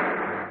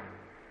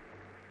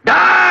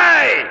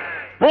 டேய்,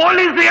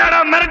 போலீஸ் யாரா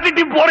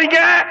மிரட்டிட்டு போறீங்க?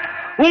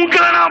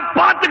 உங்களை நான்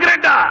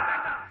பாத்துக்கிறேன்டா.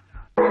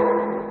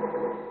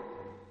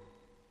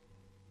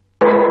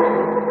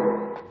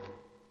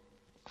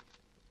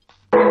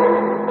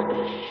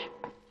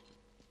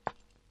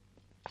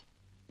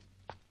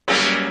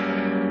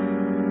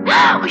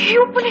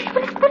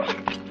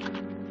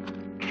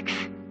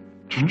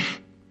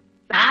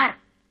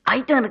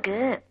 இருக்கு,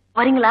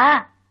 வரீங்களா?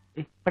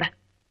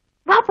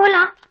 வா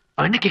போலாம்.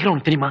 அவன் என்ன கேக்குற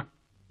உனக்கு தெரியுமா?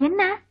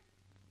 என்ன?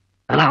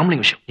 அதெல்லாம்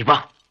ஆம்பளைங்க விஷயம். நீ வா.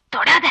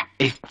 தொடாத.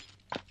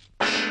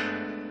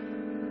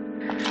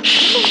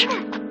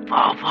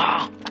 வா வா.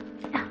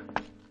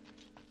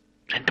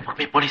 ரெண்டு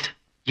பக்கமே போலீஸ்.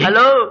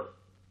 ஹலோ,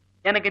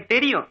 எனக்கு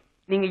தெரியும்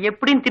நீங்க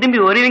எப்படின்னு திரும்பி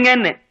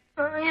வருவீங்கன்னு.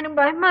 எனக்கு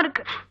பயமா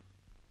இருக்கு.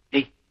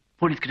 ஏய்,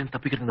 போலீஸ் கிட்ட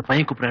தப்பிக்கிறது இந்த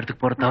பையன் கூப்பிட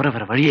இடத்துக்கு போற தவிர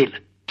வேற வழியே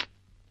இல்லை.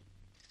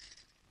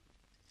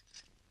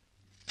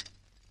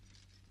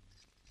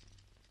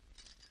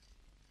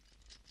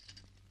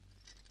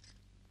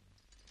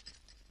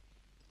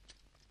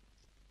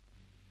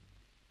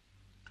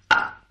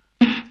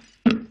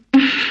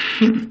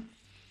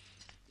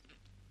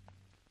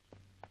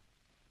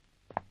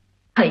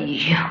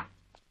 ஐயோ,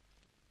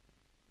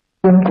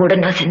 உன் கூட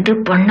நான் சேர்ந்து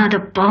பண்ணாத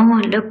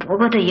பாவம் இல்ல,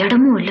 போகாத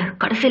இடமும் இல்ல,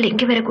 கடைசியில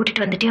எங்க வேற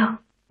கூட்டிட்டு வந்துட்டியா?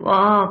 வா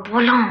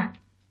போலாம்.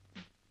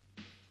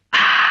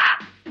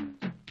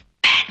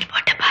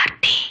 போட்ட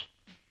பார்ட்டி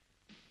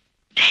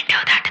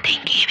ரெண்டாவது ஆட்டத்தை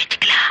இங்கேயே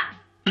வச்சுக்கலாம்.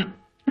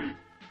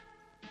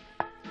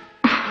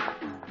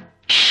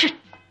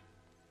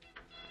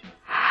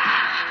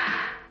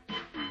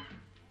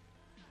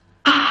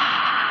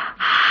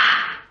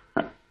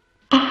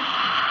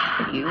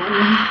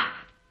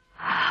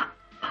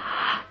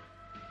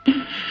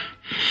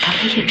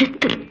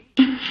 தலையெழுத்து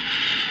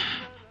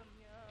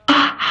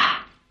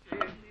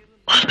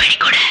ஒரு படி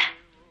கூட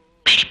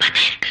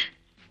வெடிப்பாதான் இருக்கு.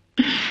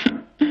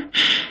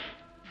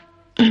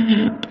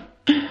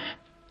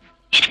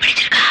 என்ன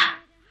பிடிச்சிருக்கா?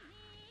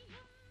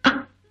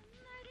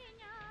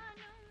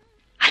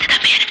 அந்த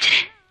தம்பி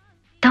அனுப்பிச்சிரு.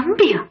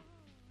 தம்பியா?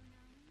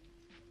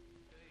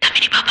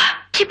 தம்பி நீ பாப்பா.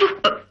 சிப்பு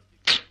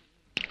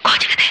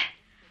கோச்சுக்கதே,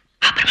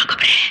 அப்புறமா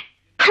கூப்பிடுறேன்.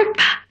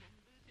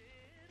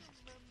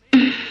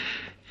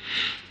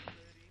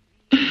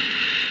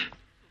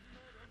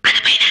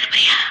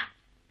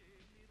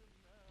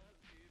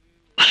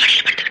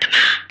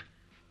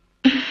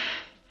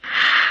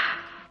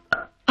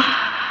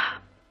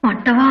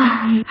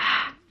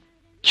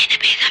 என்ன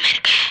பேசாம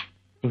இருக்க?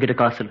 என்கிட்ட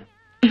காசு இல்ல.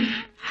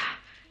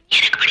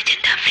 எனக்கு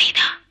பிடிச்சிருந்தா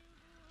ஃப்ரீதான்.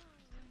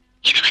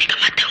 இது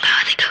வரைக்கும் மத்தவங்க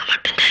ஆசைக்காக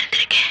மட்டும் தான்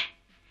இருந்திருக்கேன்.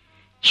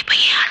 இப்ப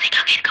ஏன்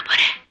ஆசைக்காக இருக்க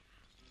போறேன்?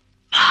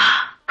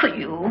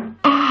 ஐயோ,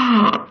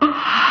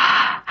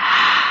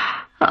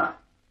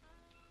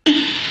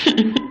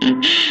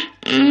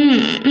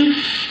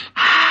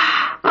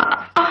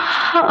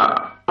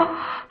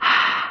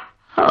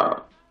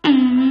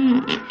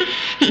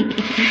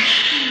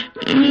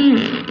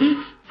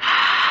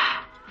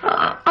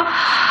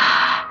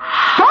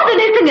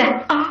 நிறுத்துங்க.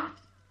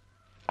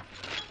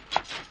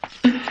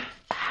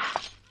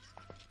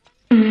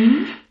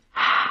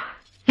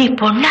 நீ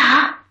பொண்ணா?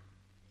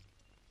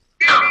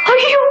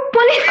 ஐயோ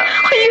போலீஸ்!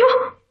 ஐயோ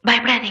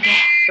பயப்படாதீங்க.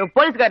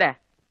 போலீஸ்கார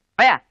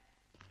பையா.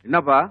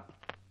 என்னப்பா?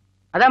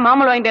 அதான்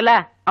மாமூல் வாங்கிட்டல,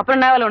 அப்புறம்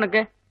என்ன வேலை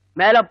உனக்கு?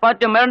 மேல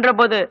பார்த்து மிரண்டுற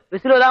போது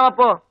விசிலுதாம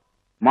போ.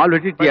 மால்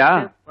வெட்டிட்டியா?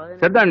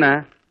 சரிதானே?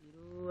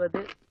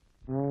 20.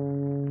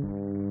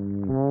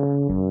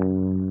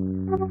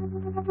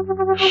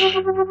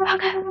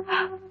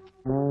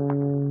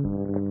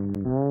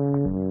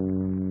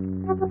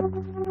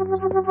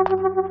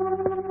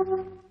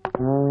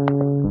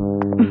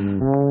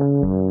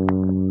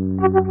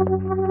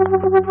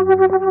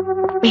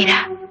 மீரா,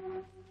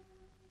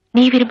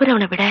 நீ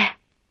விரும்புறவனை விட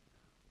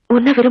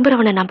உன்னை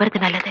விரும்புறவனை நம்புறது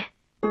நல்லது.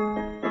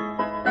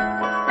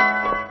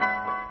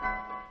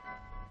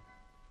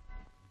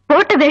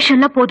 போட்ட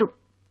வேஷம்லாம் போதும்,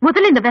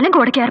 முதல்ல இந்த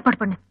விலங்கு உடைக்க ஏற்பாடு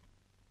பண்ணு.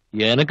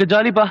 எனக்கு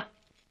ஜாலிப்பா,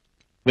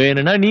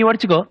 வேணும்னா நீ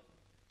உடைச்சுக்கோ.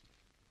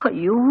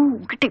 ஐயோ,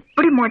 உங்ககிட்ட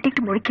இப்படி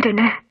மாட்டிட்டு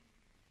முடிக்கிறேன்னு,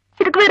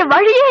 இதுக்கு வேற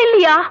வழியே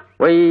இல்லையா?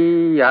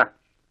 ஒய்யா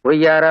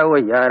ஒய்யாரா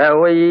ஒய்யாரா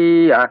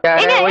ஒய்யா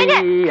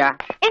ஒய்யா.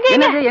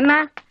 என்னது என்ன?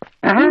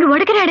 நீங்க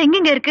உடைக்கிற இடம்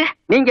எங்க இருக்கு?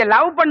 நீங்க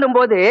லவ் பண்ணும்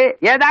போது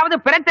ஏதாவது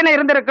பிரச்சனை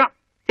இருந்திருக்கும்,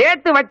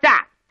 சேர்த்து வச்சா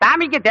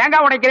சாமிக்கு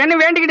தேங்காய்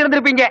உடைக்கிறேன்னு வேண்டிக்கிட்டு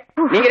இருந்திருப்பீங்க.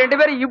 நீங்க ரெண்டு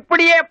பேரும்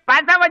இப்படியே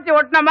பச வச்சு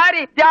ஒட்டின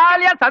மாதிரி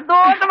ஜாலியா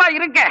சந்தோஷமா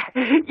இருக்க.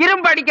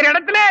 இரும்பு அடிக்கிற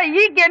இடத்துல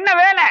ஈக்கு என்ன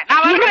வேலை?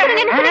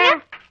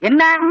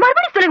 என்ன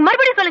மறுபடியும் சொல்லுங்க,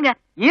 மறுபடியும் சொல்லுங்க.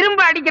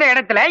 இரும்பு அடிக்கிற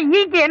இடத்துல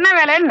ஈக்கு என்ன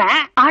வேலை?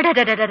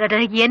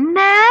 என்ன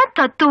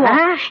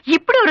தத்துவம்?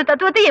 இப்படி ஒரு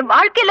தத்துவத்தை என்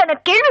வாழ்க்கையில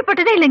நான்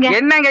கேள்விப்பட்டதே இல்லைங்க.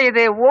 என்னங்க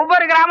இது?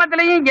 ஒவ்வொரு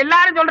கிராமத்திலையும்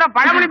எல்லாரும் சொல்ற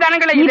பழமொழி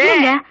தானுங்களே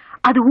இது.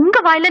 அது உங்க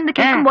வாயில இருந்து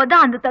கேட்கும் போது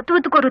அந்த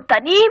தத்துவத்துக்கு ஒரு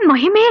தனி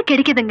மகிமையே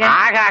கிடைக்குதுங்க.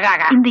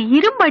 இந்த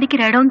இரும்பு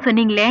அடிக்கிற இடம்னு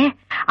சொன்னீங்களே,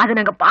 அதை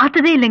நாங்க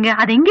பார்த்ததே இல்லைங்க.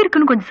 அது எங்க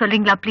இருக்குன்னு கொஞ்சம்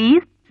சொல்றீங்களா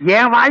ப்ளீஸ்?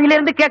 என் வாயில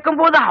இருந்து கேட்கும்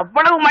போது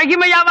அவ்வளவு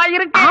மகிமையாவா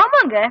இருக்கு?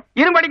 ஆமாங்க,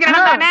 இரும்பு அடிக்கிற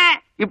இடம் தானே.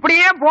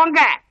 இப்படியே போங்க,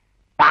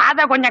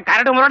 பாதை கொஞ்சம்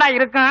கரடு முரடா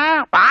இருக்கும்,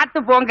 பார்த்து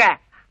போங்க.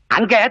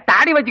 அங்க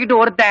தாடி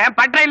வச்சுக்கிட்டு ஒருத்தன்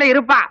பட்டறையில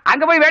இருப்பான்,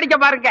 அங்க போய் வேடிக்கை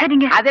பாருங்க.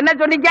 அது என்ன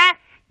சொன்னீங்க?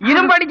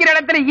 இரும்பு அடிக்கிற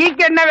இடத்துல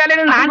ஈக்கு என்ன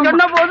வேலைன்னு நான்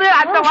சொன்ன போது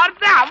அந்த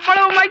வார்த்தை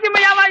அவ்வளவு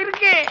மகிமையாவா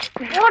இருக்கு.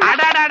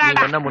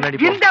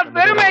 இந்த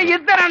பெருமை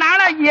இத்தனை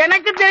நாளா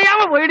எனக்கு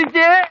தெரியாம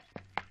போயிடுச்சு.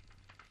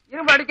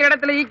 இரும்பு அடிக்கிற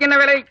இடத்துல ஈக்கு என்ன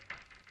வேலை?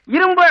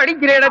 இரும்பு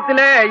அடிக்கிற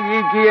இடத்துல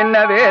ஈக்கு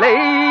என்ன வேலை?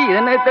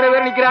 என்ன இத்தனை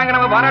பேர் நிக்கிறாங்க,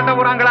 நம்ம பாராட்ட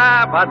போறாங்களா?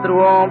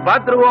 பாத்துருவோம்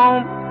பாத்துருவோம்.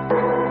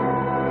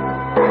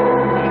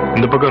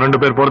 இந்த பக்கம்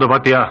 2 பேர் போறத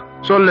பாத்தியா?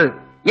 சொல்லு.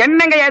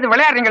 என்னங்க இது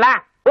விளையாடுறீங்களா?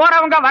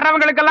 போறவங்க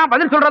வர்றவங்களுக்கெல்லாம்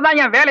பதில் சொல்றதா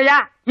என் வேலையா?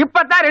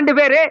 இப்பதான் 2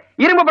 பேரு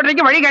இரும்பு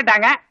பட்டறைக்கு வழி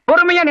கேட்டாங்க.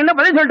 பொறுமையா நின்னு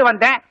பதில் சொல்லிட்டு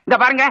வந்தேன். இந்த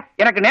பாருங்க,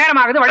 எனக்கு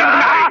நேரமாகுது, வழி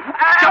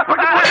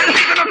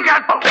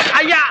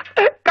ஐயா.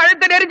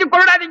 கழுத்தை நெரிச்சு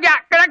கொள்ளாதீங்க.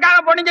 கிழக்கால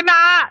போனீங்கன்னா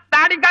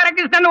தாடிக்கார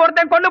கிருஷ்ணன்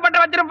ஒருத்தன் கொண்டு பட்ட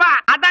வச்சிருப்பான்.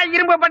 அதான்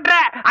இரும்பு பற்ற.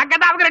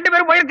 அங்கதான் அவங்க 2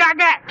 பேரும்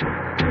போயிருக்காங்க.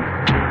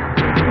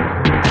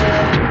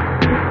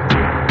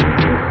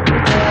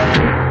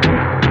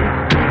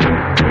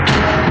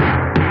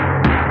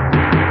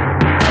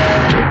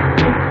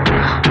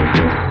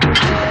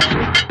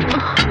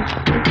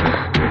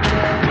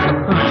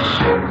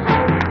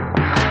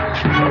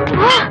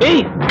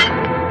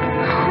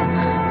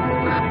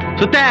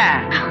 சுத்த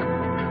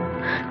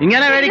இங்க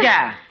என்ன வேடிக்கை?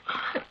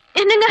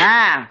 என்னங்க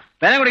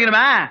வேலை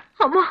குடிக்கணுமா?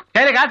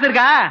 கையில காசு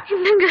இருக்கா?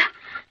 என்னங்க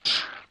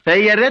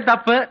செய்யறதே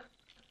தப்பு.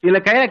 இல்ல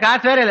கையில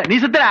காசு வேற இல்ல. நீ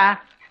சுத்துற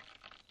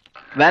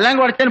வெள்ளம்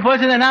குடைச்சேன்னு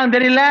போச்சு என்ன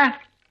தெரியல.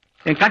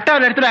 என்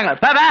கட்டவர் எடுத்துறாங்க.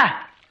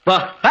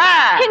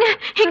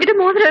 என்கிட்ட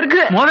மோதிரம்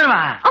இருக்கு.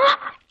 மோதிரமா?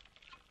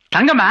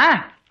 தங்கம்மா?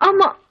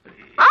 ஆமா.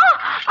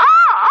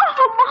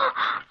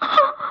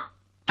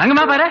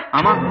 தங்கம்மா பாரு.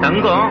 ஆமா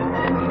தங்கம்.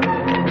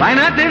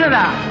 வாங்கினா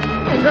தெரியுதா?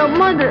 எங்க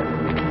அம்மா அது.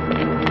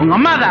 உங்க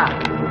அம்மாதா?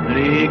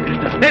 ஹரே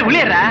கிருஷ்ணா. டேய்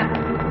உள்ளேறா.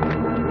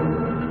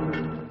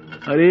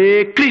 ஹரே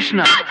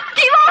கிருஷ்ணா.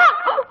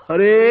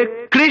 ஹரே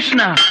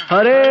கிருஷ்ணா.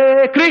 ஹரே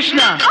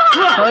கிருஷ்ணா.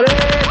 ஹரே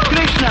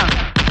கிருஷ்ணா.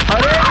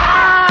 ஹரே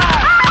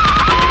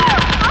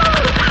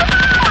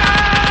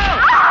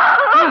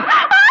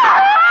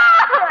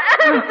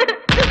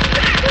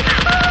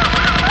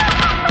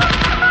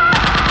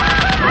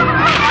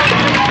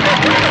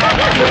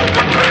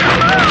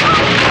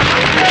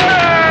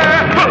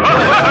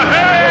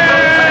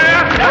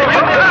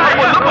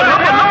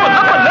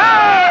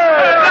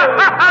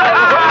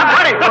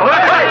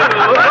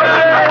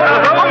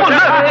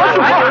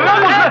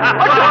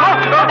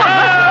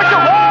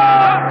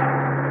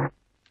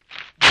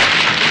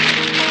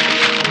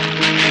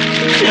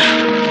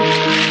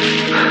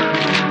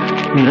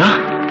மீரா,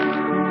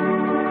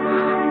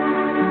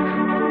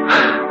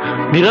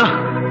 மீரா,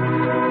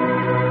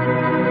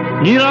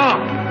 மீரா,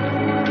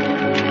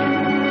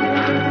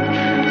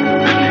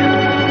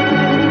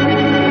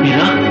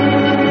 மீரா.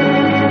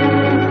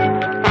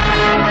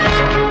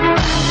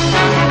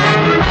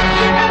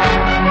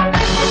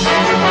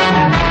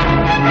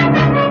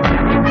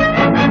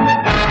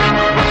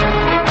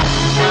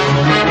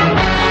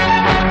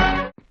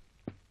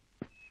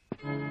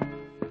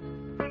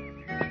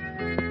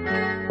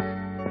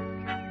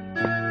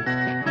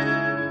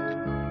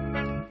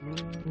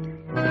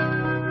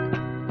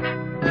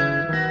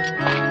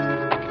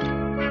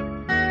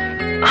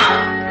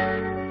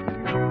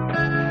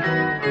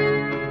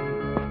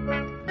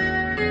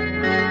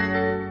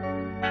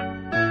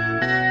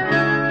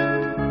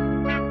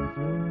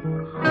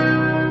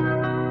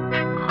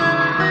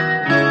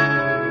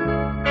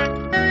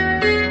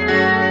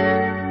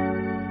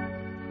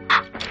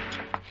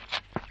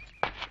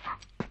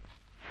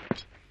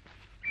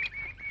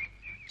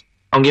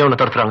 அவங்க ஏன் உன்னை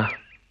தடுத்துறாங்க?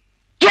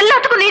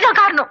 எல்லாத்துக்கும் நீதான்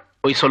காரணம்.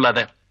 போய் சொல்லாத.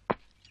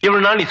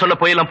 இவ்வளவு நாள் நீ சொன்ன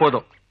போயெல்லாம்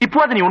போதும். இப்போ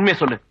அது நீ உண்மையை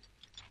சொல்லு.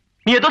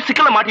 நீ ஏதோ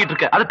சிக்கல மாட்டிட்டு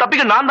இருக்க. அது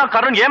தப்பிக்க நான் தான்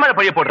காரணம். ஏன் மேல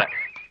பழிய போடுற?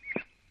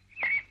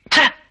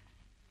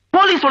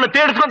 போலீஸ் உன்னை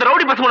தேடுறதுக்கும் அந்த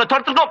ரவுடி பசங்க உன்னை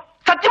தடுத்துக்கும்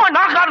சத்தியமா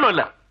நான் காரணம்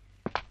இல்ல.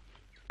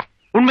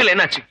 உண்மையில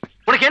என்னாச்சு?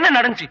 உனக்கு என்ன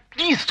நடந்துச்சு?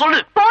 ப்ளீஸ் சொல்லு.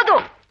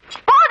 போதும்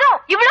போதும்.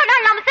 இவ்வளவு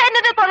நாள் நாம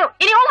சேர்ந்தது போதும்.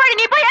 இனி உங்க வழி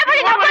நீ போய் ஏன்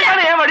வழி நான்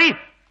போறேன். ஏன் வழி?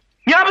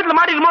 ஞாபகத்துல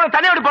மாட்டிருக்கணும்.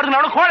 தனியா விட்டு படுத்து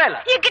நான் கோழ இல்ல.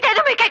 என்கிட்ட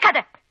எதுவுமே கேட்காத.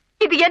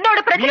 இது என்னோட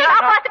பிரச்சனை.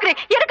 நான் பாத்துக்கிறேன்.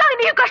 எனக்காக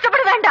நீயும்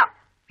கஷ்டப்பட வேண்டாம்.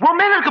 உன்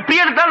மேல இருக்க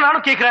பிரியா இருந்தாலும்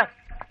நானும் கேட்கிறேன்.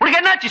 உனக்கு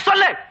என்னாச்சு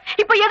சொல்லு.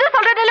 இப்ப எதுவும்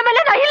சொல்ற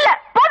நிலைமையில நான் இல்ல.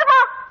 போதுமா?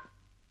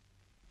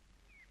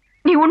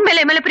 நீ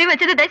உண்மையில மேல பிரி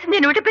வச்சது தயவு செஞ்சு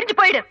என்னை விட்டு பிரிஞ்சு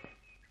போயிடு.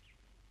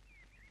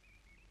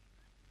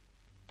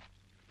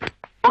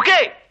 ஓகே,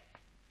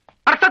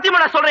 சத்தியமா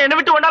நான் சொல்றேன். என்னை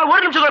விட்டு ஒன்னால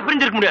ஒரு நிமிஷம் கூட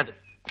பிரிஞ்சிருக்க முடியாது.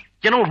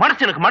 ஏன்னா உன்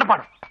மனசு எனக்கு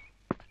மனப்பாடம்.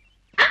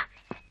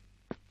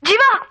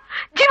 ஜீவா,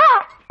 ஜீவா,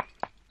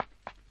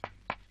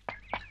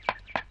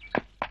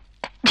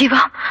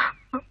 ஜீவா,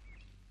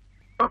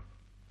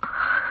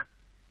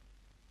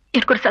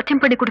 எனக்கு ஒரு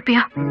சத்தியம் பண்ணி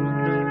கொடுப்பியா?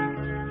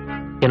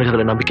 எனக்கு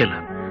அதுல நம்பிக்கை இல்ல.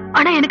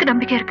 ஆனா எனக்கு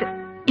நம்பிக்கை இருக்கு.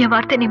 என்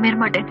வார்த்தை நீ மீற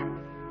மாட்டேன்னு.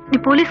 நீ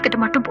போலீஸ் கிட்ட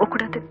மட்டும் போக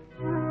கூடாது.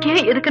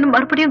 ஏன் எதுக்குன்னு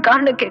மறுபடியும்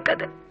காரணம்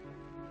கேட்காது.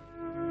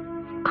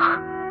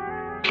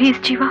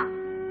 Please Jeeva,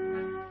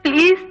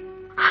 please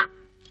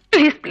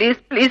please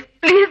please please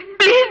please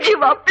please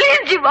Jeeva,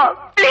 please Jeeva,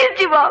 please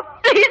Jeeva,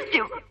 please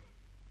Jeeva.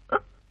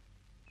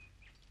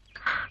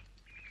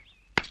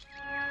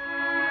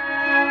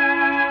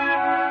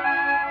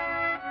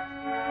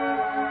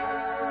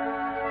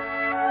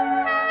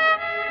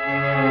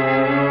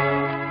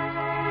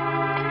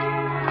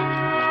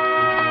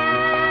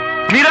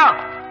 Meera,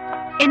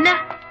 என்ன?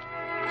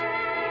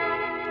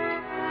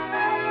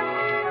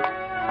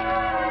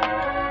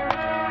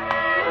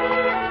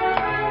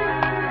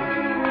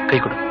 கை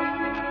கொடு.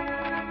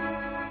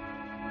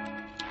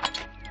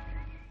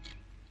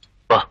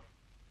 வா.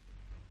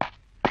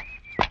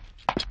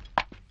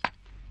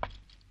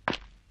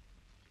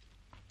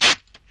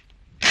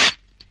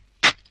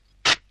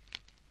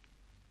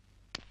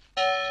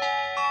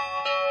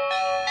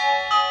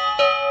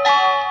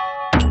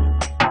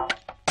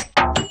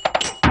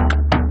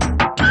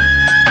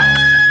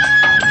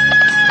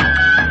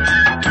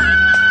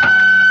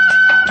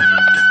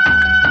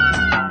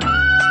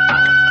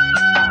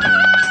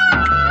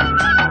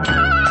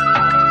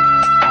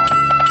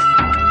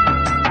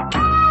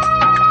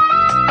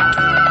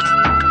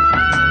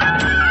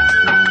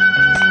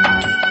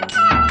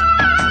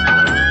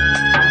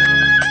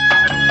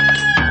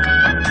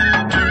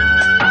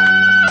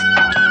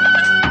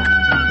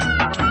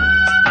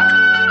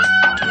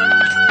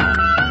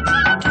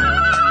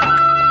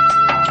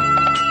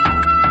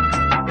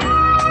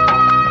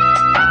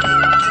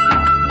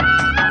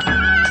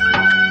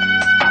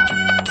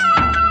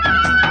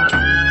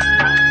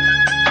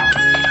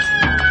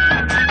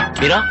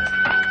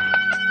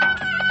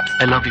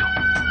 I love you.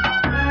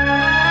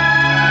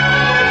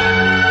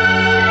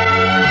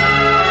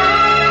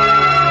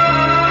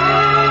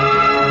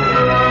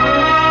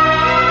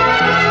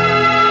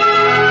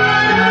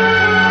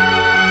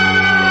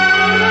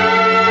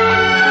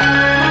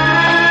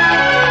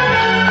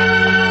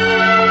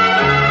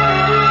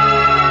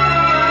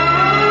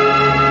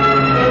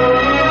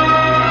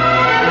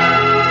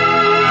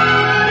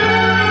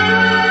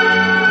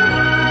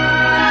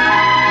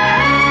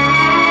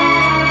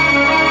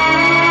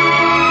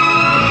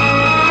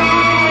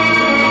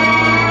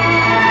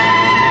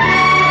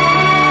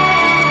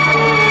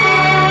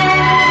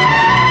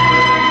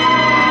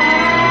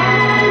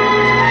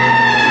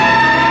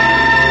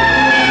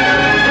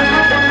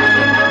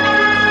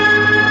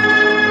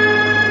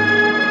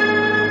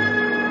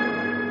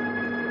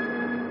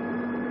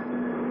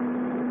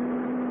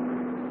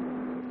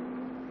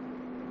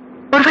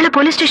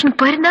 Police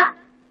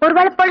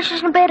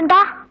station போயிருந்தா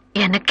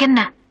எனக்கு என்ன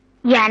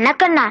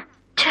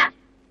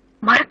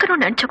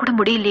மறக்கணும்னு நினைச்ச கூட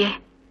முடியலையே.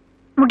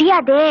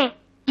 முடியாதே.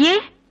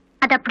 ஏன்?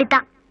 அது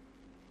அப்படித்தான்.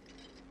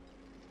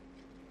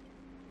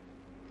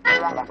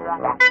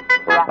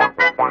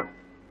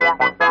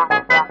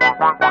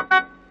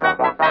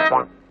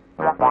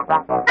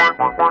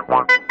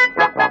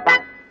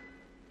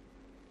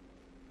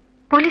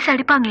 போலீஸ்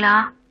அடிப்பாங்களா?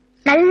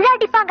 நல்லா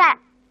அடிப்பாங்க.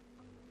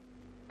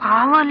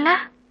 பாவம் இல்ல.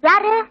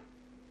 யாரு?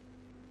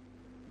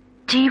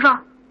 ஜீவா.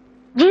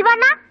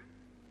 ஜீவானா?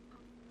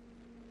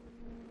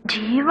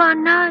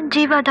 ஜீவானா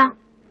ஜீவாதான்.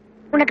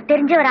 உனக்கு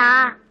தெரிஞ்சவரா?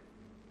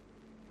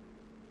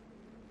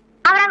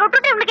 அவரை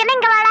விட்டுட்டு உங்களுக்கு என்ன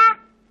இங்க வேலை?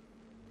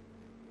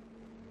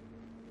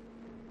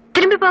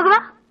 திரும்பி போகவா?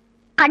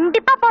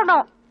 கண்டிப்பா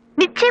போனோம்.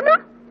 நிச்சயமா?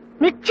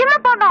 நிச்சயமா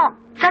போனோம்.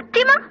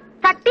 சத்தியமா?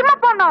 சத்தியமா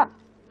போனோம்.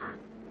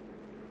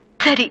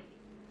 சரி.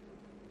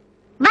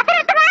 பஸ்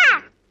எடுத்துங்க.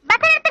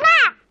 பஸ் எடுத்துங்க.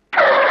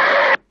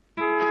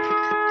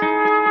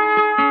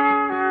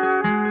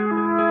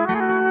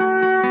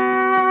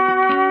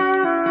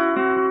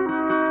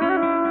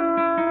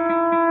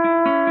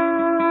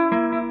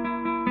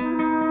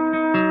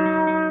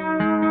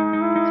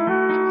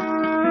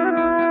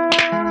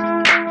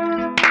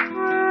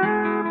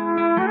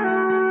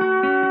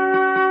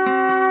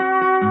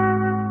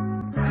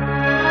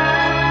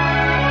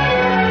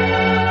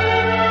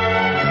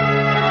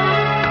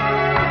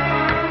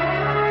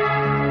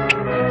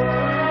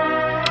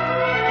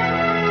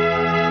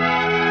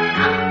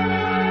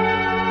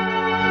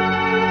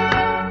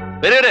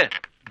 பெரியவரே,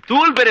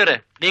 தூள் பெரியவரே,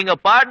 நீங்க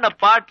பாடின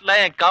பாட்டுல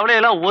என்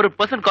கவலையெல்லாம்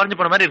 1% குறைஞ்சு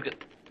போன மாதிரி இருக்கு.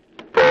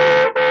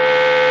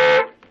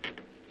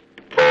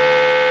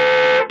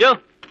 யோ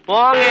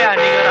போங்கயா,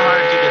 நீங்க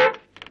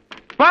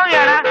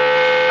போங்கயாடா.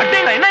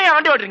 அட்டீங்களா, என்ன ஏன்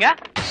வண்டி ஓட்டுறீங்க?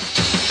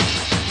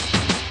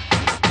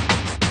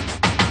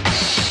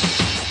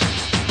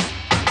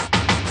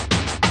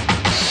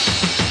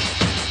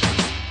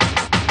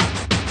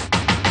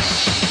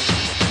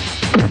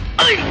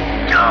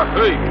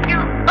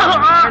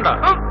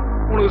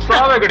 உனக்கு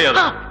சாவே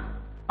கிடையாது.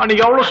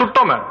 அன்னைக்கு அவ்வளவு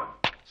சுட்டோமே,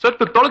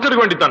 செத்து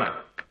தொலைச்சிருக்க வேண்டித்தானே.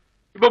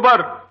 இப்ப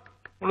பாரு,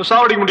 உன்னை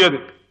சாவடிக்க முடியாது.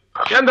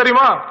 ஏன்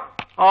தெரியுமா?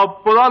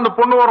 அப்போதான் அந்த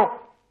பொண்ணு வரும்.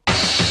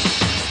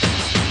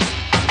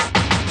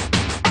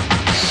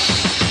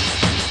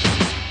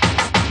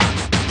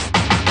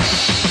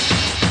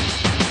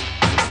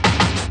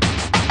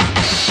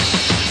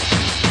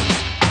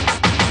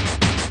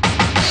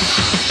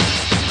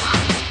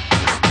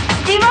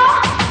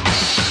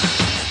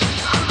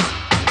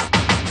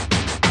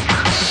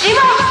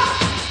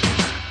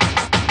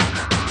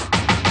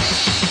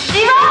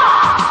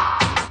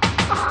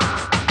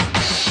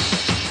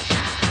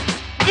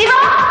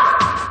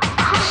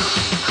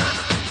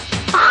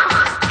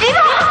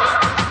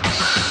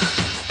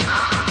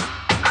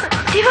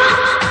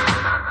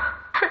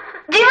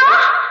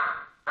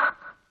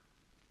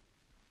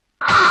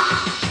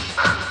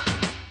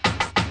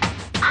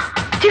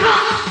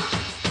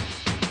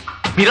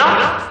 மீரா,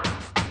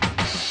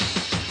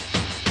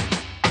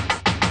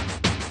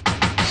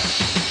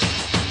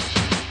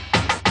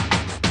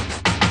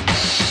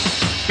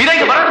 மீரா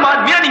இங்க வரதுமா?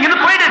 மீரா நீங்க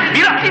இருந்து போயிடு.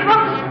 மீரா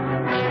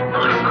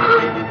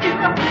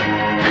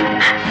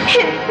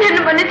என்ன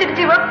மன்னிச்சிரு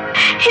ஜீவா.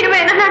 இனிமே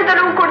என்ன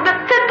நடந்தாலும் கொடுத்த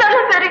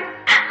செத்தாலும் சரி.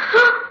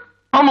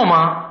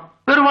 ஆமாமா,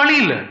 வேற வழி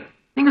இல்ல.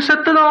 நீங்க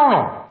செத்துதான்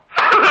ஆகணும்.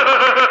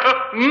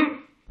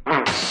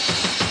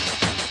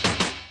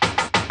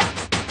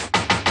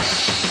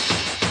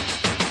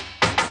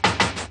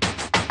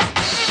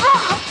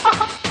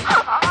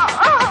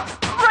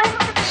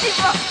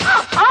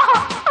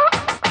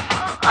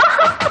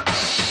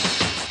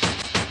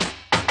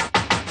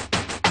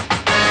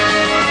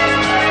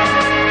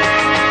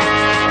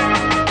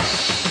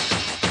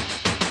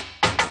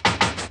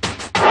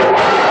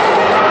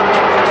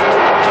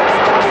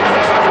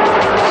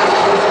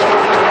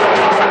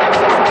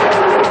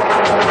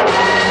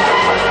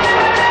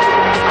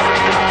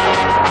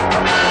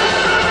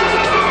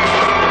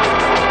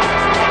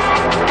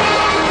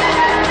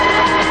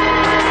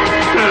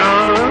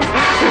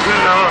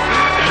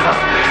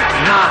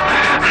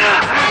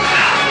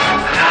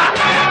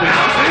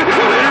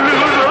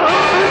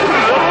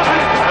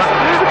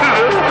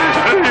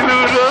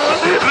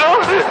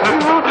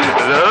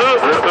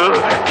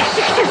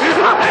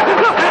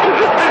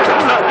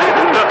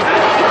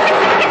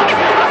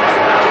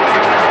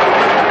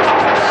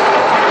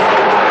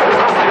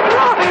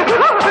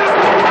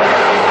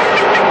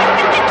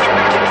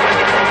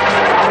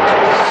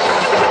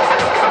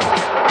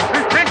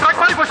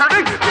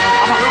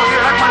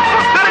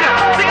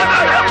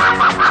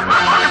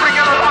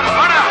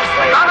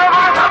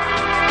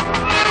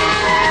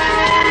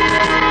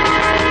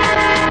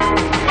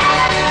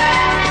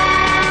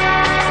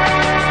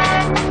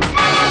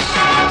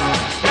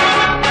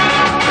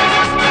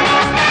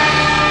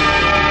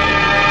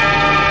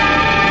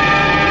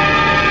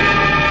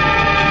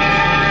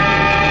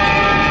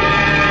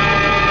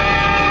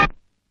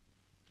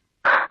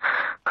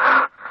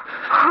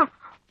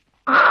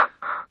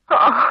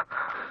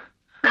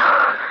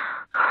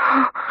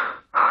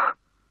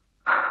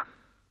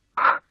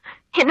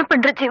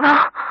 ஜீவா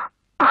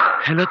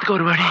எல்லாத்துக்கும்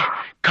ஒரு வழி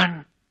கண்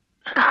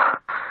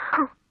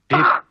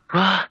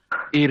இப்ப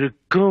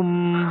இருக்கும்.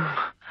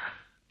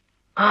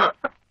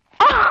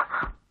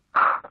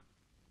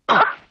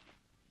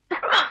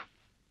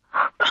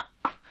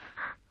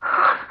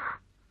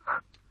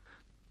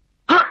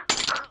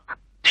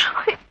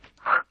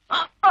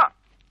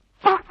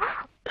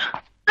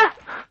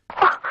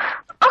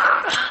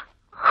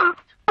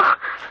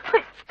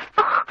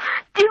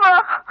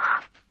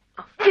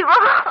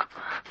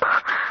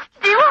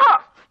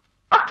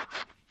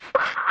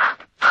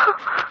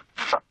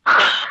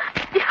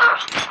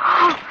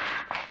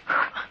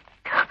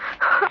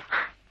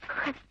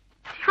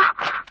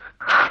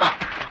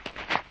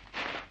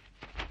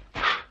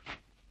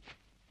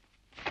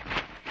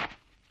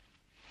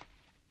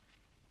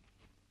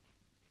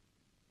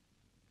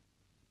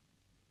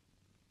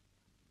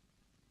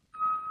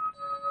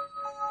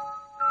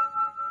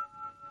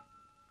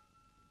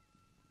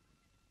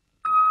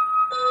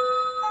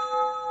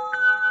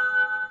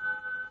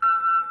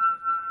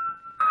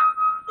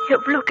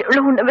 எவ்வளவுக்கு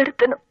எவ்வளவு உன்னை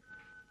வெறுத்தனும்,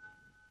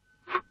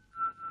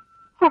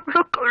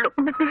 அவ்வளவுக்கு எவ்வளவு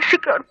உன்னை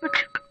நேசிக்க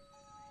ஆரம்பிச்சிருக்க.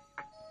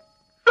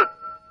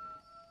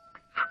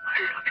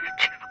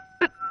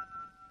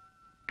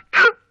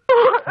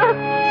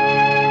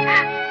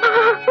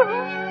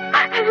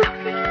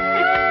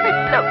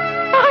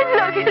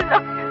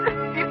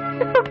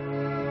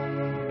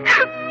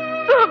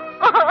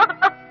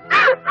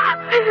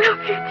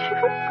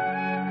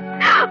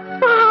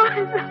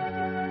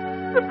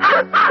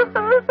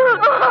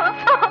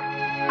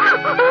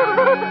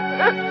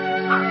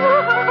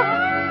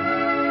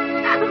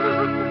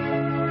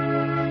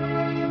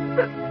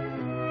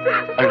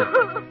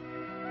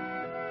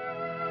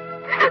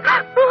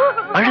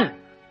 அழு,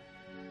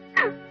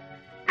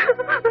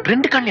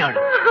 ரெண்டு கண்ணி அழு.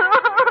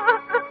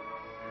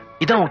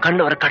 இதான் உன்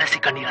கண்ணு வர கடைசி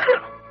கண்ணீரா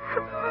இருக்கணும்.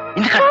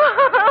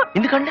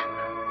 இந்த கண்ணு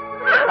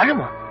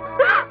அழுமா.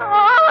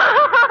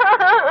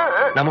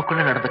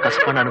 நமக்குள்ள நடந்த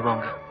கசப்பான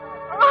அனுபவங்க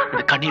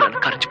இந்த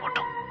கண்ணீரால கரைஞ்சு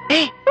போட்டோம்.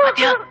 ஏய்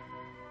பாத்தியா,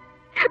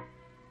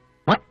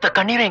 மொத்த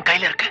கண்ணீரை என்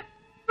கையில இருக்கு.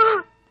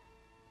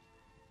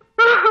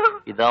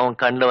 இதான் உன்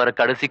கண்ணுல வர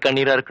கடைசி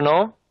கண்ணீரா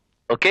இருக்கணும்.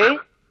 ஓகே,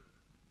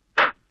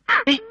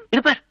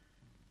 இது பார்,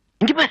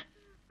 இங்க பார்,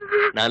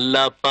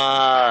 நல்லா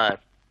பார்.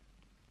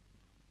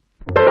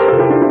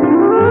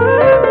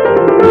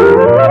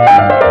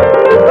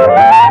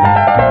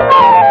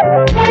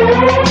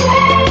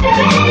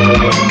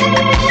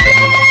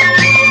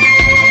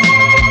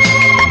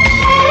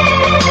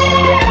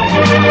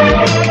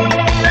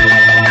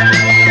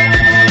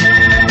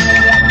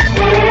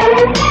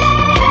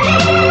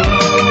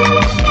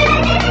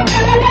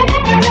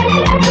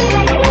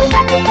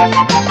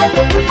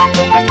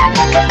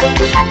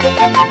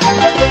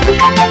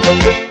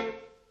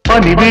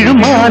 பனி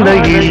விழும்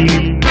மாலையில்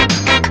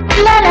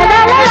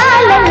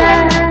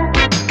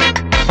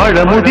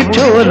பழமுதிர்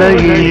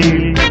சோலையில்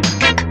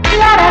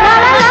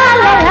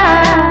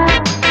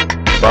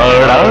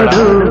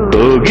பாடாது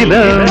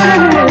கோகிலம்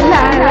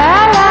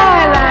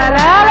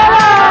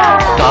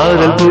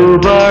காதல்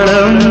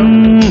பூபாளம்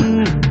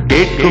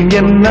கேட்கும்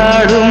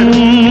என்னாடும்.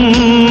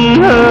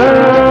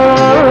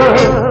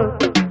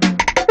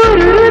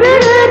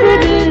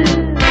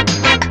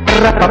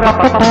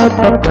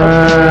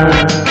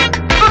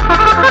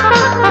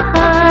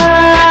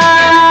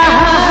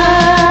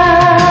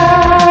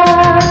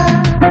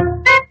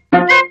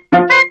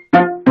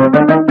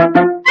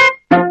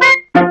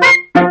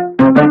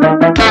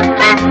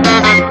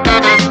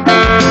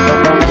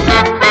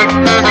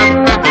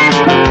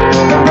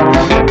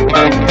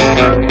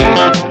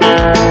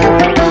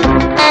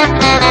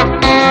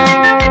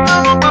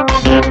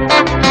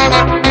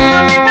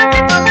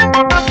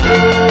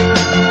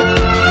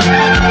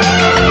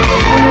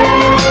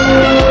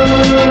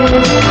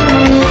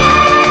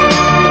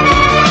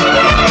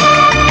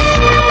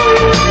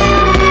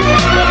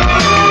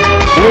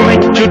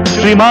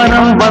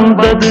 விமானம்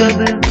வந்தது,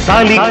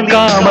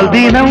 சலிக்காமல்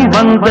தினம்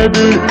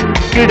வந்தது,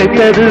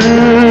 கிடைத்தது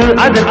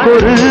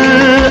அதற்கொரு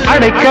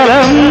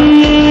அடைக்கலம்.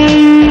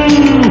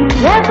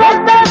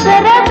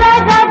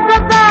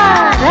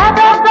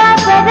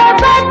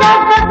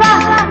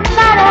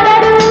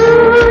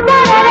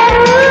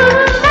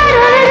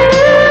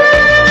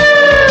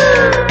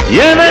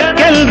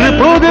 எனக்கென்று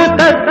புது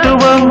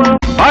தத்துவம்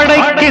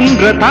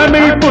படைக்கின்ற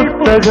தமிழ்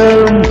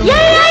புத்தகம்.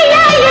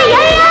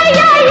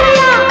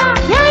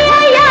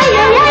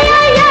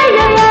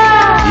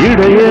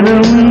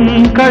 இடையனும்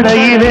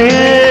கடையிலே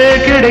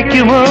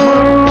கிடைக்குமோ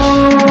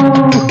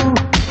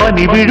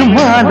பனி விழும்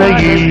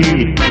மாலையில்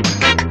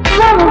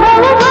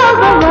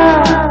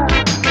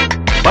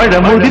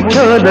பழமுதிர்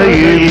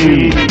சோலையில்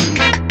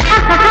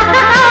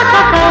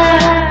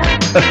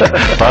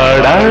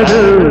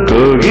பாடாது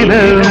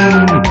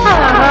கோகிலம்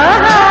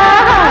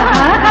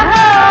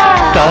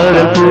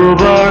காதல்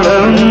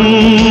பூபாளம்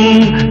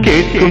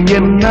கேட்கும்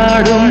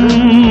என்னாடும்.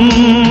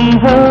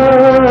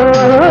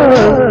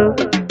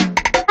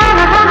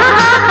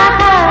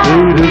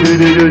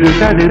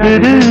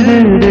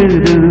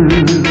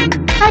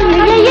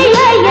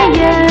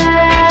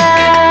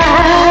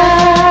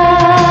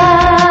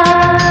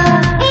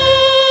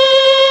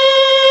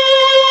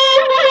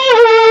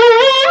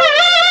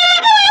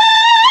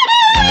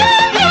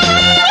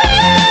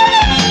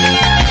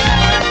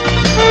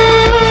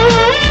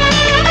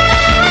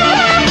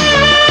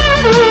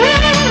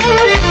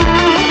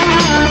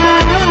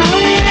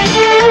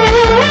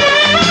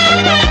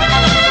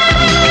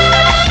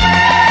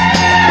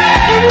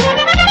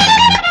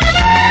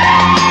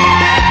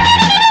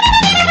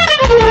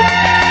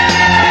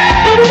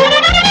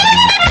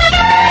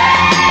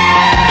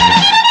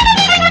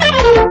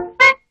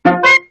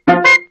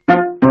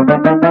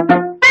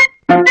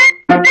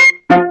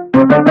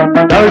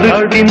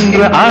 தடுக்கின்ற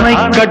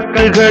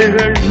அணைக்கட்டுகள்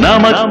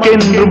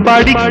நமக்கென்றும்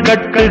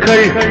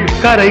படிக்கட்டுகள்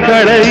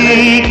கரைகளை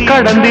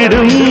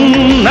கடந்திடும்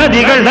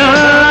நதிகள்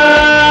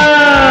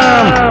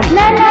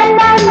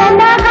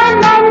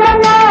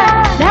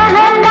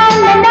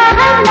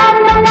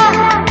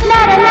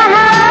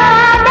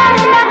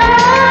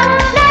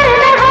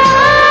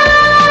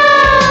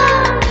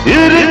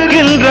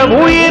இருக்கின்ற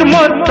உயிர்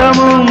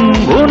மொத்தமும்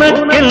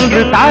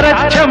உனக்கென்று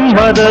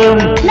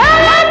தரச்சம்மதம்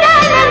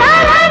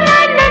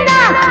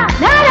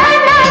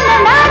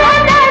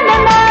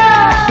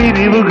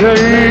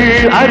பிரிவுகள்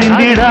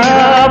அறிந்திடா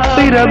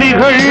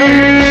பிறவிகள்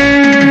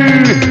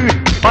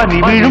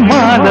பனிவிழும்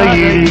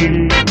மாலையில்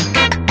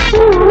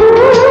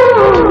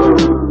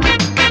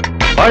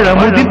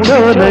பழமுதி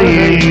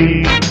சோலையில்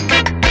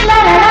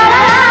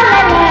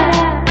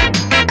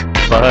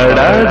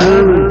பாடாது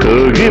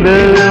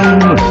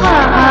கோகிலம்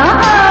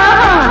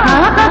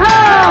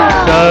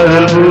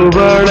காதல்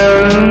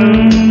பூபாடம்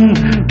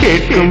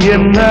கேட்கும்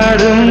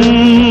என்னாடும்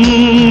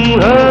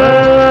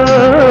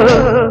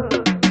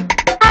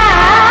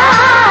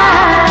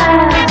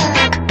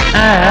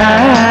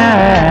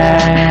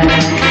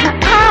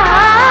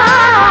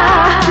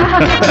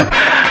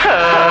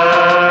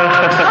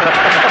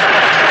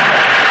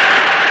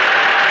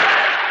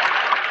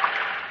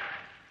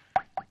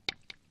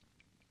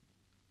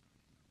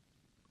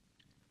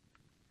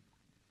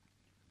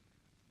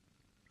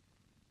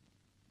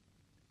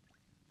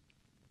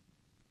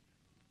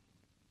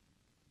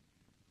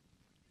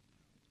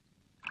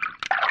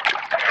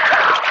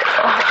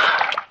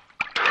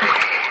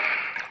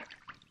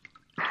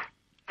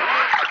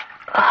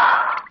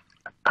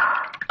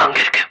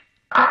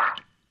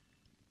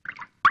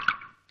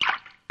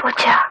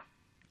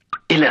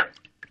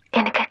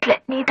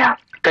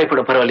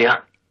கைப்பட பரவாயில்லையா?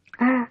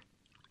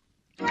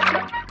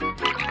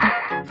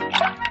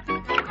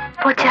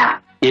 போச்சா?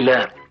 இல்ல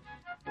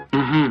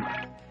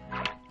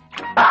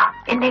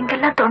என்ன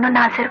எங்கெல்லாம்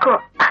தோணுன்னு ஆசை இருக்கோ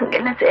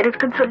அங்கெல்லாம்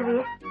சேருக்குன்னு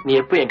சொல்லுவியே. நீ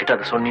எப்ப என்கிட்ட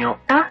அதை சொன்னியோ?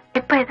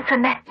 எப்ப எது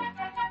சொன்ன?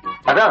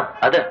 அதான்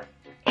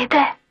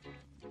எது?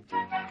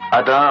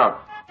 அதான்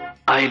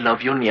ஐ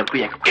லவ் யூ. நீ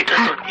எப்ப என்கிட்ட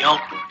சொன்னியோ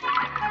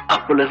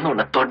அப்பல இருந்து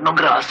உன்னை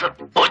தொடணுங்கிற ஆசை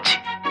போச்சு.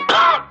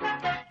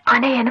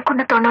 ஆனா எனக்கு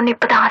உன்னை தொடணும்னு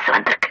இப்பதான் ஆசை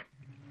வந்திருக்கு.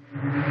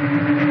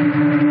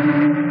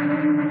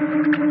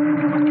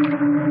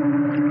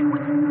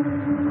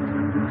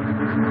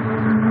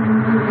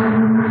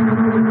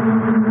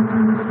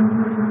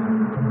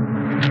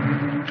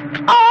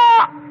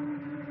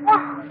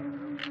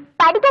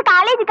 படிக்க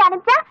காலேஜுக்கு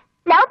அனுப்பிச்சா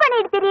லவ்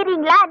பண்ணிட்டு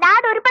திரியறீங்களா?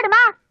 நாடு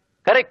உருப்படுமா?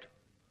 கரெக்ட்.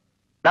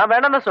 நான்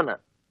வேணாம் தான்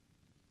சொன்னேன்.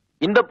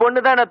 இந்த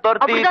பொண்ணு தான் என்ன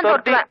துரத்தி.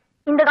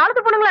 இந்த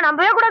காலத்து பொண்ணுங்களை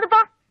நம்பவே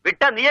கூடாதுப்பா.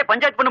 விட்டா நீயே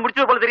பஞ்சாயத்து பண்ண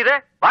முடிச்சு போல தெரியுது.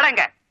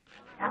 வாடங்க.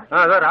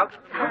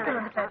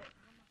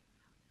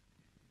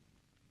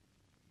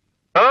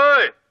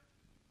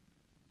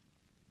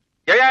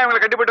 ஏன் இவங்களை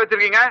கட்டி போட்டு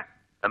வச்சிருக்கீங்க?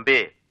 தம்பி,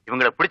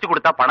 இவங்களை பிடிச்சு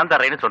கொடுத்தா பணம்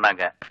தர்றேன்னு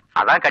சொன்னாங்க,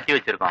 அதான் கட்டி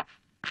வச்சிருக்கோம்.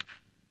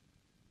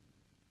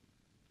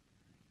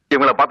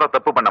 இவங்களை பார்த்தா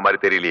தப்பு பண்ண மாதிரி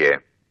தெரியலையே.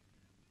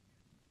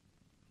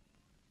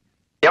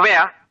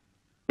 எவையா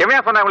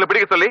சொன்னா இவங்களை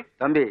பிடிக்க சொல்லி?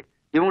 தம்பி,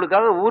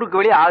 இவங்களுக்காக ஊருக்கு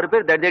வெளியே 6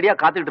 பேர் தடிதடியா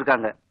காத்துக்கிட்டு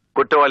இருக்காங்க.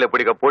 குற்றவாளியை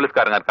பிடிக்க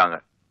போலீஸ்காரங்க இருக்காங்க.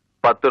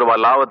 10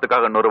 ரூபாய்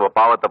லாபத்துக்காக 100 ரூபாய்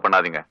பாவத்தை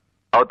பண்ணாதீங்க.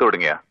 அவுத்து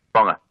விடுங்க.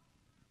 போங்க.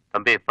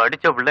 தம்பி,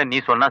 படிச்ச பிள்ளை, நீ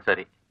சொன்னா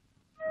சரி.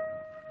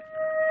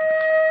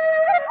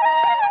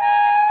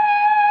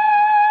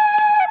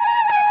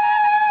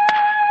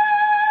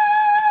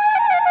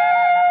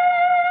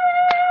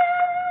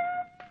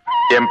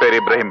 என் பேர்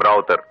இப்ராஹிம்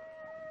ராவுத்தர்.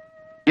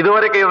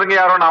 இதுவரைக்கும் இவங்க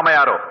யாரோ நாம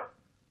யாரோ.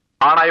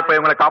 ஆனா இப்ப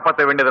இவங்களை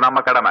காப்பாற்ற வேண்டியது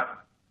நம்ம கடமை.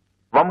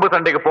 வம்பு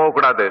சண்டைக்கு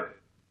போகக்கூடாது,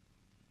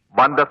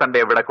 வந்த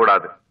சண்டையை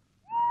விடக்கூடாது.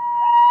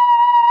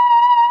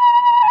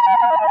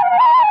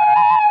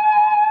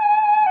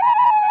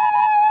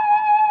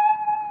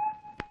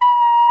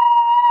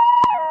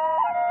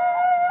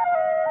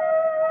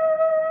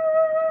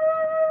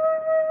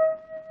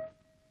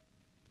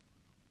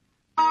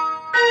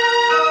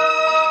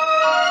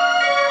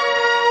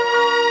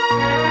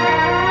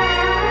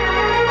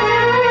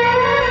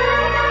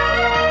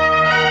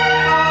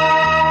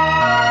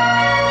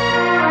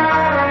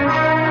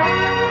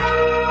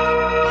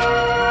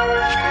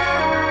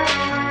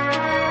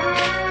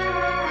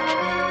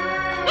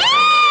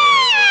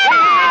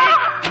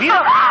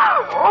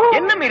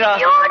 என்ன மீரா?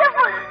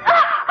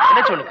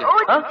 என்ன சொல்லுங்க?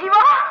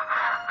 Jeeva,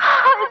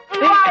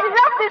 I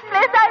love this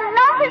place. I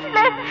love this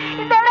place.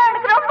 இந்த இடம்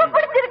எனக்கு ரொம்ப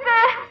பிடிச்சிருக்கு.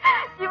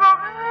 ஜீவா,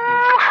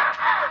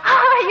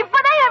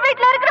 இப்பதான் என்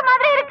வீட்ல இருக்கிற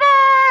மாதிரி இருக்கு.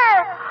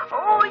 ஓ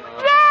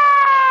யே!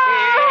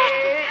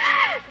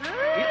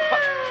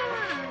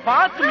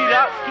 பாத்து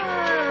மீரா.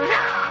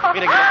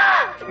 மீரா,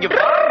 இங்க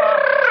பாருமா.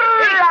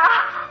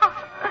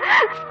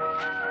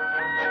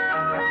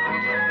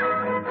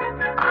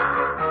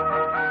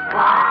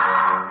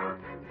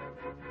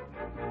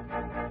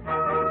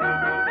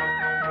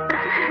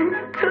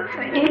 So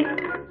sweet.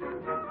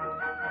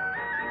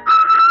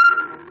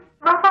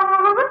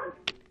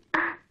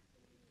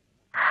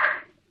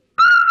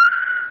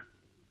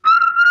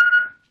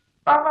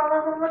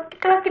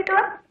 Kita.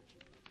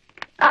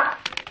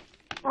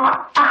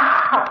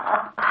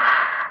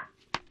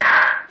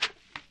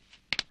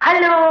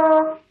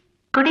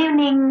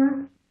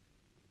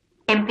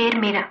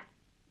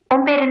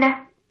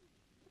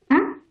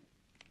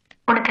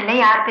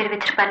 யார் பேர்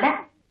வச்சிருப்பல்ல?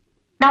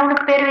 நான்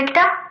உனக்கு பேர்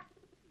வைக்கிட்டா?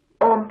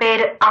 உன்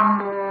பேரு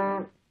அம்மு,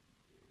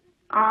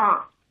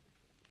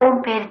 உன்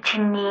பேரு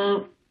சின்னி,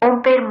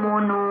 உன் பேர்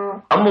மோனு.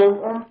 அம்மு,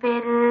 உன்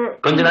பேரு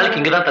கொஞ்ச நாளைக்கு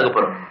இங்கதான் தங்க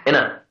போறோம்.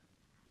 என்ன?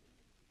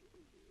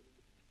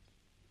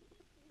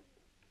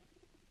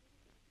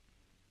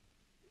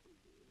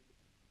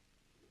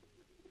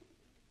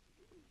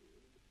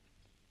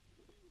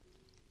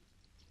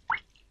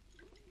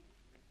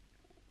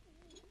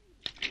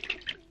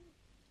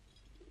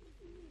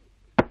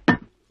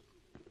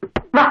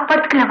 வா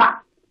படுத்துக்கல வா.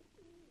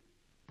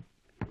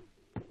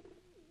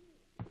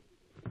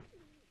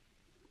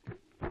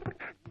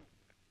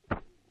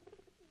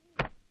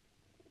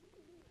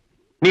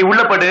 நீ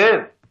உள்ள படு,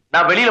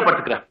 நான் வெளியில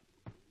படுத்துக்கிறேன்.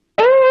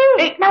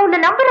 நான் உன்னை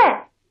நம்புறேன்.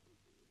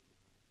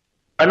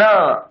 ஆனா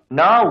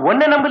நான்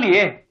உன்னை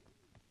நம்பலையே.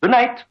 Good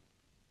night.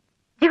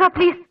 ஜீவா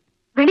ப்ளீஸ்,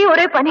 வெளியே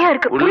ஒரே பனியா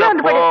இருக்கு. உள்ள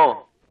போ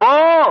போ.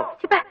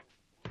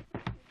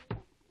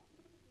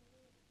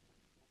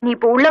 நீ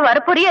இப்ப உள்ள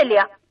வரப்போறியா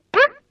இல்லையா?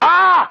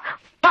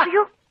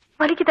 ஐயோ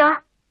வலிக்குதா?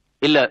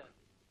 இல்ல,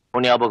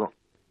 உன் ஞாபகம்.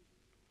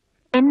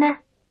 என்ன?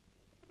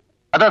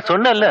 அதான்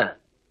சொன்னேன்ல.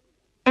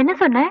 என்ன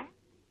சொன்ன?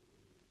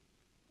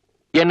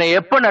 என்னை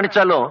எப்ப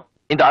நினைச்சாலும்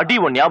இந்த அடி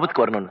உன்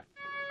ஞாபகத்துக்கு வரணும்னு.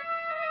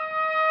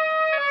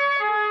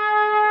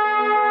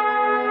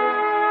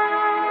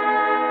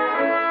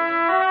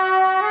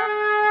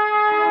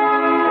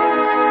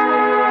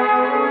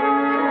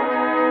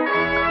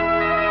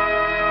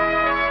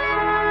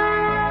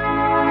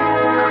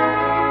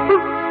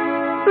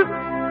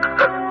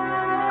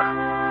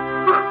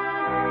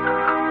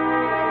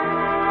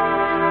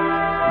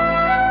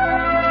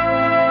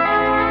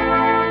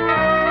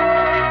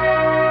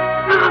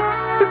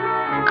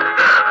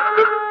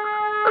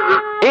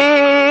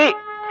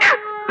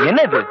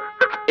 என்னது?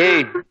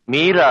 ஏய்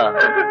மீரா,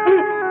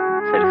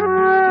 சரி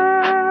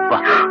வா,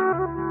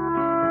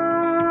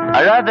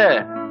 அழாத,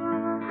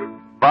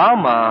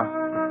 வாமா.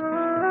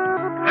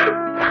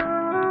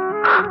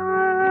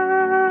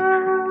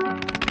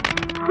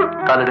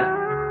 காலடு.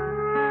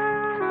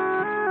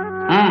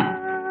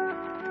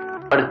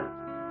 படு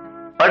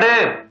படு.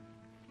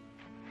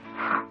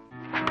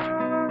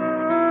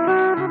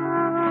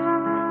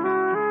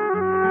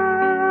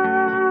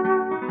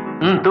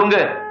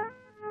 தூங்கு.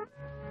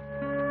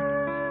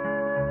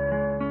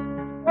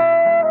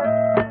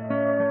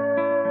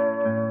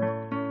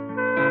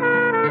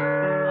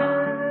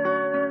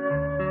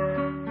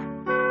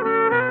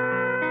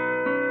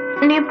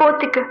 நீ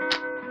போத்திக்க.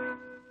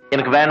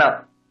 எனக்கு வேணாம்.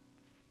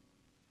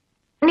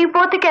 நீ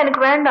போத்திக்க,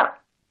 எனக்கு வேண்டாம்.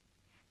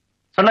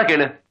 சொன்னா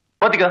கேளு,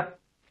 போத்திக்க.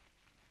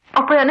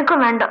 அப்ப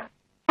எனக்கும் வேண்டாம்.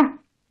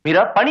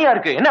 மீரா, பனியா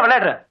இருக்கு, என்ன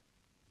விளையாடுற?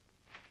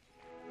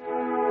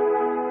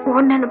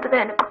 உன்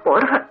நினைப்புதான் எனக்கு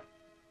போர்வை.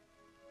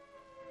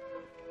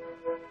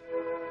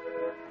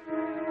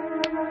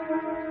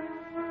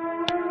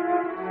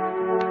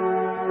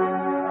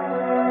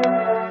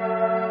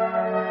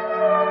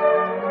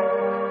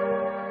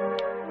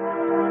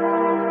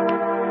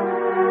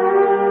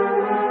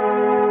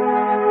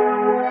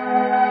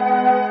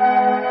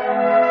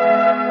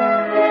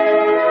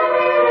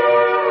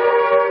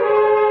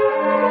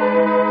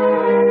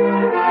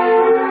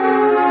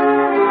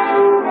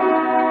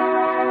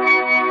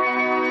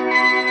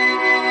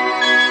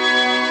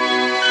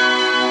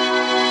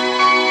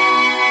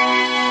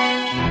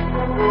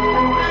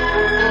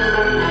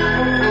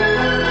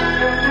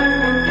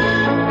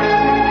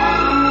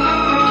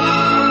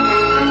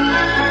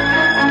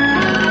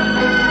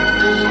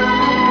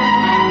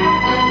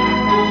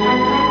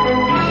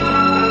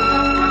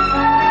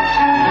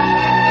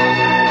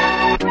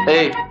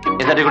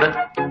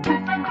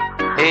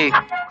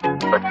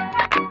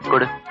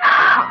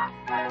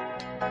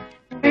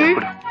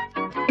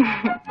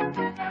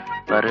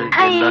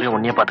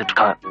 உன்னைய பாத்துட்டு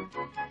இருக்காங்க.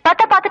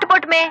 பாத்துட்டு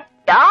போட்டுமே,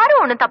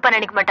 யாரும் ஒண்ணும் தப்பா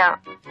நினைக்க மாட்டான்.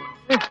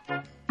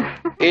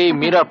 ஏய்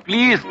மீரா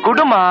ப்ளீஸ்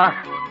குடுமா.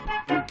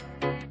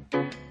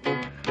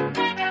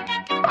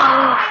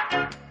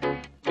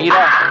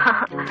 மீரா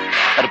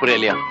கருப்புரியா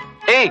இல்லையா?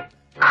 ஏய்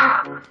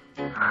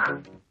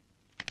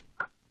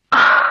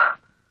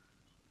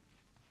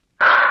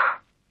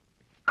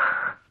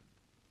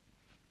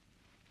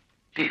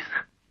ப்ளீஸ்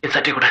இந்த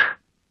சட்டை கூட.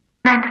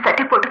 நான் இந்த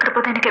சட்டை போட்டுக்கிற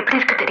போது எனக்கு எப்படி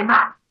இருக்கு தெரியுமா?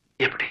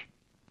 எப்படி?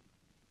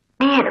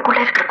 நீ எனக்குள்ள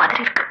இருக்கிற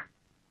மாதிரி இருக்கு.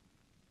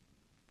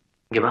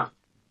 இங்க வா.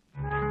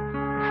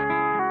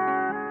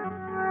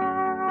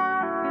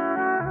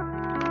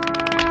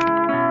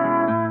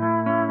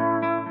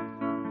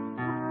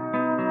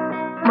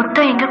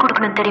 முத்தம் எங்க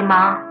கொடுக்கணும்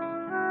தெரியுமா?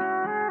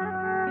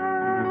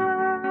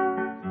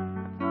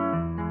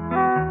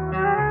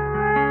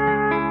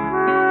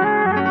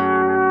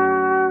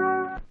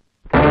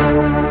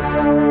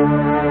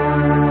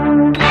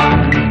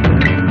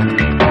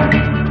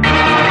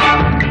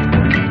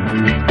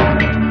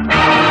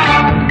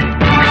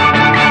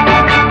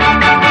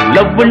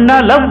 லவ்னா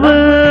லவ்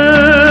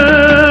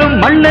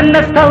மண்ணென்ன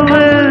ஸ்டவ்,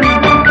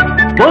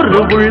 ஒரு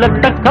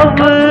உள்ளத்த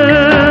கவ்வு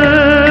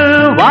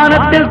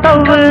வானத்தில்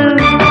தவ்வு,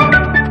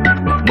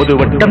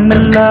 முதுவட்டம்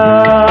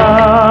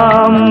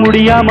எல்லாம்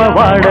முடியாம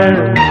வாட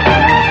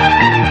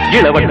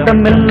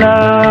இளவட்டம்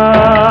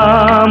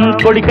எல்லாம்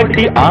கொடி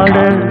கட்டி ஆட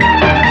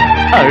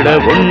அட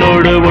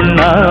உன்னோடு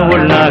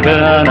ஒன்னாக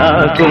ஆனா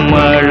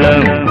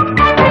கும்மாளம்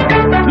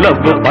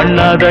லவ்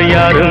பண்ணாத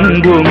யாரும்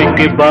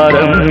பூமிக்கு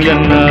பாரம்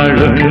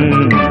என்னாலும்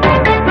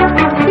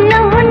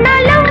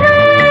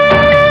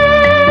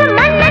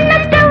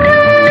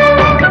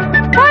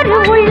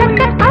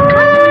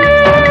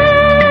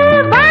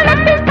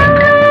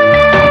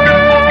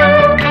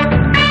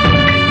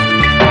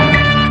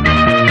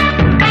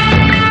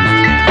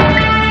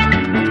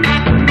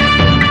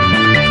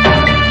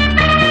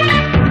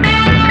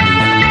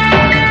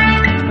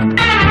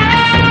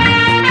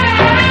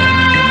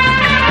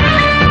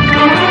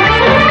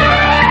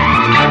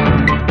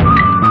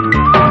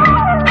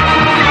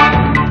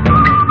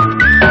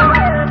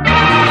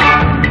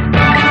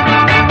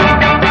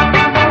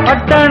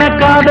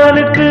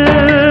காதலுக்கு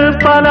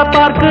பல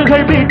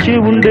பார்க்குகள் பீச்சு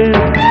உண்டு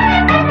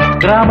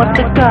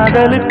கிராமத்து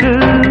காதலுக்கு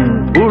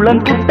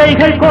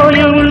உளங்குட்டைகள்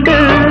கோயில் உண்டு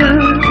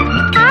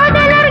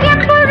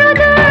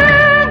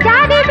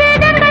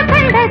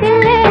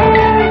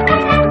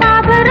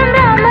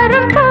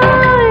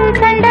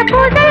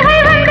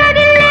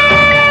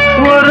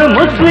ஒரு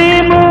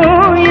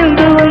முஸ்லீமும்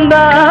இந்து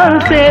வந்தால்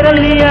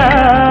சேரலியா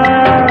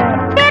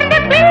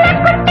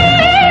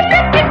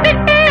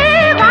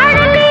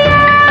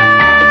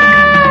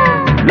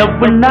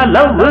லவ்னா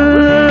லவ்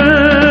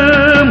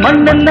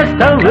மண்ணென்ன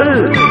ஸ்டவ்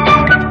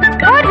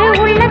ஒரு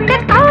உள்ளத்தை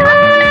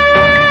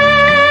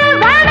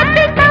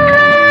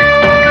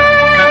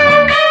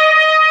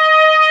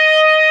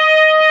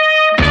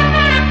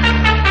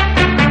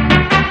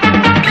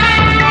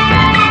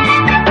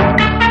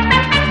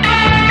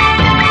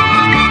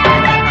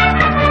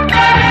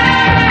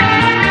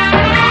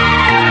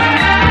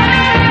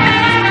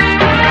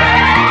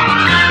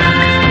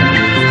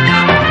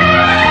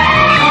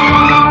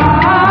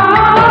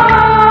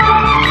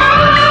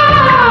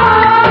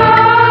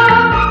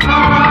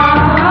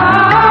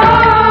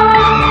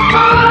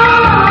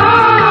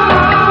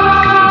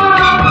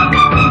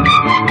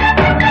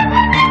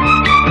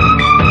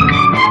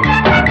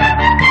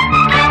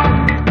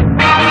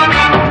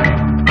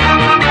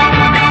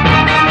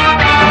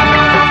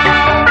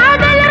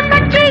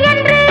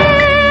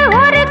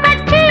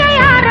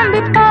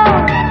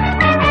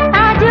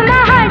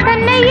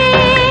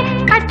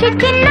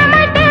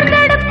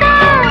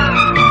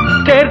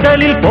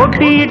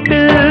போட்டியிட்டு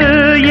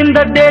இந்த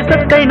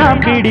தேசத்தை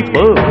நாம்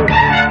பிடிப்போம்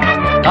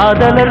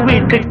காதலர்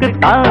வீட்டுக்கு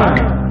தான்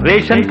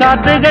ரேஷன்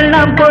கார்டுகள்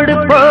நாம்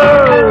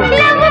கொடுப்போம்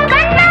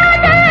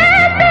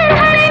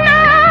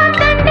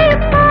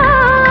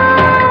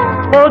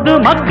பொது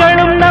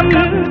மக்களும் நம்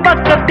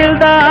பக்கத்தில்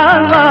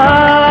தான்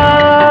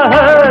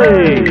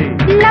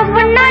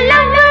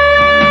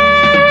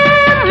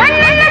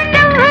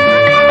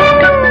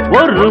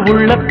ஒரு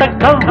உள்ளத்த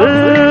கவ்வு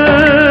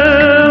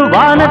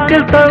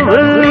வானத்தில்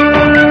தவு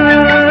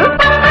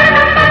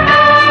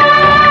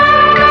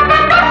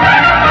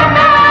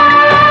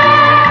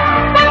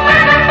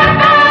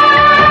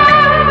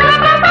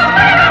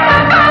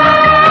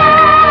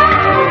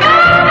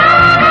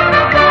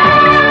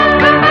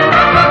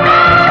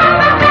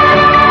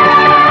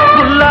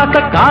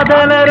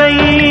காதலரை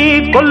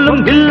கொல்லும்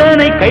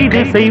வில்லனை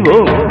கைது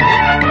செய்வோம்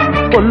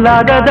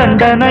பொல்லாத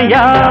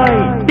தண்டனையாய்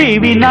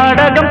டிவி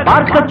நாடகம்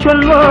பார்க்க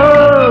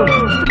சொல்வோம்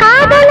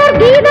காதலர்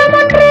கீதம்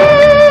ஒன்று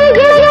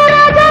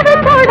இளையராஜாவை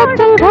போடச்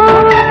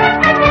சொல்வோம்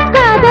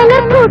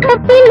காதலர்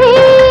கூட்டத்திலே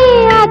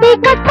அதை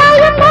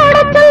கட்டாயம்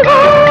போடச்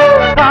சொல்வோம்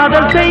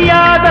காதல்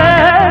செய்யாத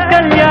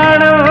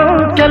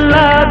கல்யாணம்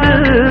செல்லாது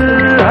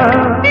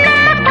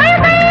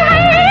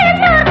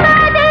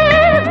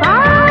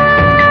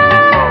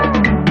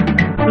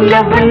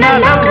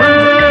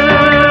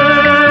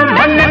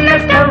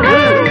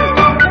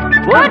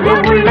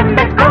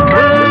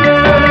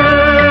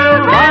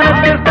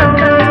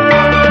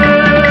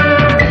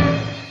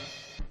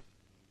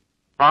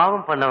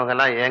பாவம் பண்ணவங்க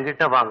எல்லாம்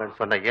என்கிட்ட வாங்கன்னு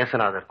சொன்ன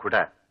இயேசுநாதர் கூட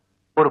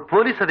ஒரு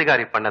போலீஸ்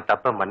அதிகாரி பண்ண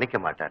தப்ப மன்னிக்க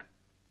மாட்டார்.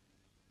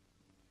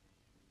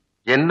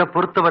 என்ன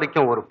பொறுத்த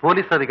வரைக்கும் ஒரு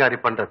போலீஸ் அதிகாரி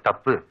பண்ற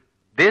தப்பு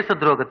தேச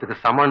துரோகத்துக்கு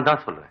சமன்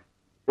தான் சொல்றேன்.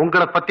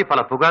 உங்களை பத்தி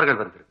பல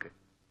புகார்கள் வந்திருக்கு.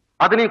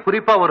 அதுலயும்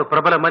குறிப்பா ஒரு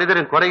பிரபல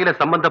மனிதரின் கொலையில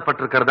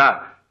சம்பந்தப்பட்டிருக்கிறதா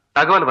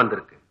தகவல்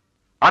வந்திருக்கு.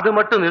 அது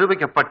மட்டும்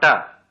நிரூபிக்கப்பட்டா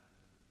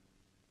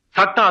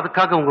சட்டம்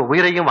அதுக்காக உங்க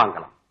உயிரையும்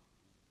வாங்கலாம்.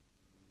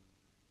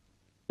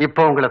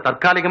 இப்போ உங்களை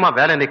தற்காலிகமா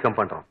வேலை நீக்கம்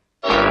பண்றோம்.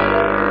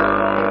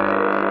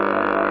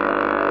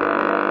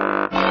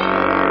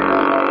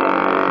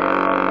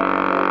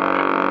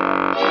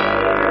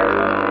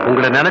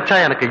 உங்களை நினைச்சா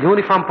எனக்கு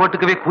யூனிஃபார்ம்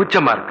போட்டுக்கவே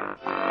கூச்சமா இருக்கு.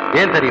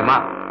 ஏன் தெரியுமா?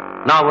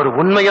 நான் ஒரு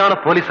உண்மையான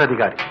போலீஸ்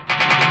அதிகாரி.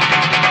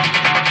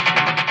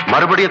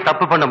 மறுபடியும்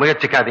தப்பு பண்ண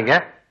முயற்சிக்காதீங்க.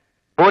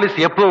 போலீஸ்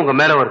எப்போ உங்க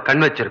மேல ஒரு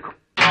கண் வச்சிருக்கும்.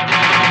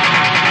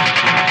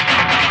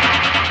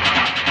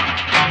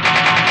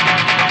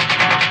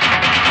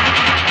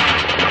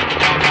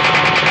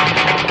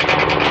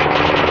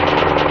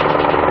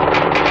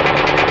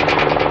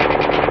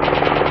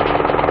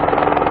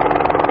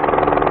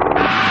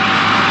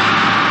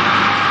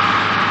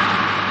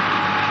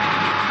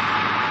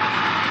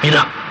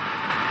 மீரா,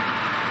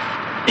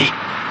 ஏய்,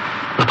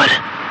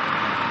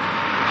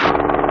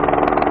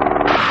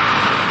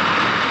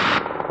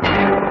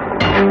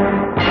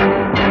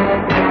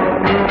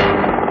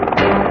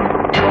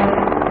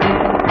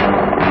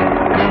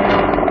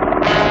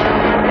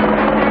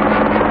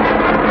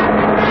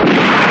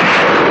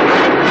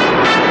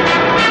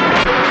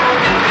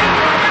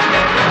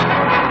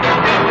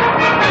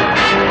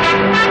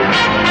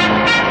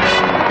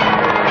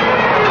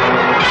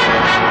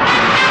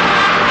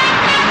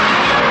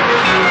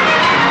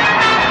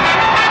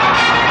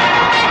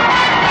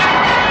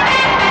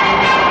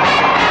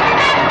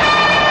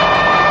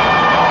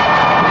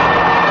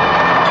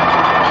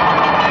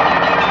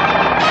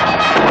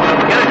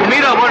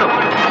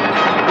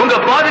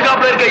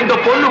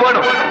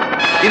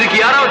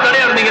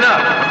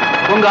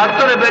 உங்க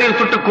அத்தனை பேரையும்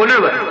சுட்டு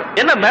கொல்லுவேன்.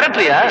 என்ன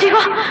மிரட்டுறியா? ஜீவா,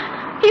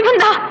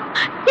 இவன் தான்,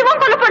 இவன்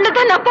கொலை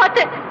பண்ணதை நான்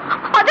பார்த்தேன்.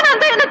 அதனால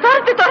தான் என்ன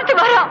துரத்தி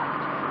வரான்.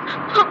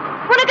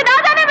 உனக்கு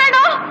நான் தானே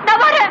வேணும்,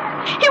 நான் வரேன்.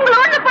 இவங்களை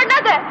ஒண்ணு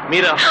பண்ணாத.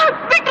 மீரா,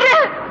 விட்டுரு.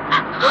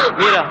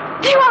 மீரா,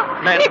 ஜீவா,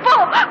 நீ போ,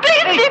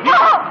 ப்ளீஸ், நீ போ.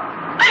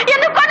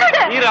 என்ன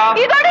கொன்னுடு.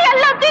 இதோட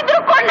எல்லாம் தீர்த்து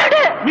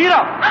கொன்னுடு.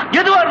 மீரா,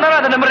 எதுவா இருந்தாலும்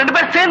அதை நம்ம 2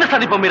 பேரும் சேர்ந்து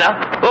சந்திப்போம். மீரா,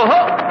 ஓஹோ,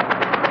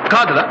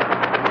 காதலா?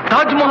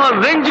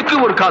 தாஜ்மஹால் ரேஞ்சுக்கு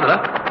ஒரு காதலா?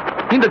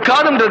 இந்த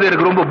காதல்ன்றது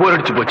எனக்கு ரொம்ப போர்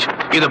அடிச்சு போச்சு.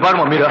 இத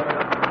பாருமா மீரா,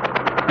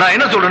 நான்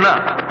என்ன சொல்றேன்னா,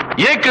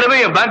 ஏற்கனவே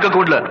என் பேங்க்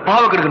அக்கவுண்ட்ல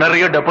பாவக்கருக்கு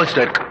நிறைய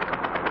டெபாசிட் இருக்கு.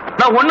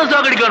 நான் ஒன்ன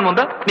சாகடிக்கலான்னு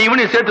வந்தா நீ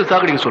இவனையும் சேர்த்து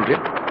சாகடிக்க சொல்றியா?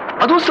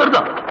 அதுவும்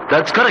சரிதான்,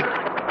 தட்ஸ் கரெக்ட்.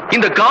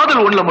 இந்த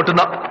காதல் ஒண்ணுல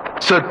மட்டும்தான்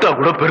செத்தா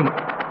கூட பெருமை.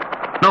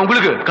 நான்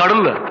உங்களுக்கு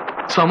கடல்ல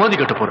சமாதி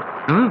கட்ட போறேன்.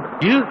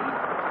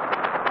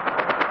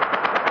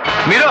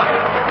 மீரா,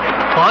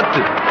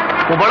 பார்த்து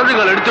உன் வலது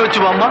கால் எடுத்து வச்சு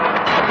வாமா,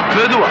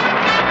 மெதுவா.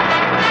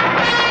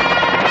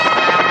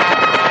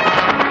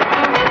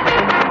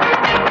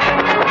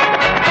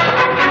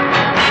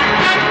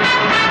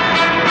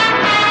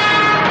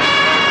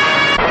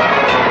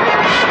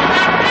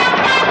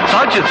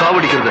 சாட்சியை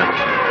சாவடிக்கிறத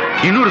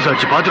இன்னொரு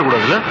சாட்சி பாத்திர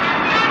கூடாதுல்ல?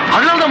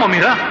 அதனால்தான்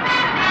மீரா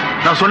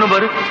நான் சொன்ன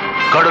பாரு,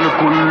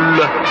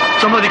 கடலுக்குள்ள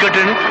சமாதி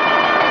கட்டேன்னு.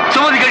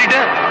 சமாதி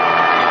கட்டிட்டேன்.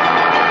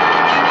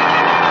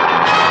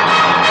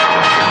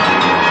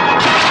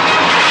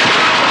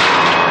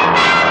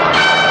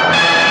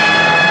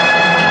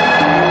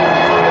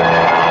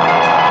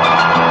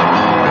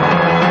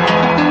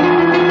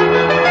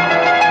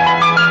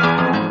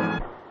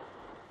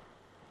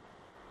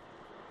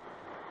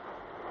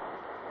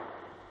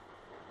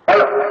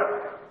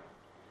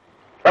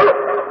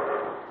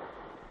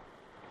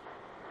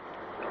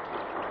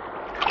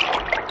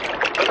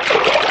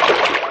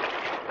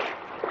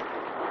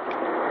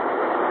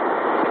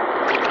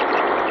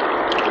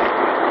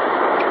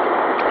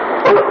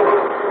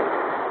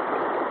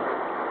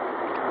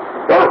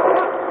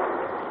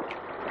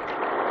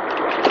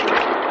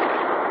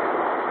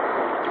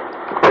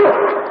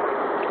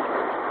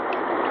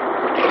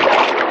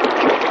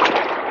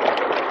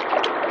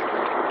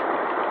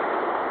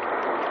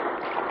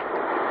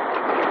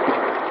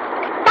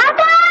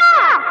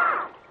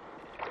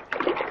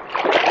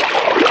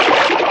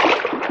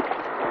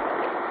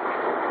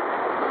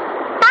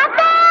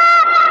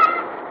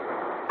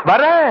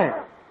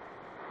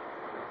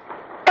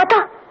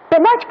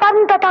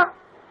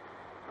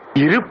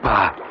 இருப்பா,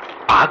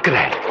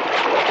 பாக்குறேன்.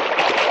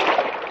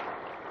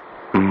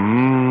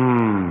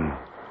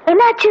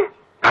 என்னாச்சு?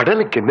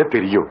 கடலுக்கு என்ன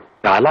தெரியும்,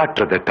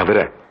 தாலாட்டுறதை தவிர.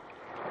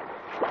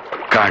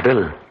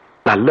 கடல்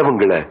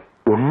நல்லவங்களை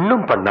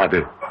ஒண்ணும்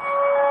பண்ணாது.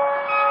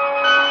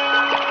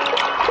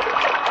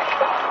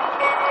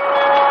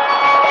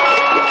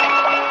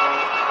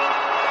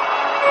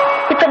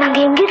 இப்ப நாங்க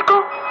எங்க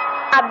இருக்கோம்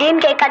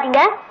அப்படின்னு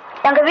கேட்காதீங்க,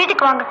 நாங்க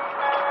வீட்டுக்கு வாங்க.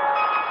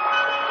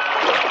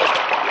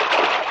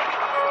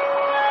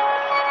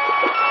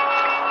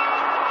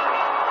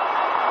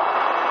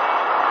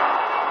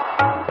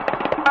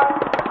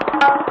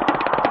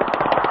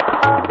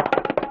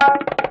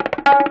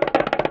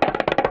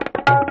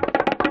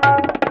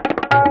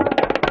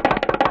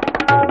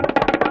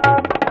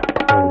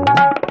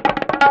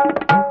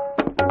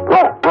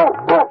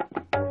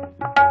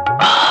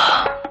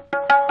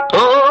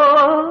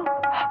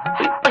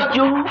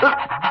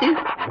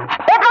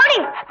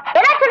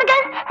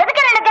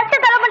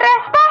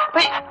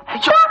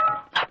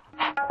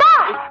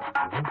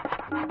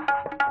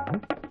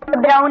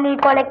 பிரௌனி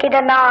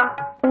கொலைக்கிடனா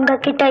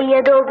உங்ககிட்ட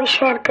ஏதோ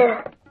விஷயம் இருக்கு.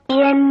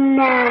 என்ன?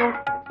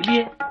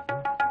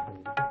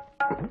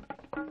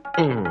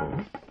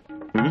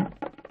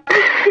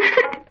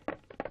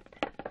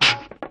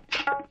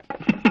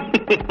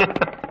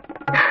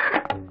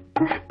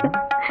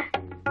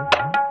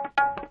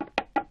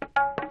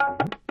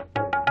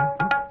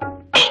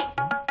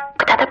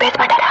 பேச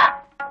மாட்டாரா?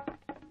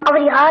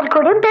 அவர் யாரு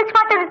கூடயும் பேச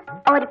மாட்டாரு.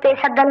 அவர்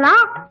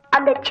பேசுறதெல்லாம்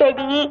அந்த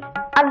செடி,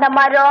 அந்த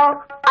மரம்,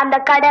 அந்த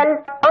கடல்,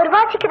 அவர்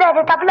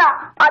வாசிக்கிறாரு தபலா,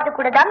 அது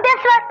கூட தான்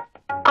பேசுவார்.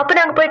 அப்ப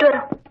நாங்க போயிட்டு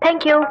வரோம்.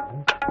 தேங்க்யூ.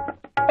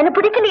 எனக்கு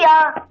பிடிக்கலையா?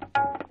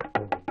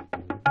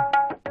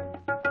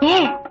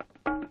 ஏன்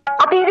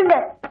அப்ப இருங்க,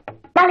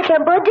 நாளைக்கு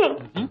என் பர்த்டே.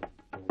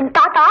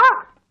 தாத்தா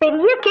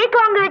பெரிய கேக்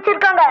வாங்க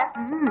வச்சிருக்காங்க.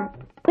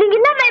 நீங்க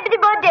என்ன எப்படி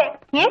பர்த்டே?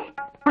 ஏன்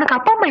உனக்கு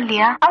அப்பா அம்மா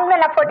இல்லையா? அவங்க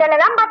நான் போட்டோல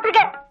தான்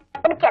பாத்துருக்கேன்.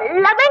 எனக்கு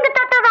எல்லாமே எங்க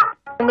தாத்தா தான்.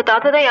 உங்க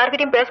தாத்தா தான்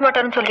யார்கிட்டயும் பேச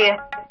மாட்டாருன்னு சொல்லியே,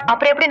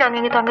 அப்புறம் எப்படி நாங்க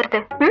இங்க தங்குறது?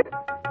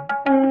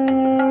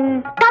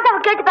 தாத்தாவை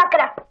கேட்டு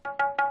பாக்குறேன்.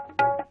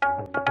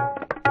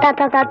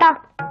 தாத்தா தாத்தா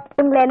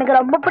உங்களை எனக்கு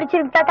ரொம்ப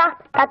பிடிச்சிருக்கு தாத்தா.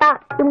 தாத்தா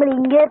உங்களை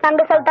இங்கே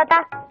தங்க சொல் தாத்தா.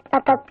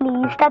 தாத்தா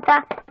ப்ளீஸ் தாத்தா,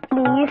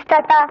 ப்ளீஸ்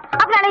தாத்தா.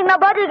 அப்புறம் எனக்கு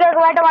நான் பர்த்டே கேட்க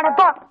வேண்டாம்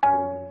வாடப்போ.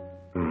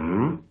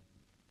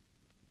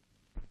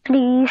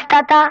 ப்ளீஸ்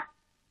தாத்தா,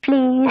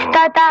 ப்ளீஸ்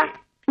தாத்தா,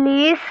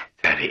 ப்ளீஸ்.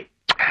 சரி,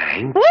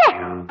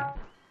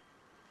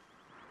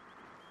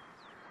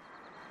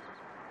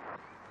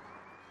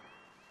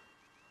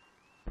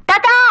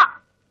 தாத்தா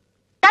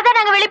தாத்தா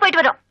நாங்க வெளியே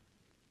போயிட்டு வரோம்.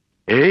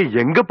 ஏய்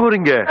எங்க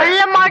போறீங்க?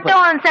 சொல்ல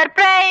மாட்டோம்,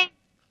 சர்ப்ரைஸ்.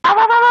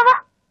 வா வா வா வா.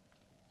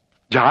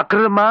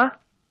 ஜாக்கிரதம்மா.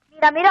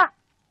 மீரா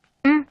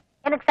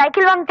எனக்கு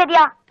சைக்கிள் வாங்க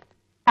தெரியா?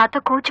 தாத்தா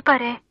கோச்சு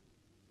பாரு.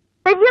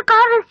 பெரிய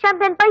கார்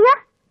சாம்பியன்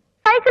பையன்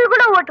சைக்கிள்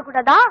கூட ஓட்ட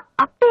கூடாதா?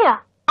 அப்படியா?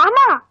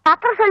 ஆமா,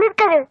 தாத்தா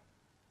சொல்லிருக்காரு.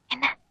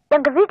 என்ன?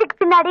 எங்க வீட்டுக்கு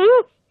பின்னாடி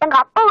எங்க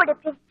அப்பாவோட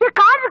பெரிய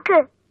கார் இருக்கு.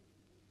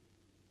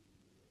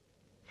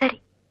 சரி,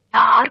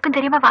 யாருக்கும்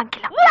தெரியாம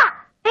வாங்கிக்கலாம்.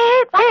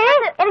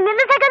 எனக்கு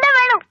இந்த சைக்கிள் தான்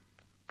வேணும்.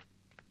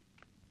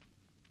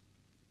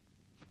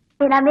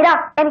 மீரா,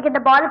 எனக்கு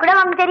இந்த பால் கூட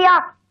வாங்க தெரியா?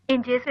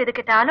 என் ஜேசு எது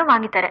கேட்டாலும்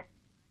வாங்கி தரேன்.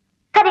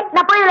 சரி,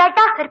 நான் போய்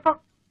லைட்டா. சரி போ.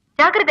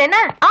 ஜாக்கிரதை. என்ன?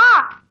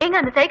 எங்க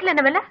அந்த சைக்கிள்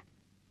என்ன விலை?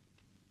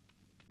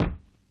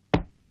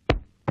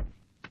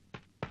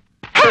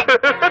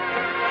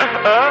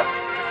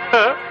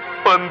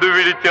 பந்து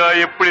விழிச்சா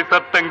எப்படி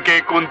சத்தம்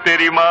கேட்கும்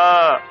தெரியுமா?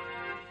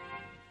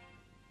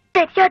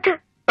 தெரியாது.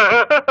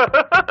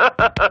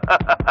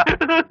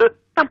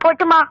 நான்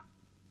போட்டுமா?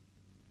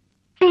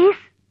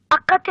 ப்ளீஸ்,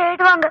 அக்கா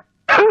தேடுவாங்க.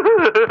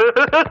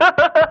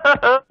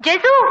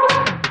 ஜேசு,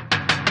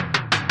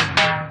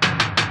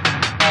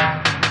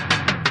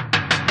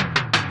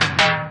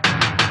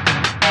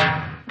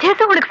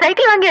 ஜேசு உனக்கு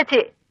சைக்கிள்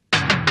வாங்கியாச்சு.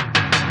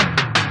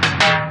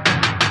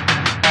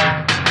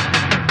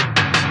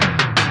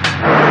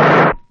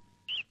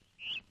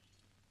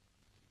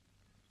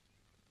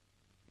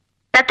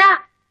 தாத்தா,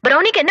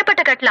 பிரௌனிக்கு என்ன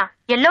பட்ட கட்டலாம்?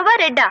 எல்லோவா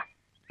ரெட்டா?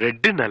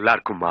 ரெட் நல்லா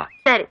இருக்குமா?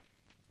 சரி,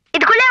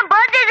 இதுக்குள்ள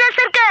பர்த்டே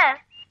ட்ரெஸ் இருக்கு.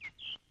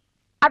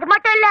 அது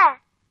மட்டும் இல்ல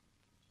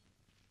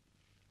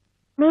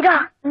மீரா,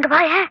 இங்க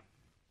வாயே.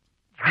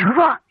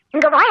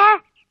 இங்க வாயே.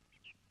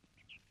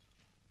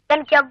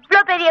 எனக்கு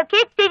எவ்வளவு பெரிய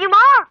கேக்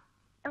தெரியுமா?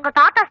 எங்க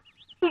தாத்தா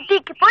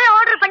சிட்டிக்கு போய்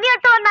ஆர்டர் பண்ணி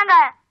எடுத்து வந்தாங்க.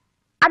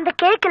 அந்த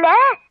கேக்ல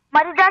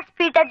மரிதாஸ்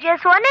பீட்டர்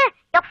ஜேசுவான்னு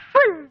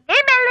ஃபுல்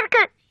நேம்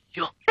இருக்கு.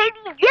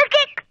 பெரிய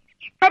கேக்.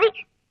 சரி,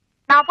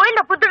 நான் போய்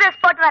இந்த புது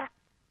ட்ரெஸ் போட்டு வரேன்.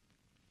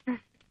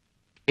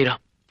 மீரா,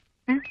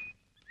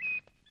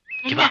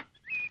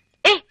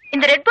 ஏய்,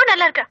 இந்த ரெட் பூ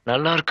நல்லா இருக்கா?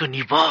 நல்லா இருக்கு,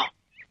 நீ வா.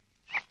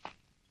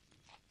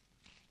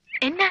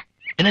 என்ன?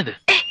 என்னது?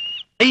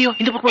 ஐயோ,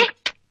 இந்த பக்கம்.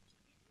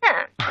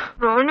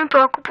 பிரௌனி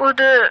பார்க்க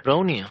போகுது.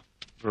 பிரௌனியா?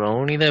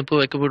 பிரௌனி தான் எப்போ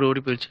வைக்க போட்டு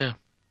ஓடி போயிடுச்சு.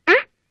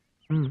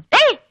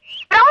 ஏய்,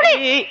 பிரௌனி!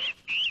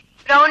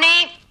 பிரௌனி!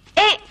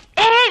 ஏய்,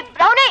 ஏய்,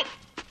 brownie!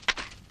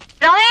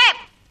 Brownie!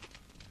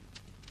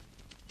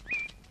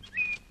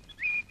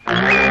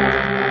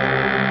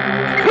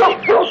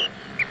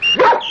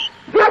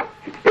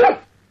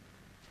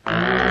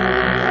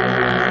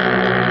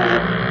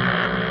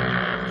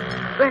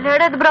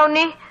 விளையாடாது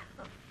brownie.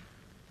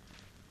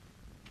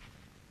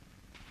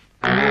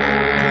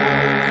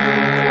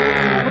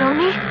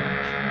 Brownie,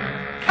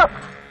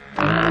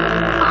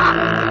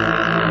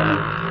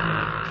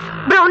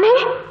 brownie,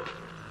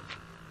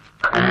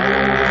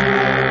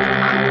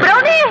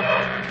 brownie,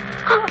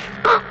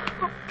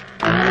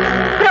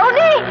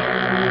 brownie.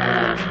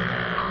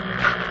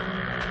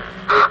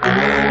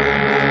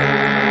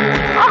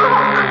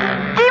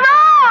 Jeeva!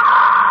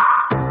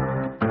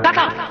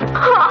 தாத்தா!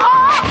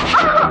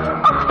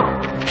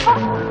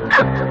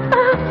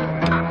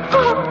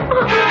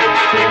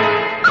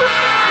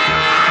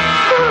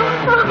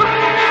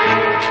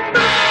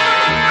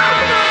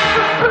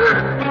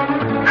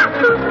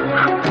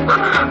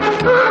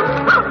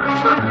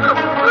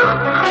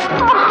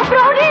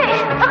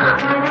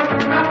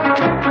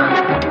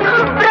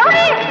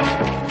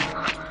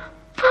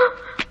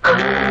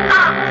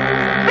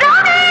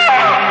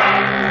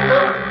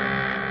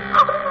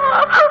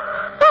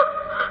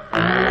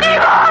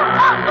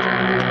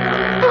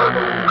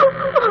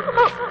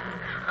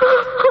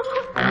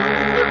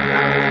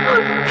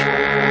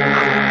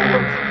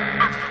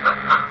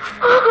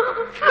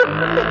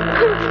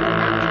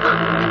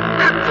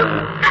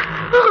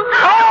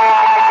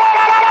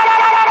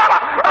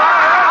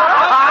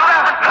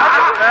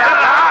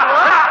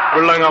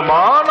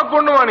 மான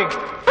பொண்ணு வாணி.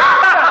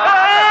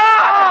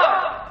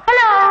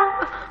 ஹலோ,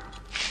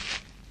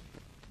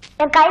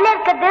 என் கையில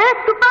இருக்கிறது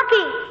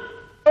துப்பாக்கி.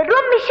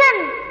 வெறும்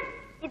மிஷன்.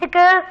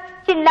 இதுக்கு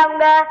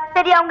சின்னவங்க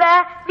பெரியவங்க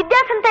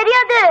வித்தியாசம்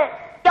தெரியாது.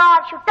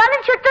 யார்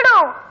சுட்டாலும்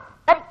சுட்டுடும்.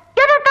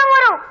 ரத்தம்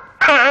வரும்.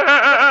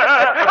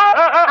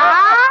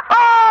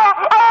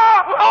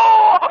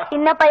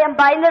 சின்ன பையன்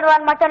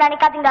பயந்துடுவான் மட்டும்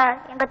நினைக்காதீங்க.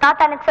 எங்க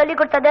தாத்தா எனக்கு சொல்லி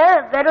கொடுத்தது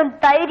வெறும்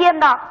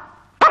தைரியம் தான்.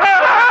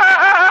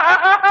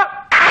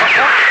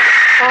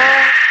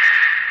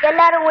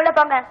 எல்லாரும் உள்ள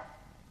போங்க.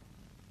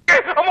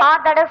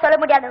 6 தடவை சொல்ல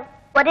முடியாது,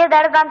 ஒரே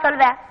தடவை தான்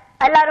சொல்வேன்.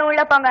 எல்லாரும்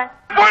உள்ள போங்க.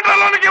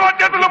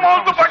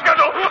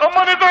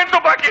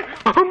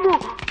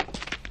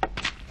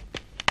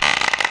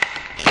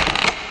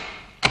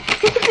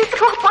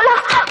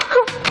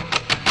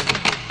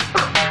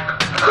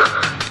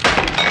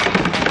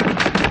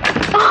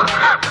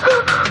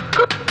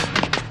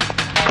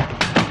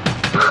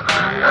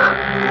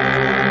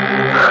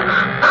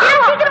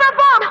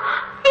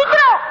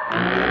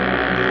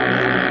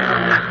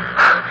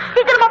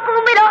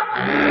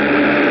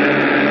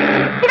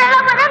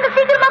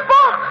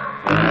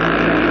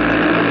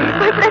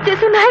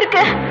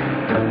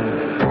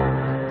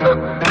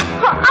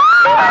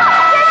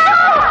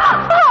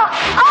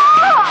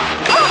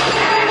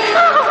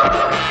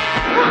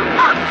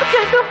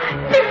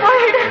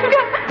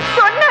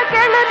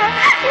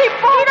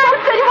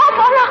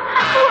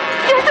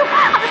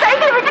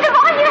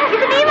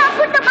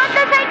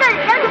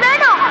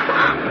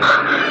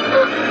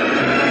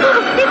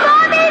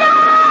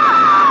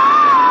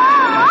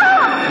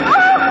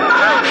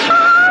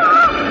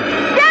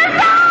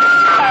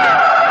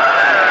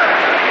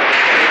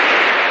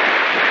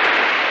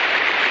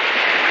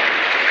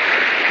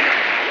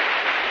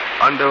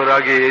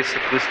 ஆண்டவராகிய இயேசு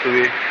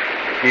கிறிஸ்துவே,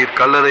 நீர்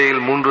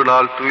கல்லறையில் 3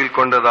 நாள் துயில்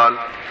கொண்டதால்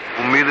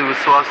உம்மீது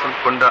விசுவாசம்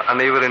கொண்ட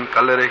அனைவரின்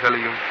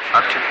கல்லறைகளையும்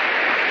ஆற்றி,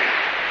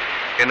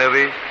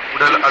 எனவே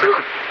உடல்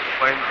அடக்கு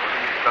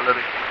பயன்படுத்திய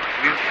கல்லறை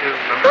உயிர்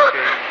சேரும்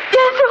நம்பிக்கை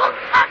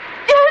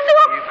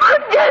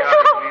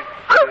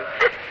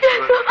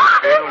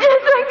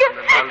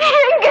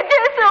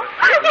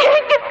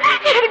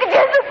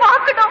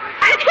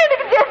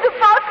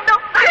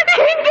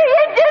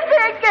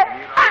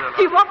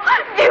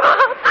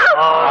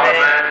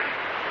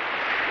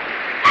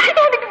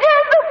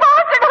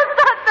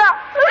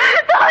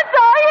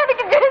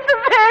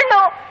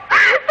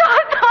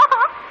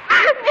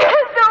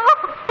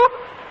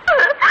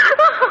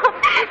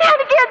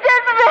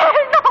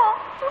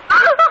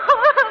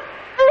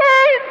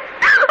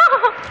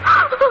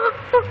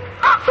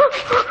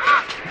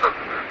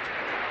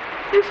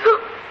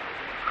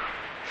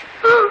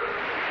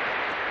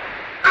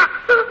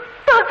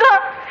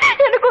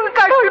எனக்கு உங்க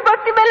கடவுள்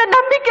பக்தி மேல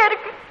நம்பிக்கை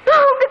இருக்கு.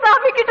 உங்க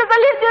சாமி கிட்ட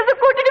சொல்லி ஜேசு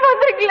கூட்டிட்டு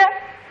வந்திருக்கீங்களே.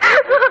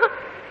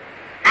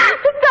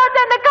 தாத்தா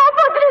என்ன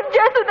காப்பாத்துறது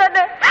ஜேசு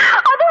தானே.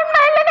 அது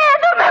உண்மை இல்லைன்னு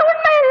எதுவுமே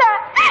உண்மை இல்ல.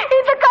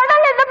 இந்த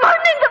கடல், இந்த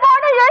மண், இந்த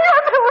வானம் எல்லாமே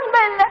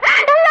உண்மை இல்ல.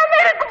 எல்லாமே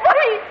எனக்கு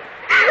போய்.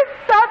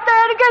 தாத்தா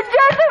எனக்கு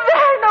ஜேசு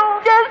வேணும்.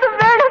 ஜேசு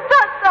வேணும்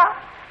தாத்தா.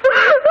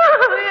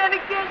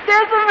 எனக்கு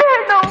ஜேசு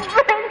வேணும்.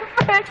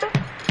 வேணும்.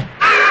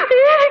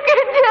 எனக்கு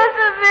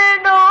ஜேசு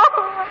வேணும்.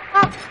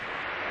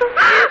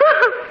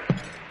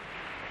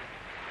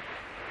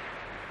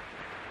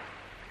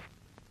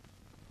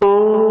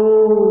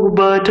 Oh,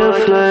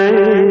 butterfly,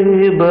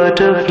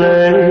 butterfly.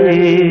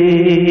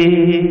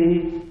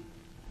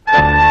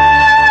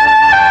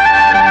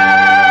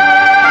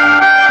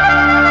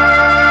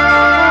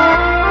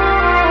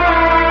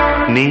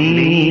 நீ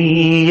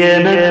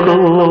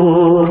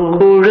எனக்கோர்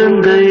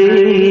குழந்தை,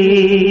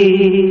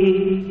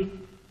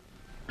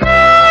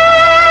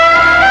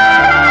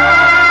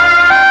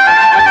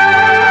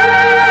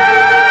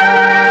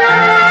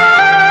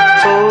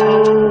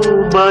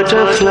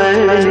 butterfly,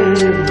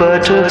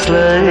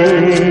 butterfly.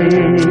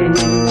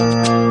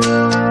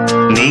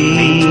 நீ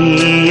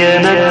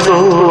எனக்கோ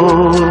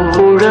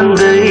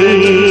குழந்தை,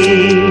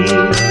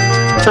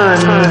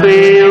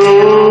 அன்பேயோ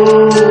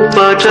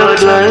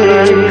butterfly,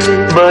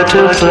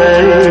 butterfly.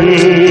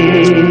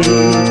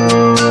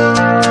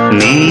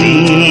 நீ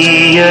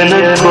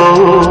எனக்கோ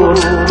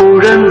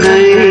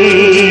குழந்தை,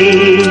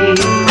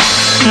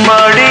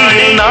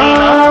 மடியில்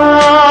நான்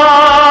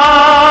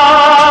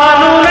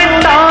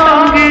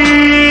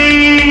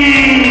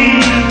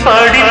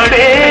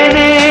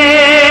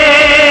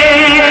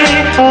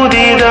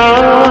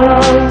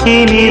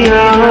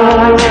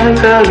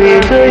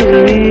கவிதை.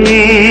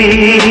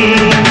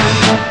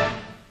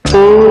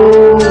 ஓ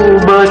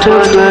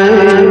butterfly,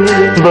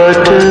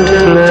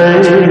 butterfly.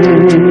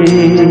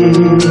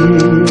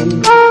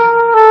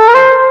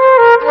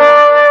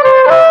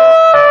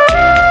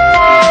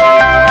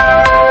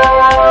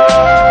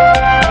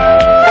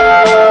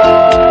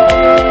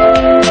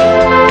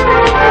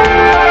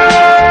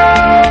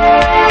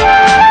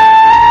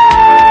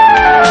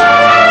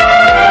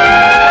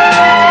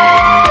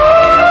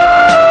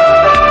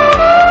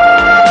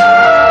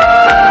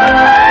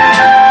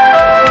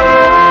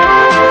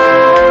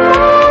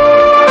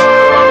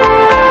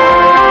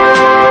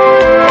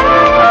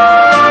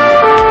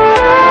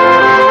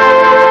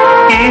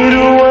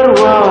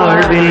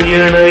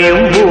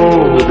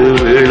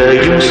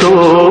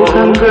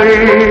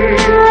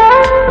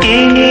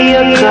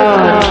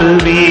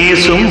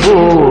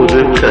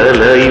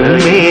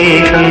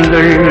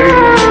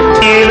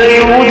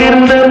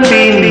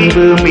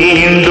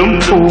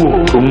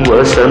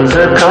 வசந்த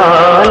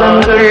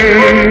காலங்கள்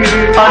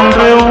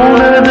அன்று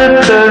உனது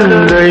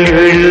கண்கள்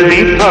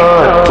எழுதி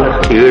பார்க்கும்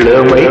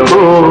இளமை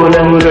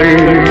கோலங்கள்.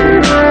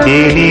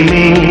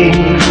 இனிமே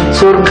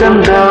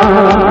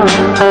சொர்க்கம்தான்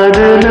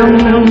அது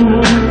நம்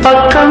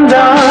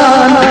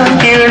பக்கம்தான்.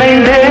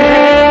 இணைந்தே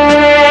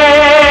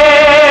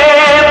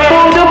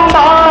புது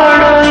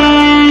பாடல்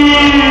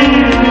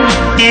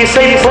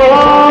இசை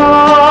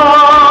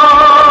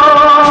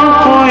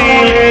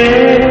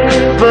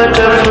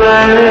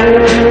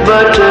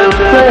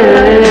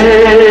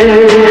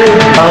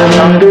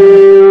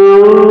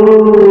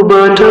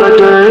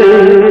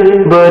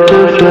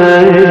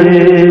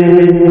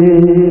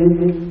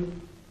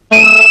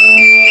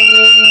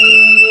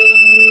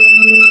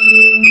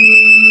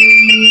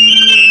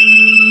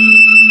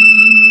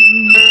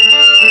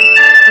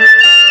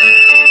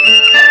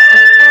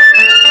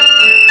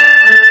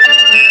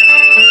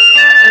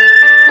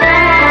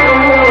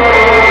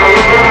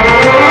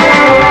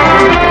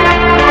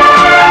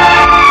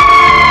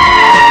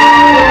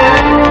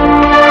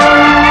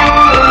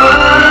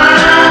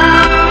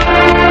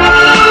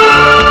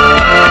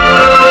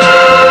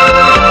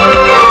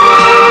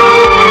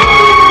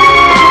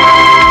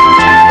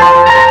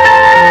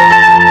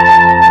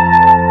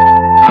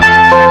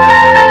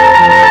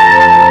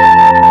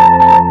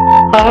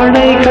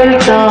அணைகள்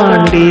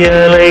தாண்டி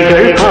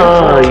அலைகள்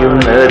பாயும்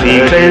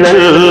நதிகள்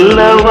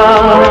அல்லவா,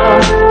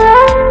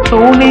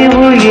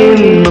 துணிவு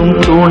என்னும்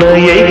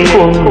துணையை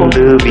கொண்டு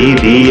கொண்டு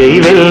விதியை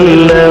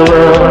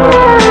வெல்லவா?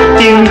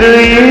 இங்கு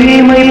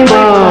இனிமை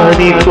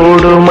பாதி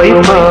கொடுமை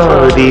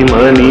பாதி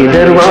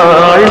மனிதர்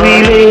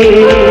வாழ்விலே.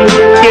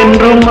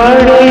 என்றும்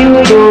மழையும்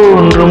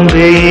தோன்றும்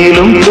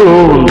வெயிலும்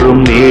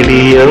தோன்றும்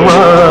நெடிய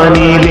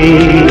வானிலே.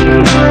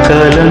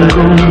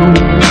 கலங்கும்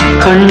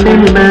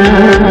கண்ணென்ன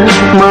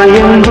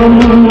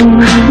மயங்கும்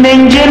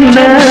நெஞ்சென்ன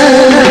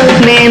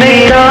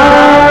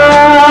நினைத்தால்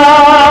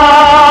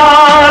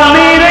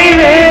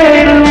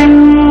நிறைவேறும்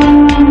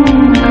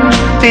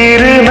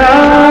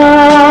திருநாள்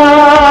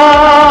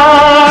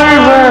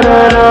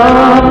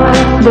வரலாம்.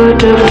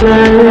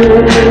 பட்டர்ஃப்ளை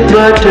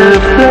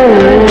பட்டர்ஃப்ளை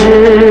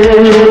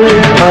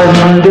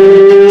அன்பே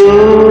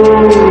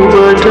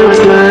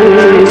பட்டர்ஃப்ளை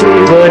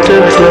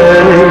பட்டர்ஃப்ளை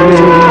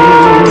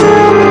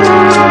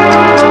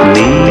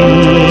நீ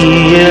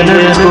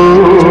எனக்கோ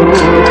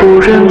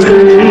குழந்தை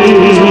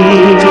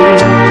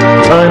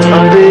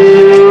அன்பே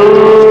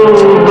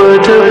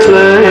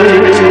பட்டர்ஃப்ளை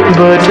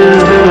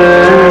பட்டர்ஃப்ளை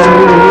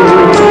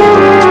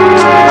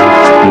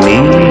நீ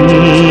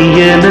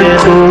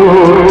எனக்கோ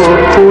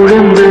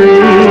குழந்தை.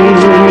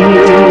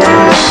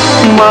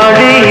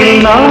 மழையில்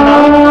நான்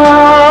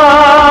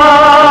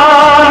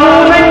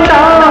உன்னை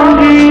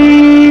தாங்கி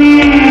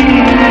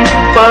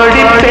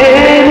படிப்பேனே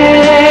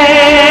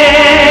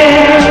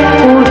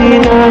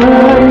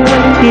புதிதாய்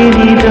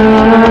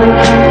இனிதாய்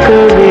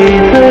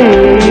கவிதை.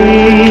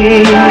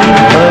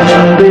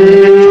 அன்பே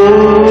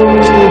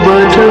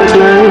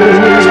பட்டர்ஃப்ளை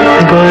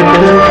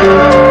பட்டர்ஃப்ளை.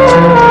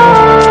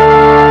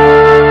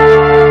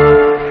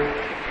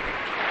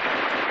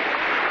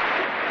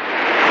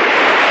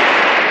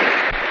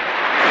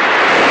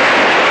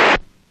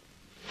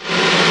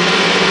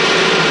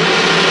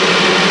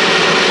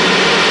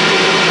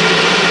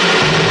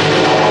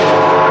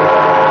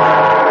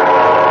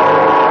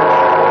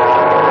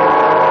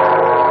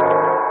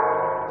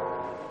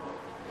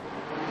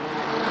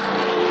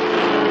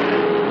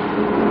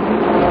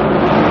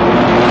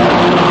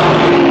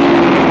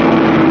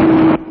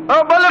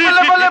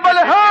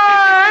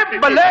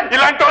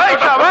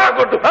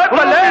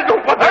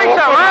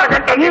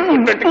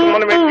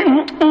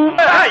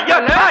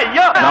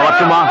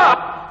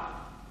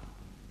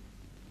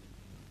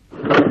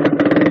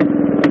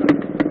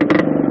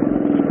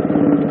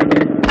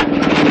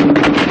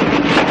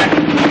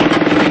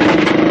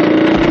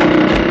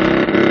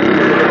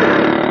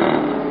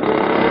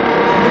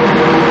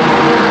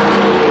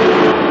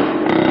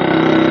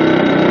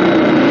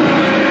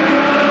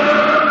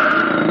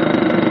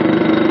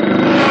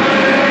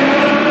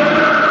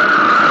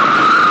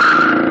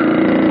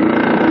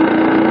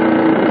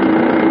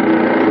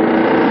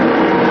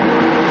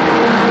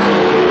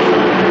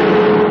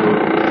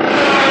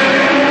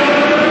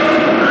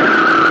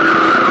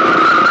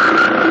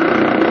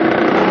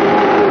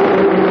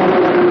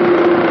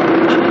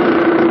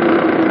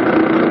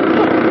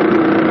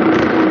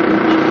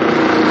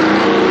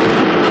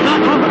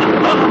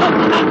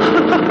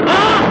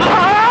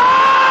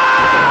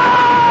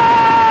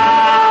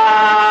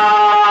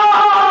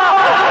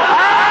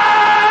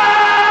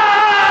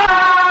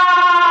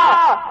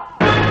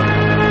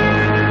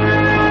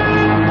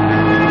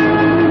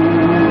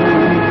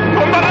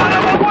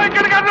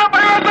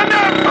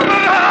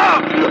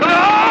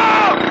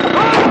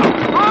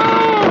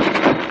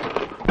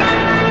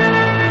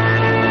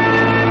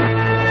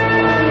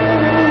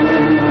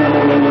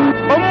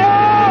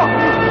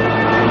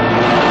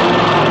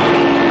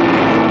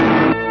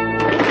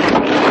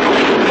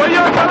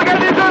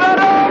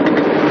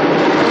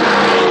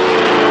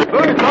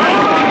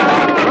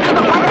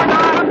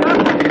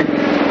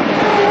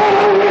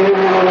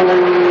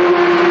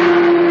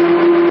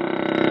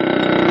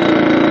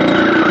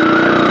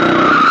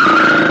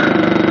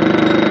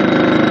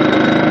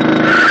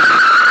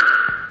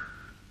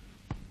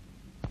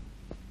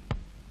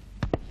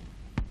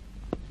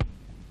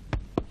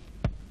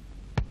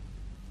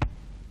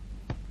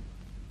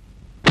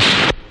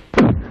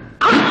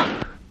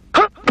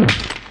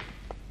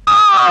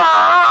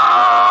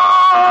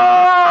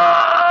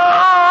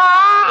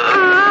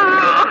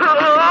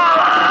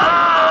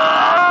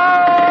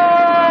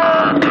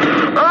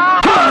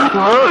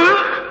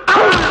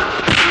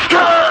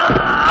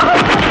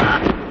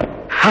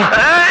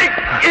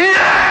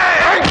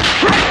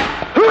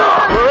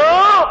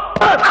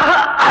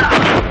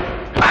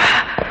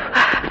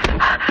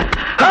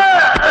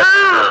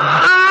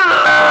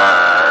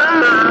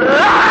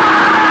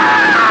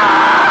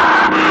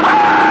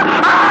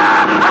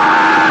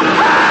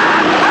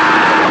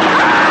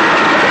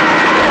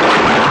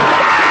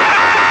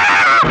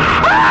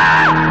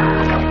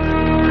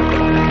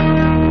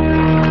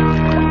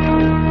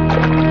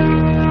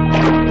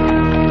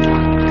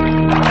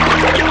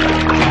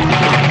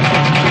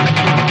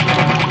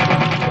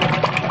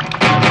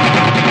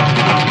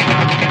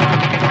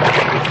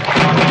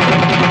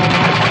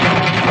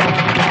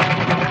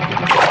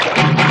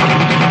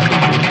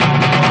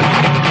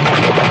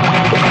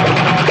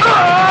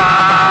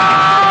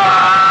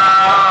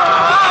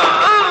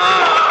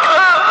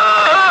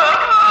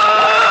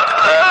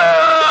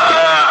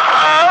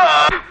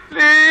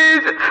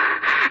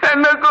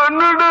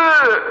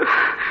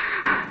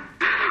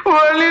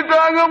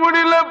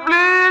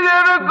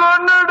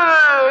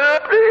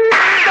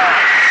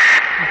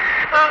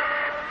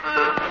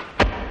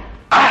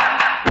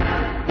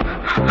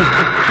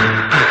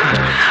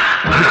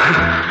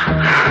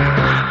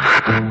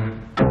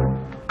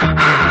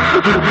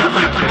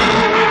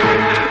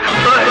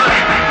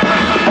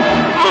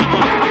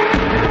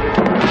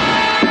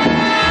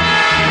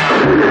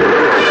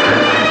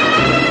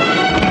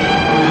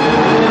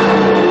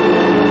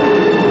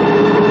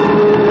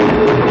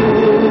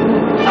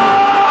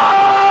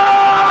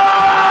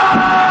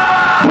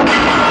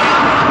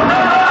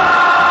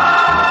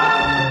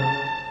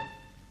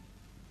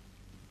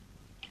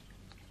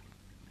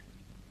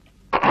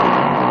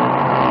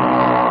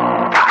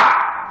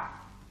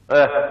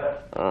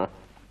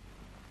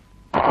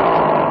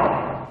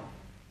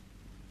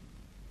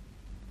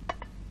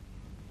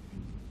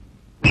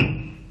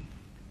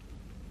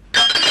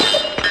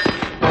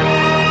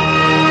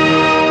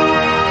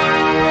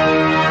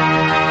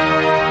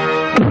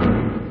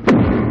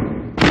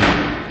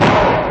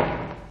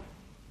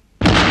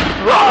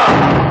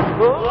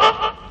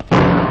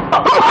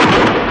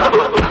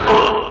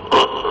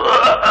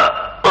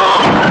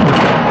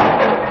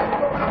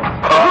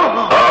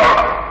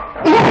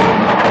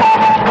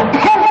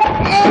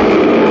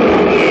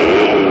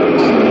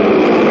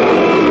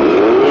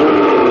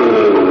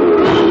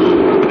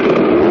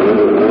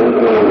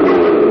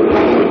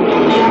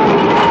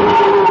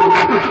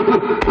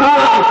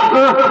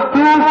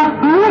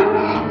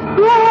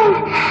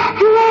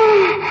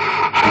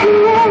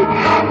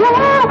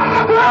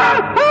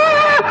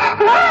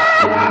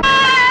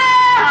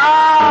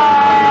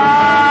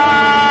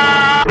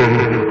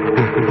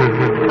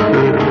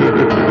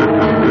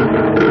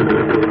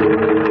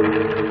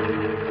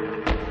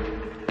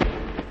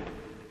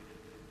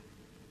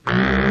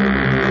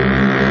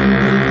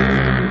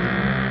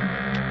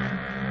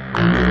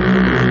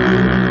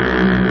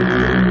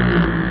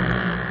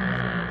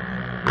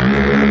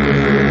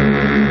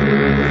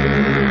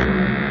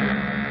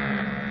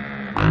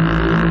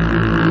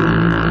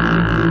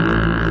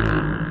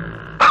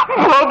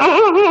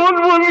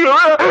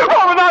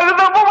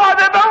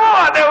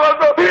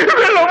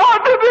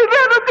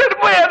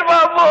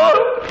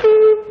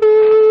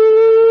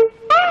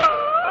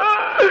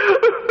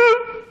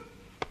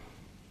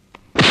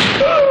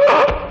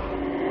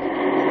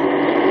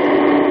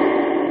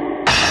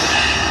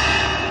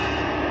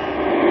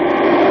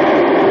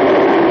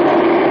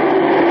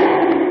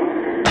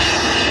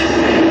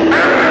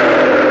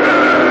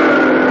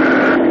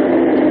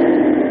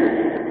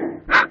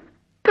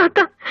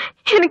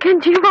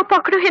 ஜீவா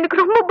பார்க்கணும்,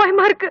 எனக்கு ரொம்ப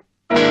பயமா இருக்கு.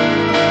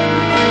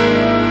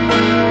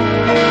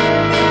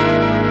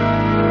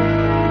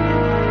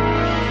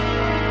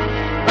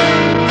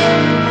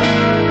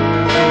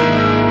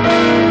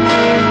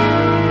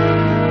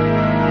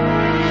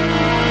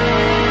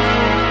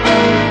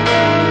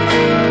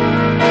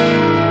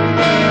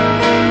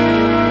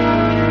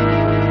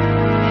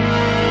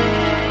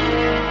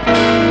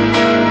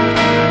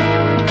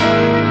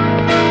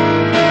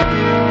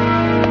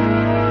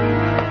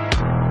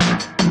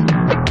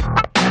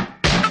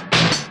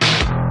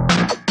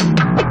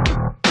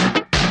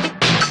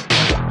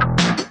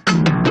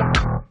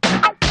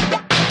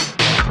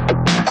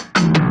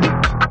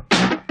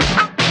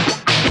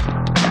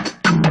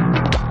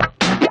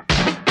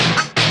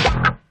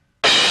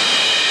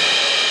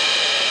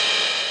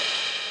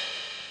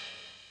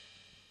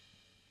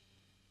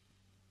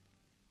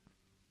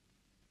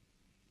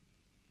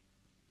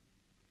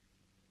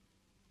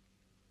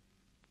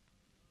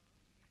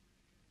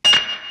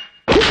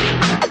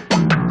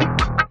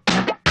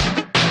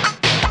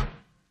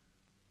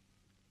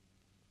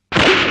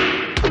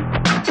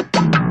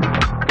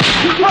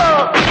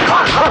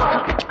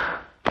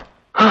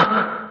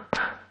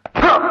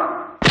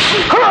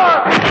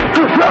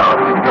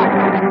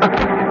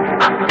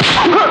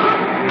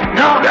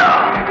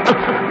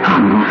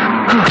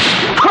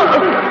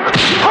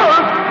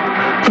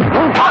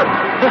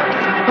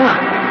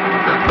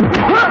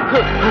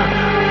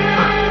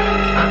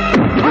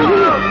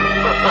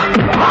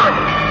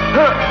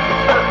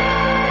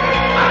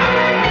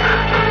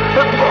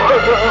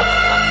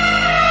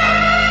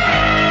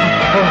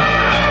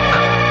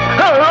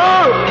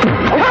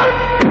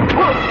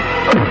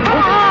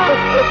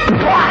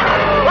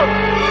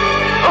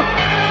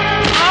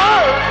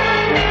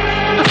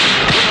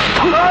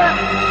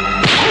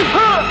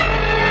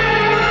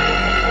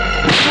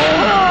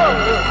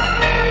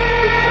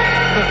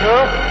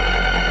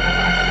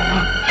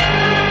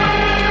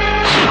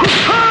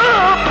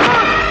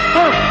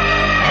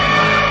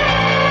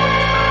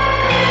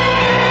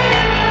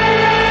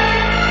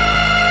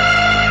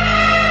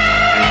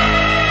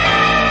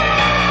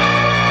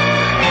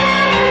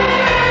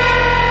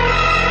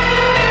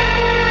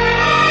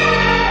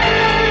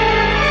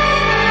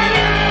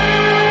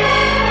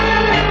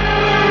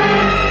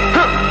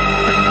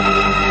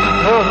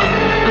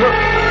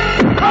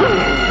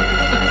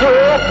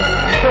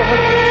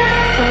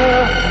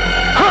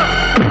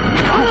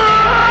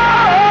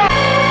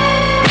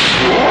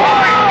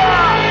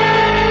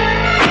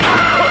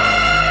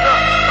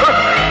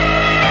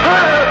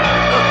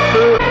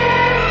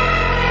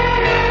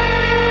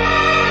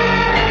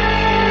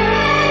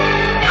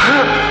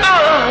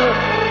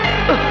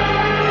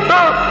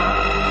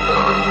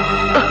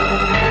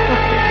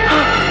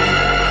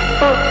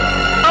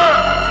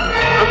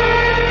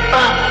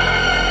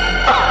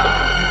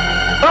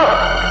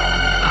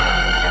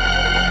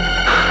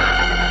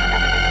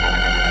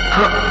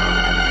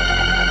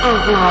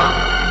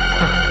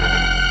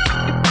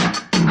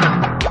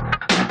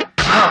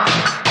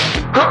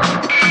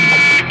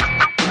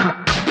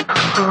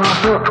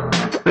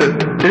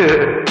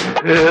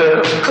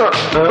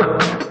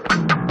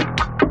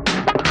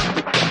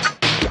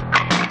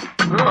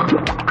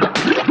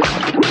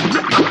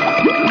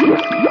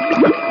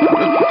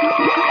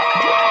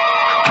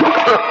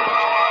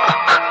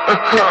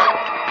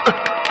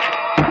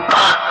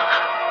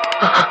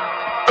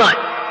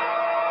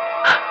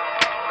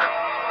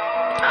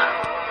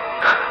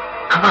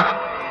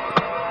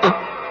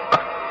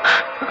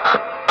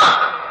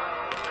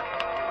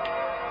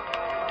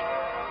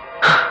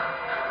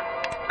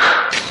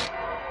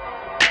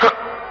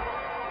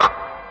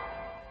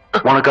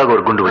 உனக்காக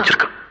ஒரு குண்டு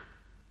வச்சிருக்கேன்,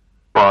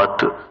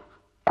 பார்த்து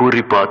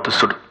கூறி பார்த்து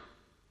சுடு.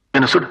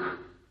 என்ன சுடு,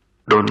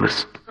 டோன்ட்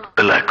மிஸ்,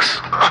 ரிலாக்ஸ்.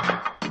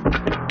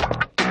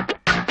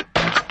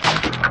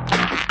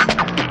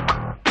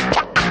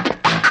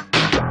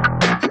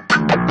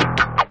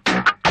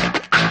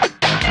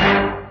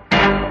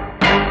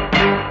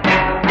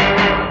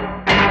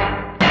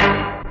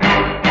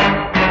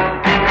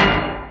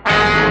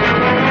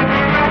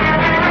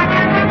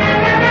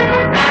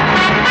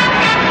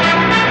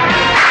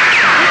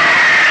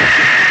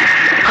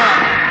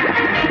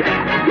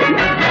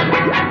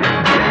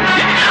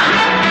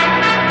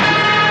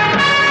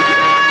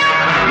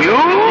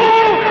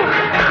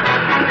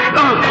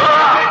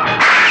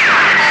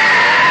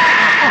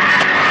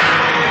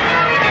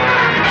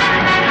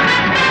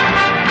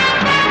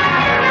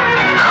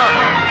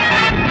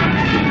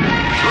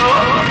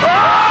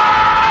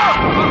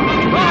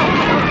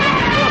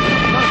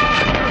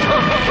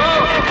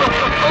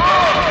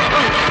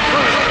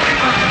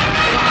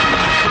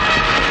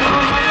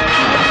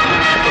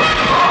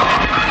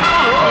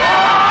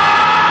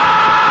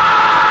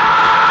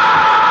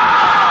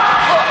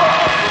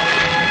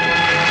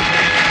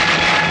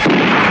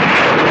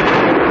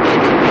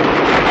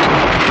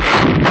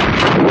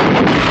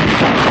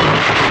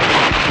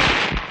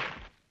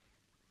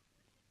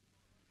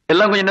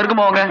 எல்லாம் கொஞ்சம்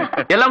நெருக்கமா வாங்க,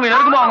 எல்லாம் கொஞ்சம்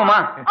நெருக்கமா வாங்கம்மா.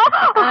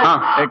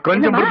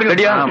 கொஞ்சம் பொறுத்து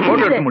ரெடியா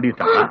போட்டோ எடுக்க முடியும்.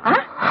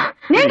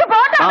 நீங்க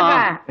போட்டோ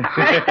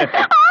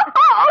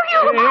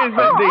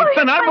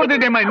இத்தனை நாள்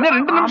போட்டுட்டேமா, இன்னும்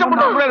 2 நிமிஷம்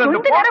போட்டோ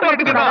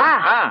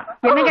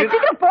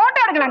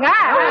எடுக்கலாங்க.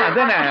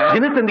 அதானே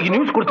தினத்தந்திக்கு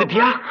நியூஸ்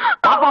கொடுத்துட்டியா?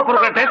 பாப்பா போற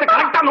டயத்தை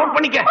கரெக்டா நோட்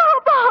பண்ணிக்க.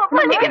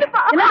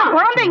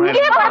 குழந்தை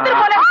இங்கேயே